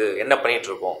பண்ணுது, என்ன பண்ணிகிட்டு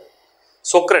இருக்கோம்.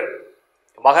 சுக்கிரன்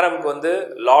மகரமுக்கு வந்து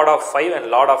Lord of 5 and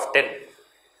Lord of 10.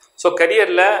 So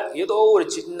கரியரில் ஏதோ ஒரு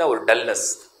சின்ன ஒரு டல்னஸ்,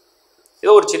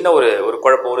 ஏதோ ஒரு சின்ன ஒரு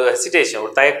குழப்பம், ஒரு ஹெசிடேஷன்,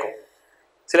 ஒரு தயக்கம்.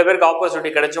 சில பேருக்கு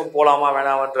ஆப்பர்ச்சுனிட்டி கிடைச்சும் போகலாமா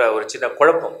வேணாமன்ற ஒரு சின்ன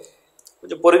குழப்பம்.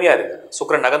 கொஞ்சம் பொறுமையாக இருக்குது.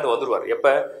 சுக்கிரன் நகர்ந்து வந்துடுவார்.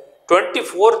 எப்போ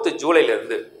 24th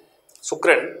ஜூலைலேருந்து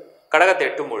சுக்கிரன் கடகத்தை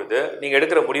எட்டும் பொழுது நீங்கள்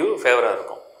எடுக்கிற முடிவு ஃபேவராக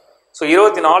இருக்கும். ஸோ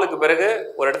 24க்கு பிறகு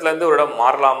ஒரு இடத்துலேருந்து ஒரு இடம்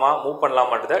மாறலாமா, மூவ்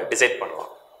பண்ணலாமான்றதை டிசைட்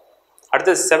பண்ணலாம்.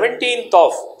 அடுத்து 17th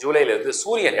of ஜூலைலேருந்து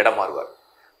சூரியன் இடம் மாறுவார்.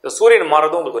 இந்த சூரியன்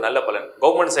மாறுறதும் உங்களுக்கு நல்ல பலன்.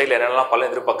 கவர்மெண்ட் சைடில் என்னென்னலாம் பலன்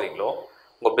எதிர்பார்க்குறீங்களோ,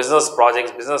 உங்கள் பிஸ்னஸ்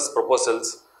ப்ராஜெக்ட்ஸ், பிஸ்னஸ்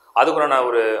ப்ரொபோசல்ஸ், அதுக்குறான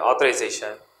ஒரு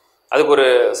ஆத்தரைசேஷன், அதுக்கு ஒரு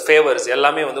ஃபேவர்ஸ்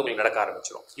எல்லாமே வந்து உங்களுக்கு நடக்க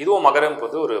ஆரம்பிச்சிடும். இதுவும் மகரமுக்கு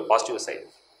வந்து ஒரு பாசிட்டிவ் சைடு.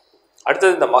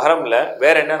 அடுத்தது இந்த மகரமில்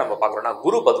வேறு என்ன நம்ம பார்க்குறோன்னா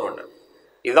குரு 11.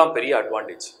 இதுதான் பெரிய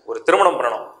அட்வான்டேஜ். ஒரு திருமணம்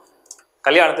பண்ணணும்,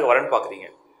 கல்யாணத்துக்கு வரன் பார்க்குறீங்க,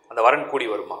 அந்த வரன் கூடி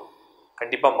வருமா?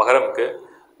 கண்டிப்பாக மகரமுக்கு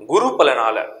குரு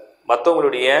பலனால்,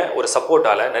 மற்றவங்களுடைய ஒரு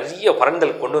சப்போர்ட்டால் நிறைய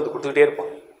வரன்கள் கொண்டு வந்து கொடுத்துக்கிட்டே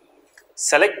இருப்பாங்க.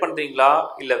 செலக்ட் பண்ணுறீங்களா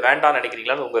இல்லை வேண்டாம்னு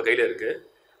நினைக்கிறீங்களான்னு உங்கள் கையில் இருக்குது.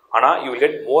 ஆனால் you will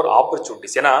get more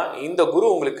opportunities. ஏன்னா இந்த குரு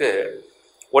உங்களுக்கு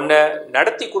ஒன்றை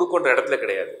நடத்தி கொடுக்குன்ற இடத்துல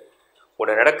கிடையாது,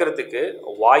 ஒன்று நடக்கிறதுக்கு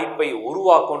வாய்ப்பை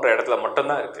உருவாக்குன்ற இடத்துல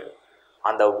மட்டும்தான் இருக்குது.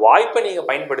 அந்த வாய்ப்பை நீங்கள்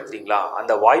பயன்படுத்துகிறீங்களா,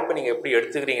 அந்த வாய்ப்பை நீங்கள் எப்படி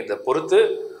எடுத்துக்கிறீங்கிறத பொறுத்து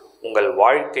உங்கள்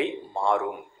வாழ்க்கை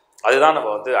மாறும். அதுதான்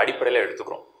நம்ம வந்து அடிப்படையில்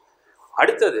எடுத்துக்கிறோம்.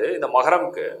 அடுத்தது இந்த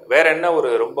மகரமுக்கு வேறு என்ன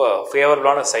ஒரு ரொம்ப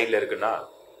ஃபேவரபுளான சைடில் இருக்குன்னா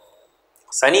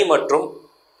சனி மற்றும்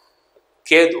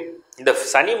கேது. இந்த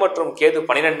சனி மற்றும் கேது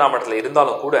 12ஆம் இடத்துல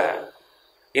இருந்தாலும் கூட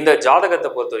இந்த ஜாதகத்தை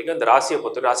பொறுத்த வரைக்கும், இந்த ராசியை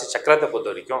பொறுத்த வரைக்கும், ராசி சக்கரத்தை பொறுத்த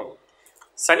வரைக்கும்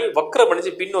சனி வக்ரம்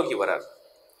அடைஞ்சு பின்னோக்கி வரார்.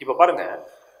 இப்போ பாருங்கள்,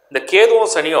 இந்த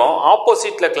கேதுவும் சனியும்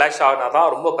ஆப்போசிட்டில் கிளாஷ் ஆகினா தான்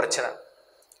ரொம்ப பிரச்சனை.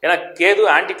 ஏன்னா கேது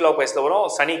ஆன்டி கிளாக் வைஸில் வரும்,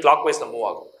 சனி கிளாக் வைஸில் மூவ்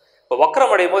ஆகும். இப்போ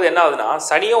வக்ரம் அடையும் போது என்ன ஆகுதுன்னா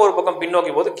சனியும் ஒரு பக்கம்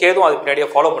பின்னோக்கும் போது கேதுவும் அதுக்கு பின்னாடியே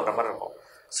ஃபாலோ பண்ணுற மாதிரி இருக்கும்.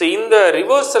 ஸோ இந்த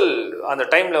ரிவர்சல் அந்த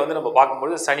டைமில் வந்து நம்ம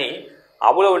பார்க்கும்போது சனி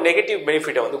அவ்வளோ நெகட்டிவ்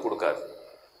பெனிஃபிட்டை வந்து கொடுக்காது.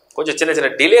 கொஞ்சம் சின்ன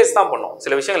டிலேஸ் தான் பண்ணும்.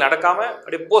 சில விஷயங்கள் நடக்காமல்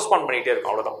அப்படியே போஸ்ட்பான் பண்ணிகிட்டே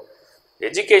இருக்கும், அவ்வளோதான்.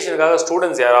 எஜுகேஷனுக்காக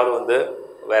ஸ்டூடெண்ட்ஸ் யாராவது வந்து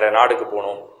வேறு நாடுக்கு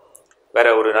போகணும்,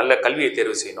 வேறு ஒரு நல்ல கல்வியை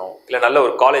தேர்வு செய்யணும், இல்லை நல்ல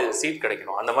ஒரு காலேஜில் சீட்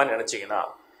கிடைக்கணும், அந்த மாதிரி நினச்சிங்கன்னா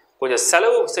கொஞ்சம்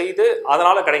செலவு செய்து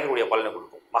அதனால் கிடைக்கக்கூடிய பலனை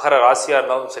கொடுக்கும். மகர ராசியாக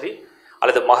இருந்தாலும் சரி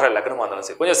அல்லது மகர லக்னமாக இருந்தாலும்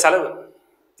சரி, கொஞ்சம் செலவு,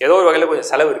 ஏதோ ஒரு வகையில் கொஞ்சம்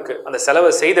செலவு இருக்குது. அந்த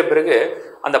செலவை செய்த பிறகு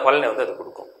அந்த பலனை வந்து அது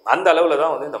கொடுக்கும். அந்த அளவில்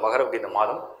தான் வந்து இந்த மகரம் இந்த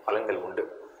மாதம் பலன்கள் உண்டு.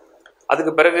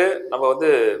 அதுக்கு பிறகு நம்ம வந்து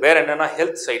வேறு என்னென்னா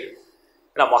ஹெல்த் சைடு.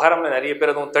 ஏன்னா மகரமில் நிறைய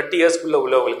பேர் அதுவும் 30 இயர்ஸ்க்குள்ளே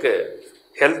உள்ளவங்களுக்கு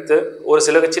ஹெல்த்து ஒரு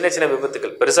சில சின்ன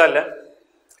விபத்துக்கள், பெருசாக இல்லை,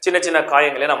 சின்ன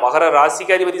காயங்கள். ஏன்னா மகர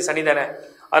ராசிக்கு அதிபதி சனி தானே,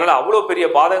 அதனால் அவ்வளோ பெரிய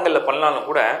பாதங்களில் பண்ணாலும்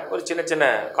கூட ஒரு சின்ன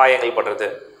காயங்கள் படுறது,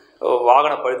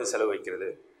 வாகன பழுது செலவு வைக்கிறது,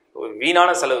 ஒரு வீணான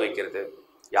செலவு வைக்கிறது,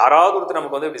 யாராவது ஒருத்தர்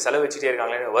நமக்கு வந்து இப்படி செலவு வச்சுட்டே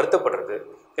இருக்காங்களேன்னு வருத்தப்படுறது,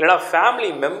 இல்லைனா ஃபேமிலி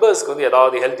மெம்பர்ஸ்க்கு வந்து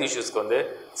ஏதாவது ஹெல்த் இஷ்யூஸ்க்கு வந்து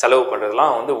செலவு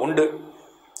பண்ணுறதுலாம் வந்து உண்டு.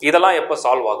 இதெல்லாம் எப்போ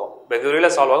சால்வ் ஆகும்?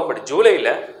 வெகுவிரையில் சால்வ் ஆகும். பட் ஜூலையில்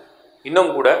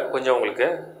இன்னும் கூட கொஞ்சம் உங்களுக்கு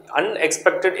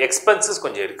அன்எக்ஸ்பெக்டட் எக்ஸ்பென்சஸ்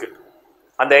கொஞ்சம் இருக்குது.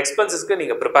 அந்த எக்ஸ்பென்சஸ்க்கு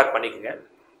நீங்கள் ப்ரிப்பேர் பண்ணிக்கோங்க.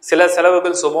 சில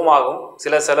செலவுகள் சுபமாகவும்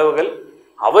சில செலவுகள்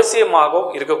அவசியமாகவும்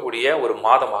இருக்கக்கூடிய ஒரு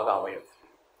மாதமாக அமையும்.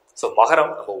 ஸோ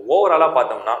மகரம் நம்ம ஓவராலாக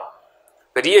பார்த்தோம்னா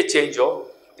பெரிய சேஞ்சோ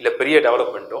இல்லை பெரிய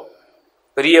டெவலப்மெண்ட்டோ,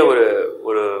 பெரிய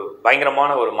ஒரு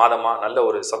பயங்கரமான ஒரு மாதமாக, நல்ல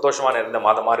ஒரு சந்தோஷமான இருந்த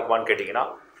மாதமாக இருக்குமான்னு கேட்டிங்கன்னா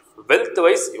wealth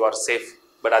wise you are safe.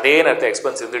 But அதே நேரத்தில்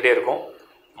எக்ஸ்பென்ஸ் இருந்துகிட்டே இருக்கும்.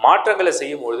 மாற்றங்களை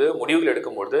செய்யும்பொழுது, முடிவுகள்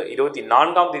எடுக்கும்பொழுது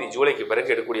 24ஆம் தேதி ஜூலைக்கு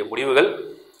பிறகு எடுக்கக்கூடிய முடிவுகள்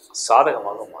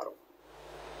சாதகமாக மாறும்.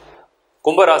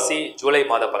 கும்பராசி ஜூலை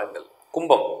மாத பலன்கள்.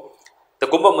 கும்பம், இந்த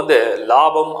கும்பம் வந்து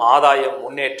லாபம், ஆதாயம்,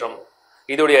 முன்னேற்றம்,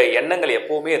 இதோடைய எண்ணங்கள்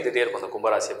எப்போவுமே இருந்துகிட்டே இருக்கும் அந்த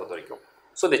கும்பராசியை பொறுத்த வரைக்கும்.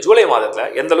 ஸோ இந்த ஜூலை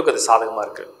மாதத்தில் எந்த அளவுக்கு அது சாதகமாக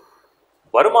இருக்குது.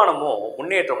 வருமானமும்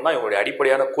முன்னேற்றம் தான் இவங்களுடைய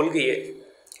அடிப்படையான கொள்கையே.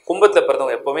 கும்பத்தில்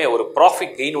பிறந்தவங்க எப்போவுமே ஒரு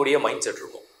ப்ராஃபிட் கெயினுடைய மைண்ட் செட்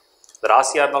இருக்கும். இந்த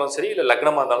ராசியாக இருந்தாலும் சரி இல்லை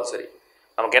லக்னமாக இருந்தாலும் சரி,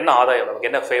 நமக்கு என்ன ஆதாயம், நமக்கு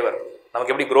என்ன ஃபேவர்,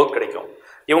 நமக்கு எப்படி க்ரோத் கிடைக்கும்,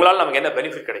 இவங்களால் நமக்கு என்ன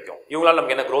பெனிஃபிட் கிடைக்கும், இவங்களால்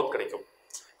நமக்கு என்ன க்ரோத் கிடைக்கும்,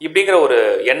 இப்படிங்கிற ஒரு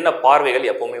எண்ண பார்வைகள்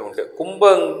எப்பவுமே உண்டு.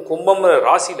 கும்பம்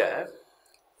ராசியில்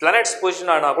பிளானட்ஸ்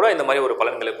பொசிஷன் ஆனால் கூட இந்த மாதிரி ஒரு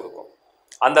பலன்களை கொடுக்கும்.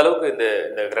 அந்த அளவுக்கு இந்த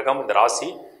இந்த கிரகம், இந்த ராசி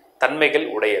தன்மைகள்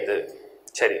உடையது.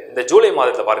 சரி, இந்த ஜூலை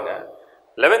மாதத்தில் பாருங்கள்,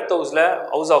 11th ஹவுஸில்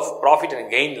ஹவுஸ் ஆஃப் ப்ராஃபிட் அண்ட்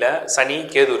கெயினில் சனி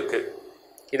கேது இருக்குது.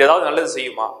 இது ஏதாவது நல்லது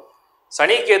செய்யுமா?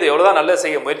 சனி கேது எவ்வளோதான் நல்லது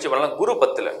செய்ய முயற்சி பண்ணலாம். குரு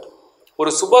 10ல்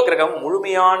ஒரு சுப கிரகம்,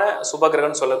 முழுமையான சுப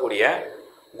கிரகம்னு சொல்லக்கூடிய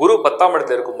குரு 10ஆம்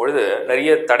இடத்துல இருக்கும் பொழுது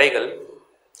நிறைய தடைகள்,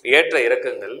 ஏற்ற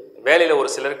இறக்கங்கள், வேலையில் ஒரு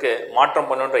சிலருக்கு மாற்றம்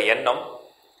பண்ணுன்ற எண்ணம்,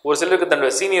 ஒரு சிலருக்கு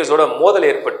தன்னுடைய சீனியர்ஸோட மோதல்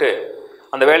ஏற்பட்டு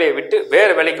அந்த வேலையை விட்டு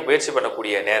வேறு வேலைக்கு முயற்சி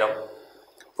பண்ணக்கூடிய நேரம்,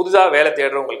 புதுதாக வேலை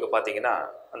தேடுறவங்களுக்கு பார்த்தீங்கன்னா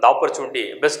அந்த ஆப்பர்ச்சுனிட்டி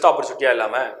பெஸ்ட் ஆப்பர்ச்சுனிட்டியாக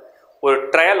இல்லாமல் ஒரு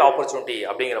ட்ரையல் ஆப்பர்ச்சுனிட்டி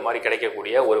அப்படிங்கிற மாதிரி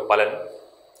கிடைக்கக்கூடிய ஒரு பலன்,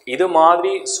 இது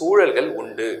மாதிரி சூழல்கள்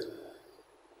உண்டு.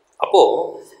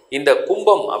 அப்போது இந்த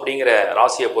கும்பம் அப்படிங்கிற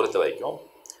ராசியை பொறுத்த வரைக்கும்,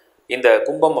 இந்த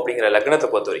கும்பம் அப்படிங்கிற லக்னத்தை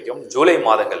பொறுத்த வரைக்கும் ஜூலை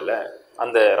மாதங்களில்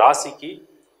அந்த ராசிக்கு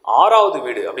 6வது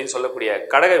வீடு அப்படின்னு சொல்லக்கூடிய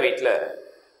கடக வீட்டில்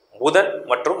புதன்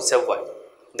மற்றும் செவ்வாய்.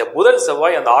 இந்த புதன்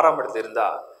செவ்வாய் அந்த 6ஆம் இடத்துல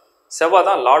இருந்தால், செவ்வாய்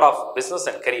தான் Lord of business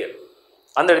and career,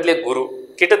 அந்த இடத்துல குரு.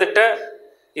 கிட்டத்தட்ட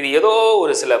இது ஏதோ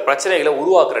ஒரு சில பிரச்சனைகளை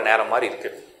உருவாக்குற நேரம் மாதிரி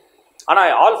இருக்குது.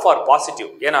 ஆனால் ஆல் ஃபார் பாசிட்டிவ்.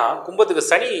 ஏன்னா கும்பத்துக்கு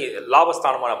சனி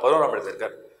லாபஸ்தானமான 11ஆம் இடத்துல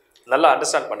இருக்கார். நல்லா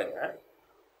அண்டர்ஸ்டாண்ட் பண்ணுங்கள்.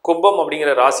 கும்பம்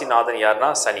அப்படிங்கிற ராசிநாதன் யாருன்னா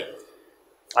சனி.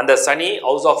 அந்த சனி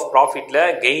ஹவுஸ் ஆஃப் ப்ராஃபிட்டில்,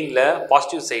 கெயினில்,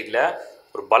 பாசிட்டிவ் சைடில்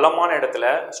ஒரு பலமான இடத்துல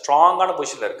ஸ்ட்ராங்கான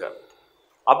பொசிஷனில் இருக்கார்.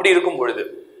 அப்படி இருக்கும் பொழுது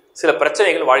சில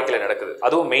பிரச்சனைகள் வாழ்க்கையில் நடக்குது.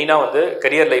 அதுவும் மெயினாக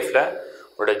கரியர் லைஃப்பில்,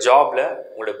 உங்களோட ஜாபில்,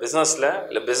 உங்களோட பிஸ்னஸில்,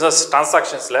 இல்லை பிஸ்னஸ்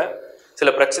டிரான்சாக்ஷன்ஸில் சில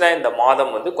பிரச்சனை இந்த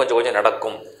மாதம் கொஞ்சம் கொஞ்சம்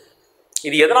நடக்கும்.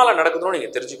 இது எதனால் நடக்குதுன்னு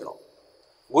நீங்கள் தெரிஞ்சுக்கணும்.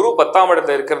 குரு 10ஆம்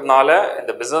இடத்துல இருக்கிறதுனால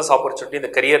இந்த பிஸ்னஸ் ஆப்பர்ச்சுனிட்டி,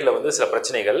 இந்த கரியரில் சில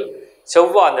பிரச்சனைகள்.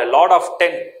 செவ்வாய் அந்த லார்ட் ஆஃப்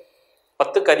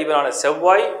 10க்கு அதிபரான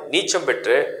செவ்வாய் நீச்சம்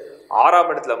பெற்று 6ஆம்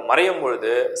இடத்துல மறையும்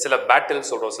பொழுது சில பேட்டில்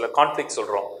சொல்கிறோம், சில கான்ஃப்ளிக்ட்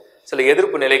சொல்கிறோம், சில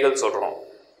எதிர்ப்பு நிலைகள் சொல்கிறோம்,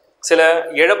 சில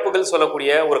இழப்புகள்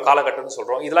சொல்லக்கூடிய ஒரு காலகட்டம்னு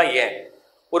சொல்கிறோம். இதெல்லாம் ஏன்?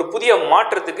 ஒரு புதிய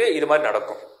மாற்றத்துக்கு இது மாதிரி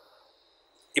நடக்கும்.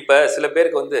 இப்போ சில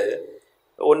பேருக்கு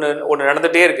ஒன்று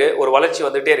நடந்துகிட்டே இருக்குது, ஒரு வளர்ச்சி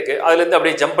வந்துகிட்டே இருக்குது, அதுலேருந்து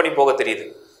அப்படியே ஜம்ப் பண்ணி போக தெரியுது.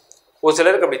 ஒரு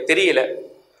சிலருக்கு அப்படி தெரியல,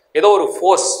 ஏதோ ஒரு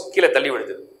ஃபோர்ஸ் கீழே தள்ளி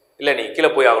விடுது. இல்லை நீ கீழே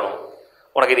போய் ஆகணும்,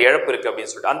 உனக்கு இது இழப்பு இருக்குது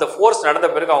அப்படின்னு சொல்லிட்டு அந்த ஃபோர்ஸ் நடந்த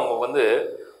பிறகு அவங்க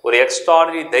ஒரு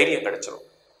எக்ஸ்ட்ராடனரி தைரியம் கிடச்சிடும்.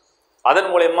 அதன்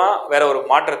மூலயமா வேற ஒரு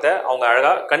மாற்றத்தை அவங்க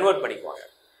அழகாக கன்வெர்ட் பண்ணிக்குவாங்க.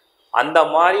 அந்த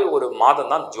மாதிரி ஒரு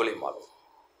மாதம் தான் ஜூலை மாதம்.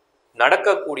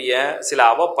 நடக்கக்கூடிய சில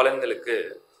அவ பலன்களுக்கு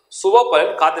சுப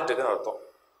பலன் காத்துட்ருக்குன்னு அர்த்தம்.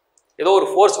 ஏதோ ஒரு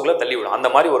ஃபோர்ஸ் உங்களை தள்ளிவிடும். அந்த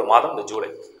மாதிரி ஒரு மாதம் இந்த ஜூலை.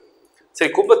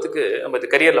 சரி, கும்பத்துக்கு நம்ம இது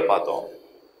கரியரில் பார்த்தோம்.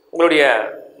 உங்களுடைய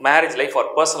மேரேஜ் லைஃப் ஆர்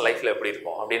பர்சனல் லைஃப்பில் எப்படி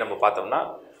இருக்கும் அப்படின்னு நம்ம பார்த்தோம்னா,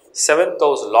 7th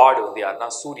ஹவுஸ் லார்டு யாருன்னா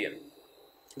சூரியன்.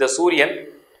 இந்த சூரியன்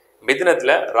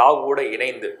மிதுனத்தில் ராகுவோட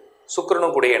இணைந்து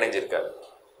சுக்கிரனும் கூட இணைஞ்சிருக்காரு.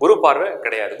 குரு பார்வை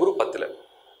கிடையாது, குரு 10ல்.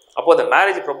 அப்போது அந்த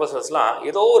மேரேஜ் ப்ரொபோசல்ஸ்லாம்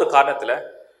ஏதோ ஒரு காரணத்தில்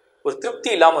ஒரு திருப்தி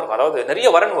இல்லாமல் இருக்கும். அதாவது நிறைய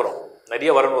வரன்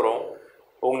வரும்,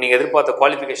 நீங்கள் எதிர்பார்த்த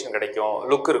குவாலிஃபிகேஷன் கிடைக்கும்,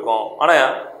 லுக் இருக்கும், ஆனால்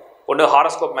ஒன்று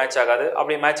ஹாரோஸ்கோப் மேட்ச் ஆகாது.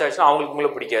 அப்படி மேட்ச் ஆகிடுச்சுன்னா அவங்களுக்கு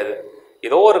உங்களை பிடிக்காது.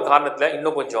 ஏதோ ஒரு காரணத்தில்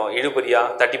இன்னும் கொஞ்சம்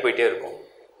இழுபறியாக தட்டி போயிட்டே இருக்கும்.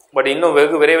 பட் இன்னும்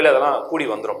வெகு விரைவில் அதெல்லாம் கூடி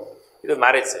வந்துடும். இது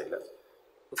மேரேஜ் சைடில்.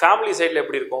 ஃபேமிலி சைடில்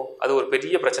எப்படி இருக்கும்? அது ஒரு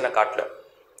பெரிய பிரச்சனை காட்டல.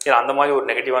 ஏன்னா அந்த மாதிரி ஒரு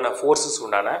நெகட்டிவான ஃபோர்ஸஸ்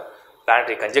உண்டான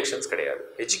பிளானட்டரி கன்ஜெக்ஷன்ஸ் கிடையாது.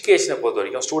 எஜுகேஷனை பொறுத்த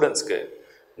வரைக்கும் ஸ்டூடெண்ட்ஸ்க்கு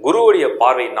குருவுடைய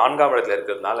பார்வை 4ஆம் இடத்துல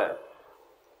இருக்கிறதுனால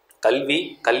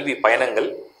கல்வி பயணங்கள்,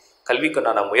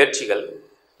 கல்விக்குண்டான முயற்சிகள்,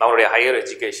 அவங்களுடைய ஹையர்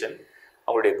எஜுகேஷன்,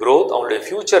 அவங்களுடைய க்ரோத், அவங்களுடைய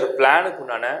ஃப்யூச்சர் பிளானுக்கு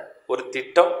உண்டான ஒரு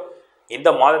திட்டம் இந்த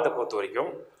மாதத்தை பொறுத்த வரைக்கும்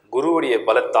குருவுடைய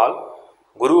பலத்தால்,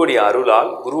 குருவுடைய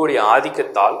அருளால், குருவுடைய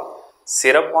ஆதிக்கத்தால்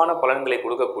சிறப்பான பலன்களை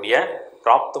கொடுக்கக்கூடிய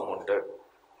பிராப்தம் உண்டு.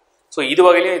 ஸோ இது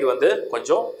வகையிலையும் இது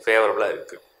கொஞ்சம் ஃபேவரபுளாக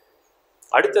இருக்குது.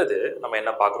 அடுத்தது நம்ம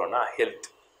என்ன பார்க்குறோன்னா ஹெல்த்.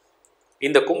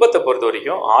 இந்த கும்பத்தை பொறுத்த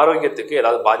வரைக்கும் ஆரோக்கியத்துக்கு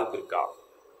ஏதாவது பாதிப்பு இருக்கா?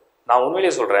 நான்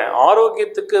உண்மையிலேயே சொல்கிறேன்,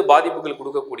 ஆரோக்கியத்துக்கு பாதிப்புகள்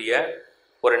கொடுக்கக்கூடிய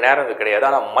ஒரு நேரம் இது கிடையாது.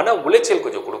 ஆனால் மன உளைச்சல்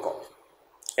கொஞ்சம் கொடுக்கும்.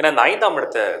 ஏன்னா இந்த 5ஆம்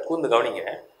இடத்தை கூர்ந்து கவனிங்க,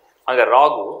 அங்கே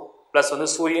ராகு ப்ளஸ்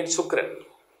சூரியன், சுக்கிரன்.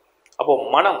 அப்போது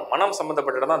மனம்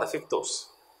சம்மந்தப்பட்டது தான் அந்த 5th ஹவுஸ்.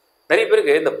 நிறைய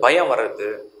பேருக்கு இந்த பயம் வர்றது,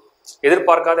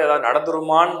 எதிர்பார்க்காத ஏதாவது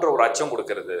நடந்துருமான்ற ஒரு அச்சம்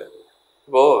கொடுக்கறது.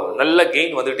 இப்போது நல்ல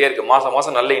கெயின் வந்துகிட்டே இருக்குது,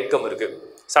 மாதம் நல்ல இன்கம் இருக்குது,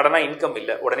 சடனாக இன்கம்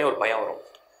இல்லை, உடனே ஒரு பயம் வரும்.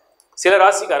 சில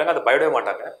ராசிக்காரங்க அதை பயப்படவே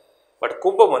மாட்டாங்க. பட்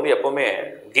கும்பம் எப்போவுமே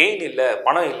கெயின் இல்லை,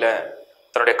 பணம் இல்லை,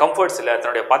 தன்னுடைய கம்ஃபர்ட்ஸ் இல்லை,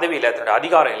 தன்னுடைய பதவி இல்லை, தன்னுடைய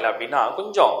அதிகாரம் இல்லை அப்படின்னா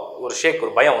கொஞ்சம் ஒரு ஷேக்,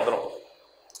 ஒரு பயம் வந்துடும்.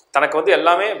 தனக்கு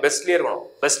எல்லாமே பெஸ்ட்லேயே இருக்கணும்,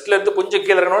 பெஸ்ட்லேருந்து கொஞ்சம்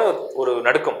கீழே இருக்கணும்னு ஒரு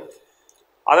நடுக்கம்.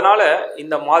 அதனால்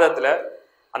இந்த மாதத்தில்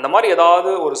அந்த மாதிரி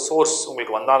ஏதாவது ஒரு சோர்ஸ்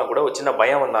உங்களுக்கு வந்தாலும் கூட, ஒரு சின்ன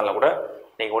பயம் வந்தாலும் கூட,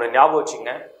 நீங்கள் ஒன்று ஞாபகம்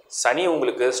வச்சுங்க, சனி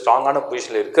உங்களுக்கு ஸ்ட்ராங்கான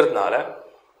பொசிஷனில் இருக்கிறதுனால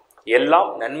எல்லாம்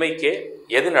நன்மைக்கே,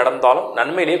 எது நடந்தாலும்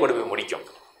நன்மையிலேயே கொண்டு போய் முடிக்கும்.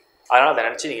 அதனால் அதை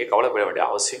நினச்சி நீங்கள் கவலைப்பட வேண்டிய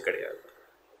அவசியம் கிடையாது.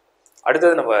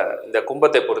 அடுத்தது நம்ம இந்த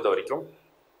கும்பத்தை பொறுத்த வரைக்கும்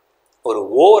ஒரு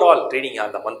ஓவரால் ரீடிங்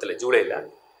அந்த மந்தில் ஜூலையில்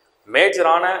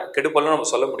மேஜரான கெடுபல்னு நம்ம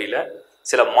சொல்ல முடியல.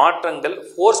 சில மாற்றங்கள்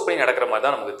ஃபோர்ஸ் பண்ணி நடக்கிற மாதிரி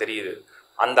தான் நமக்கு தெரியுது.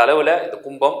 அந்த அளவில் இந்த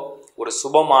கும்பம் ஒரு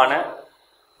சுபமான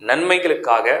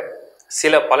நன்மைகளுக்காக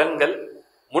சில பலன்கள்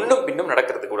முன்னும் பின்னும்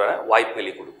நடக்கிறதுக்கு கூட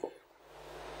வாய்ப்புகளை கொடுக்கும்.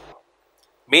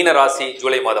 மீன ராசி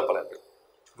ஜூலை மாத பலன்கள்.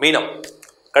 மீனம்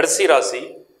கடைசி ராசி,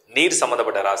 நீர்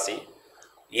சம்மந்தப்பட்ட ராசி,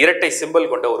 இரட்டை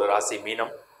சிம்பல் கொண்ட ஒரு ராசி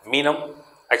மீனம். மீனம்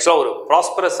ஆக்சுவலாக ஒரு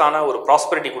ப்ராஸ்பரஸான ஒரு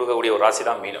ப்ராஸ்பரிட்டி கொடுக்கக்கூடிய ஒரு ராசி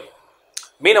தான் மீனம்.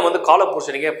 மீனம் வந்து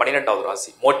காலபுருஷனுக்கே 12வது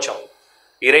ராசி. மோட்சம்,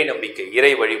 இறை நம்பிக்கை,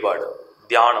 இறை வழிபாடு,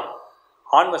 தியானம்,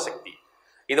 ஆன்ம சக்தி,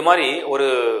 இது மாதிரி ஒரு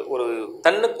ஒரு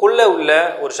தன்னுக்குள்ளே உள்ள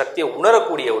ஒரு சக்தியை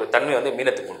உணரக்கூடிய ஒரு தன்மை வந்து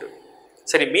மீனத்துக்கு உண்டு.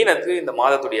 சரி, மீனத்துக்கு இந்த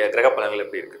மாதத்துடைய கிரக பலன்கள்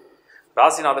எப்படி இருக்குது?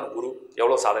 ராசிநாதன் குரு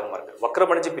எவ்வளோ சாதகமாக இருக்குது.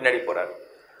 வக்ரமணிச்சு பின்னாடி போகிறார்.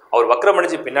 அவர்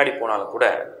வக்ரமணிச்சு பின்னாடி போனாலும் கூட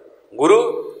குரு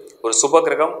ஒரு சுப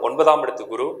கிரகம், 9ஆம் இடத்து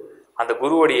குரு. அந்த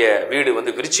குருவுடைய வீடு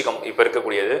வந்து விருச்சிகம் இப்போ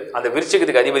இருக்கக்கூடியது. அந்த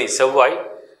விருச்சிகத்துக்கு அதிபதி செவ்வாய்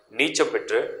நீச்சம்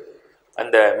பெற்று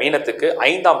அந்த மீனத்துக்கு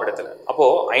 5ஆம் இடத்துல.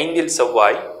 அப்போது 5இல்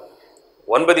செவ்வாய்,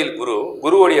 9இல் குரு,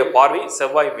 குருவுடைய பார்வை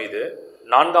செவ்வாய் மீது.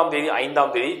 4ஆம் தேதி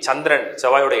 5ஆம் தேதி சந்திரன்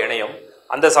செவ்வாயோட இணையம்.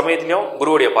 அந்த சமயத்திலையும்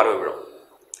குருவுடைய பார்வை விடும்.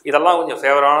 இதெல்லாம் கொஞ்சம்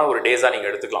ஃபேவரான ஒரு டேஸாக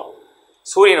நீங்கள் எடுத்துக்கலாம்.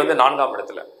 சூரியன் வந்து 4ஆம்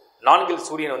இடத்துல. 4இல்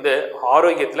சூரியன் வந்து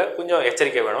ஆரோக்கியத்தில் கொஞ்சம்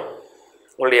எச்சரிக்கை வேணும்.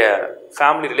 உங்களுடைய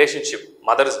ஃபேமிலி ரிலேஷன்ஷிப்,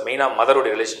 மெயினாக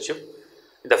மதருடைய ரிலேஷன்ஷிப்,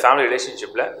 இந்த ஃபேமிலி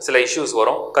ரிலேஷன்ஷிப்பில் சில இஷ்யூஸ்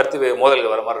வரும், கருத்து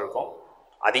மோதல்கள் வர மாதிரி இருக்கும்.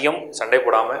 அதிகம் சண்டை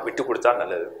போடாமல் விட்டு கொடுத்தா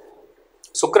நல்லது.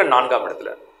 சுக்கிரன் 4ஆம்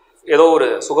இடத்துல. ஏதோ ஒரு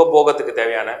சுகபோகத்துக்கு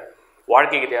தேவையான,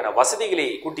 வாழ்க்கைக்கு தேவையான வசதிகளை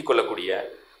கூட்டிக் கொள்ளக்கூடிய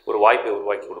ஒரு வாய்ப்பை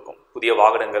உருவாக்கி கொடுக்கும். புதிய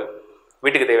வாகனங்கள்,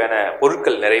 வீட்டுக்கு தேவையான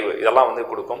பொருட்கள் நிறைவு, இதெல்லாம் வந்து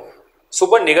கொடுக்கும்.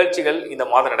 சுப நிகழ்ச்சிகள் இந்த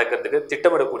மாதம் நடக்கிறதுக்கு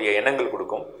திட்டமிடக்கூடிய எண்ணங்கள்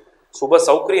கொடுக்கும். சுப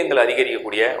சௌகரியங்கள்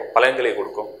அதிகரிக்கக்கூடிய பலன்களை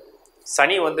கொடுக்கும்.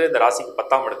 சனி வந்து இந்த ராசிக்கு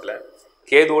 10ஆம் இடத்துல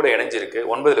கேதுவோடு இணைஞ்சிருக்கு.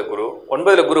 9இல் குரு.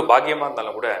 9இல் குரு பாக்கியமாக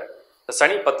இருந்தாலும் கூட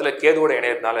சனி 10இல் கேதுவோடு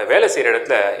இணையறதுனால வேலை செய்கிற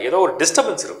இடத்துல ஏதோ ஒரு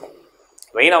டிஸ்டர்பன்ஸ் இருக்கும்.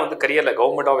 மெயினாக வந்து கரியரில்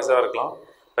கவர்மெண்ட் ஆஃபீஸராக இருக்கலாம்,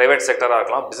 ப்ரைவேட் செக்டராக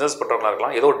இருக்கலாம், பிஸ்னஸ் பண்ணுறவங்களாக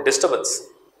இருக்கலாம், ஏதோ ஒரு டிஸ்டர்பன்ஸ்,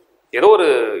 ஏதோ ஒரு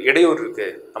இடையூறு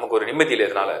இருக்குது, நமக்கு ஒரு நிம்மதி இல்லை,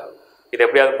 இதனால் இதை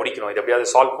எப்படியாவது முடிக்கணும், இதை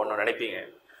எப்படியாவது சால்வ் பண்ணணும்னு நினைப்பீங்க.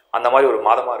 அந்த மாதிரி ஒரு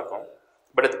மாதமாக இருக்கும்.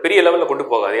 பட் அது பெரிய லெவலில் கொண்டு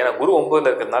போகாது. ஏன்னா குரு 9இல்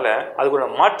இருக்கிறதுனால அதுக்கு ஒரு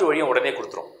மாற்று வழியும் உடனே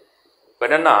கொடுத்துரும். இப்போ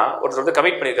என்னென்னா, ஒருத்தர் வந்து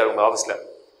கமிட் பண்ணியிருக்காரு உங்கள் ஆஃபீஸில்,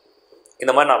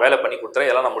 இந்த மாதிரி நான் வேலை பண்ணி கொடுத்துறேன்,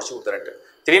 இதெல்லாம் நான் முடிச்சு கொடுத்துறேன்ட்டு.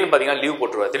 திடீர்னு பார்த்தீங்கன்னா லீவ்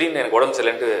போட்டுருவார். திடீர்னு எனக்கு உடம்பு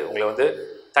சரியில்லைன்ட்டு உங்களை வந்து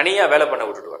தனியாக வேலை பண்ண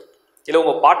விட்டுடுவார். இல்லை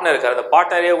உங்கள் பார்ட்னர் இருக்கார், அந்த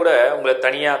பார்ட்னரே கூட உங்களை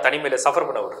தனிமையில் சஃபர்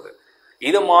பண்ண விடுறது.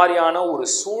 இது மாதிரியான ஒரு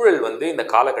சூழல் வந்து இந்த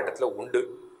காலகட்டத்தில் உண்டு.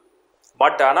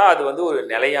 பட் ஆனால் அது வந்து ஒரு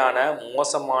நிலையான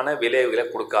மோசமான விளைவுகளை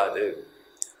கொடுக்காது.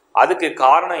 அதுக்கு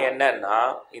காரணம் என்னன்னா,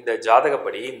 இந்த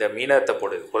ஜாதகப்படி இந்த மீனத்தை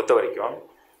பொறுத்த வரைக்கும்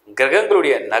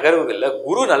கிரகங்களுடைய நகர்வுகளில்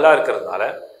குரு நல்லா இருக்கிறதுனால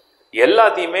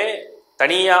எல்லாத்தையுமே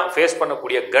தனியாக ஃபேஸ்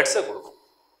பண்ணக்கூடிய கட்ஸை கொடுக்கும்.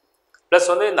 ப்ளஸ்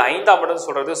வந்து இந்த 5ஆம் இடம்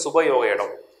சொல்கிறது சுபயோக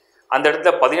இடம். அந்த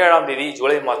இடத்துல 17ஆம் தேதி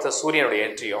ஜூலை மாதத்தில் சூரியனுடைய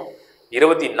என்ட்ரியும்,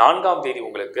 24ஆம் தேதி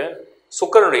உங்களுக்கு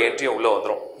சுக்கிரனுடைய என்ட்ரியும் உள்ளே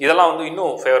வந்துடும். இதெல்லாம் வந்து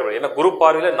இன்னும் ஃபேவரபிள். ஏன்னா குரு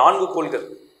பார்வையில் 4 கோள்கள்.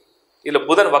 இதில்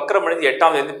புதன் வக்கரம் அடைஞ்சு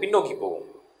 8ஆம் தேதி பின்னோக்கி போகும்.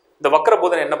 இந்த வக்கர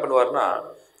புதன் என்ன பண்ணுவார்னா,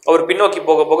 அவர் பின்னோக்கி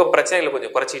போக போக பிரச்சனைகளை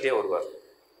கொஞ்சம் குறைச்சிக்கிட்டே வருவார்.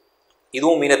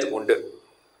 இதுவும் மீனத்துக்கு உண்டு.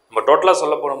 நம்ம டோட்டலாக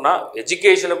சொல்ல போனோம்னா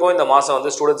எஜுகேஷனுக்கும் இந்த மாதம்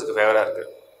வந்து ஸ்டூடெண்ட்ஸுக்கு ஃபேவராக இருக்குது.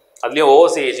 அதுலேயும்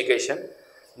ஓவர்சீ எஜுகேஷன்,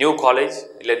 நியூ காலேஜ்,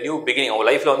 இல்லை நியூ பிகினிங், அவங்க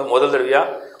லைஃப்பில் வந்து முதல்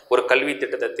தடவையாக ஒரு கல்வி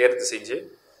திட்டத்தை தேர்வு செஞ்சு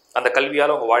அந்த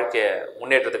கல்வியால் உங்கள் வாழ்க்கையை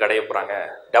முன்னேற்றத்துக்கு அடைய போகிறாங்க,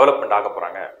 டெவலப்மெண்ட் ஆக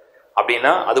போகிறாங்க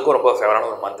அப்படின்னா அதுக்கும் ரொம்ப ஃபேவரான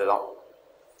ஒரு மந்த்து தான்.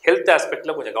 ஹெல்த்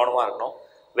ஆஸ்பெக்டில் கொஞ்சம் கவனமாக இருக்கணும்.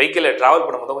 வெஹிக்கிளில் ட்ராவல்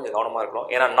பண்ணும்போது கொஞ்சம் கவனமாக இருக்கணும்.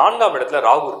 ஏன்னா 4ஆம் இடத்துல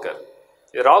ராகு இருக்கார்.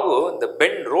 இது ராகு இந்த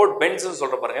ரோட் பெண்ட்ஸ்ன்னு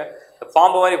சொல்கிற பாருங்க, இந்த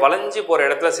பாம்பு மாதிரி வளைஞ்சி போகிற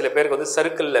இடத்துல சில பேருக்கு வந்து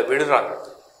சர்க்கிளில் விடுறாங்க.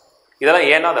 இதெல்லாம்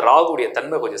ஏன்னா அந்த ராகுடைய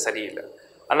தன்மை கொஞ்சம் சரியில்லை.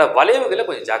 அதனால் வளைவுகளில்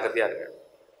கொஞ்சம் ஜாக்கிரதையாக இருக்கு.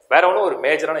 வேற ஒன்றும் ஒரு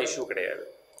மேஜரான இஷ்யூ கிடையாது.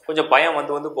 கொஞ்சம் பயம்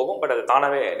வந்து போகும், பட் அது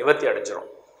தானாகவே நிவர்த்தி அடைஞ்சிடும்.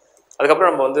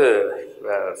 அதுக்கப்புறம் நம்ம வந்து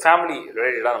ஃபேமிலி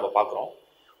ரிலேட்டடாக நம்ம பார்க்குறோம்.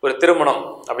 ஒரு திருமணம்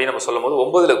அப்படின்னு நம்ம சொல்லும் போது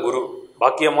 9இல் குரு,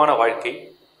 பாக்கியமான வாழ்க்கை,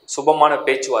 சுபமான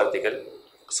பேச்சுவார்த்தைகள்,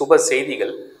 சுப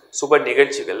செய்திகள், சுப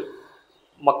நிகழ்ச்சிகள்,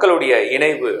 மக்களுடைய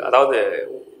இணைவு, அதாவது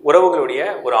உறவுகளுடைய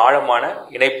ஒரு ஆழமான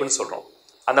இணைப்புன்னு சொல்கிறோம்.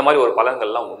 அந்த மாதிரி ஒரு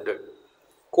பலன்கள்லாம் உண்டு.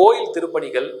 கோயில்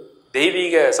திருப்பணிகள்,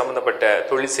 தெய்வீக சம்மந்தப்பட்ட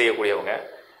தொழில் செய்யக்கூடியவங்க,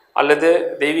 அல்லது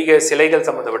தெய்வீக சிலைகள்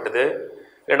சம்மந்தப்பட்டது,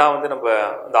 இல்லைனா வந்து நம்ம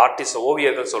இந்த ஆர்டிஸ்ட்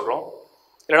ஓவியர்கள் சொல்கிறோம்,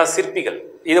 இல்லைனா சிற்பிகள்,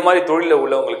 இது மாதிரி தொழிலில்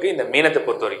உள்ளவங்களுக்கு இந்த மீனத்தை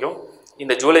பொறுத்த வரைக்கும்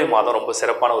இந்த ஜூலை மாதம் ரொம்ப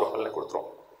சிறப்பான ஒரு பலனை கொடுத்துரும்.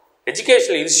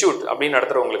 எஜுகேஷனல் இன்ஸ்டியூட் அப்படின்னு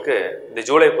நடத்துகிறவங்களுக்கு இந்த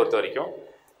ஜூலை பொறுத்த வரைக்கும்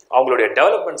அவங்களுடைய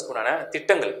டெவலப்மெண்ட்ஸ்க்குண்டான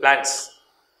திட்டங்கள், பிளான்ஸ்,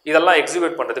 இதெல்லாம்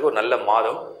எக்ஸிக்யூட் பண்ணுறதுக்கு ஒரு நல்ல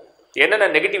மாதம். என்னென்ன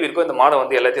நெகட்டிவ் இருக்கோ இந்த மாதம்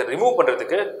வந்து எல்லாத்தையும் ரிமூவ்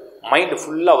பண்ணுறதுக்கு மைண்டு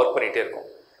ஃபுல்லாக ஒர்க் பண்ணிகிட்டே இருக்கும்.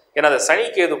 ஏன்னா அந்த சனி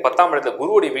கேது 10ஆம் இடத்துல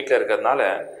குருவுடைய வீட்டில் இருக்கிறதுனால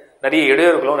நிறைய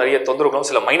இடையூறுகளும் நிறைய தொந்தரவுகளும்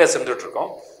சில மைனஸ் இருந்துகிட்ருக்கோம்.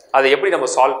 அதை எப்படி நம்ம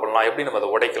சால்வ் பண்ணலாம், எப்படி நம்ம அதை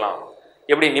உடைக்கலாம்,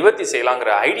 எப்படி நிவர்த்தி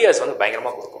செய்யலாங்கிற ஐடியாஸ் வந்து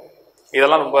பயங்கரமாக கொடுக்கும்.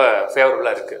 இதெல்லாம் ரொம்ப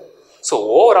ஃபேவரபுளாக இருக்குது. ஸோ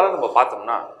ஓவராலாக நம்ம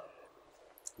பார்த்தோம்னா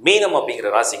மீனம் அப்படிங்கிற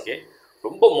ராசிக்கு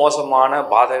ரொம்ப மோசமான,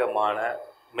 பாதகமான,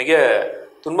 மிக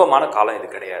துன்பமான காலம் இது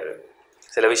கிடையாது.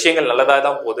 சில விஷயங்கள் நல்லதாக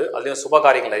தான் போகுது, அதுலேயும் சுப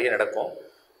காரியங்கள் நிறைய நடக்கும்.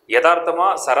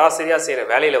 யதார்த்தமாக சராசரியாக செய்கிற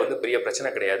வேலையில் வந்து பெரிய பிரச்சனை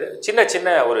கிடையாது. சின்ன சின்ன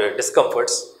ஒரு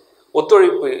டிஸ்கம்ஃபர்ட்ஸ்,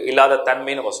 ஒத்துழைப்பு இல்லாத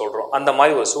தன்மை நம்ம சொல்கிறோம், அந்த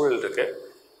மாதிரி ஒரு சூழல் இருக்குது.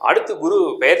 அடுத்து குரு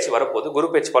பெயர்ச்சி வரப்போகுது. குரு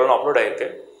பெயர்ச்சி பலனும் அப்லோட் ஆகிருக்கு.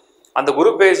 அந்த குரு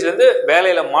பெயர்ச்சிலேருந்து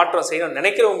வேலையில் மாற்றம் செய்யணும்னு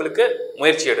நினைக்கிறவங்களுக்கு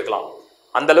முயற்சி எடுக்கலாம்.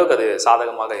 அந்தளவுக்கு அது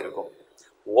சாதகமாக இருக்கும்.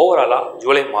 ஓவராலாக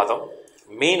ஜூலை மாதம்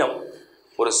மீனம்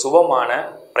ஒரு சுபமான,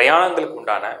 பிரயாணங்களுக்கு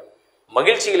உண்டான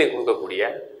மகிழ்ச்சிகளை கொடுக்கக்கூடிய,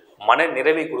 மன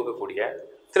நிறைவை கொடுக்கக்கூடிய,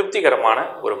 திருப்திகரமான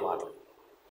ஒரு மாதம்.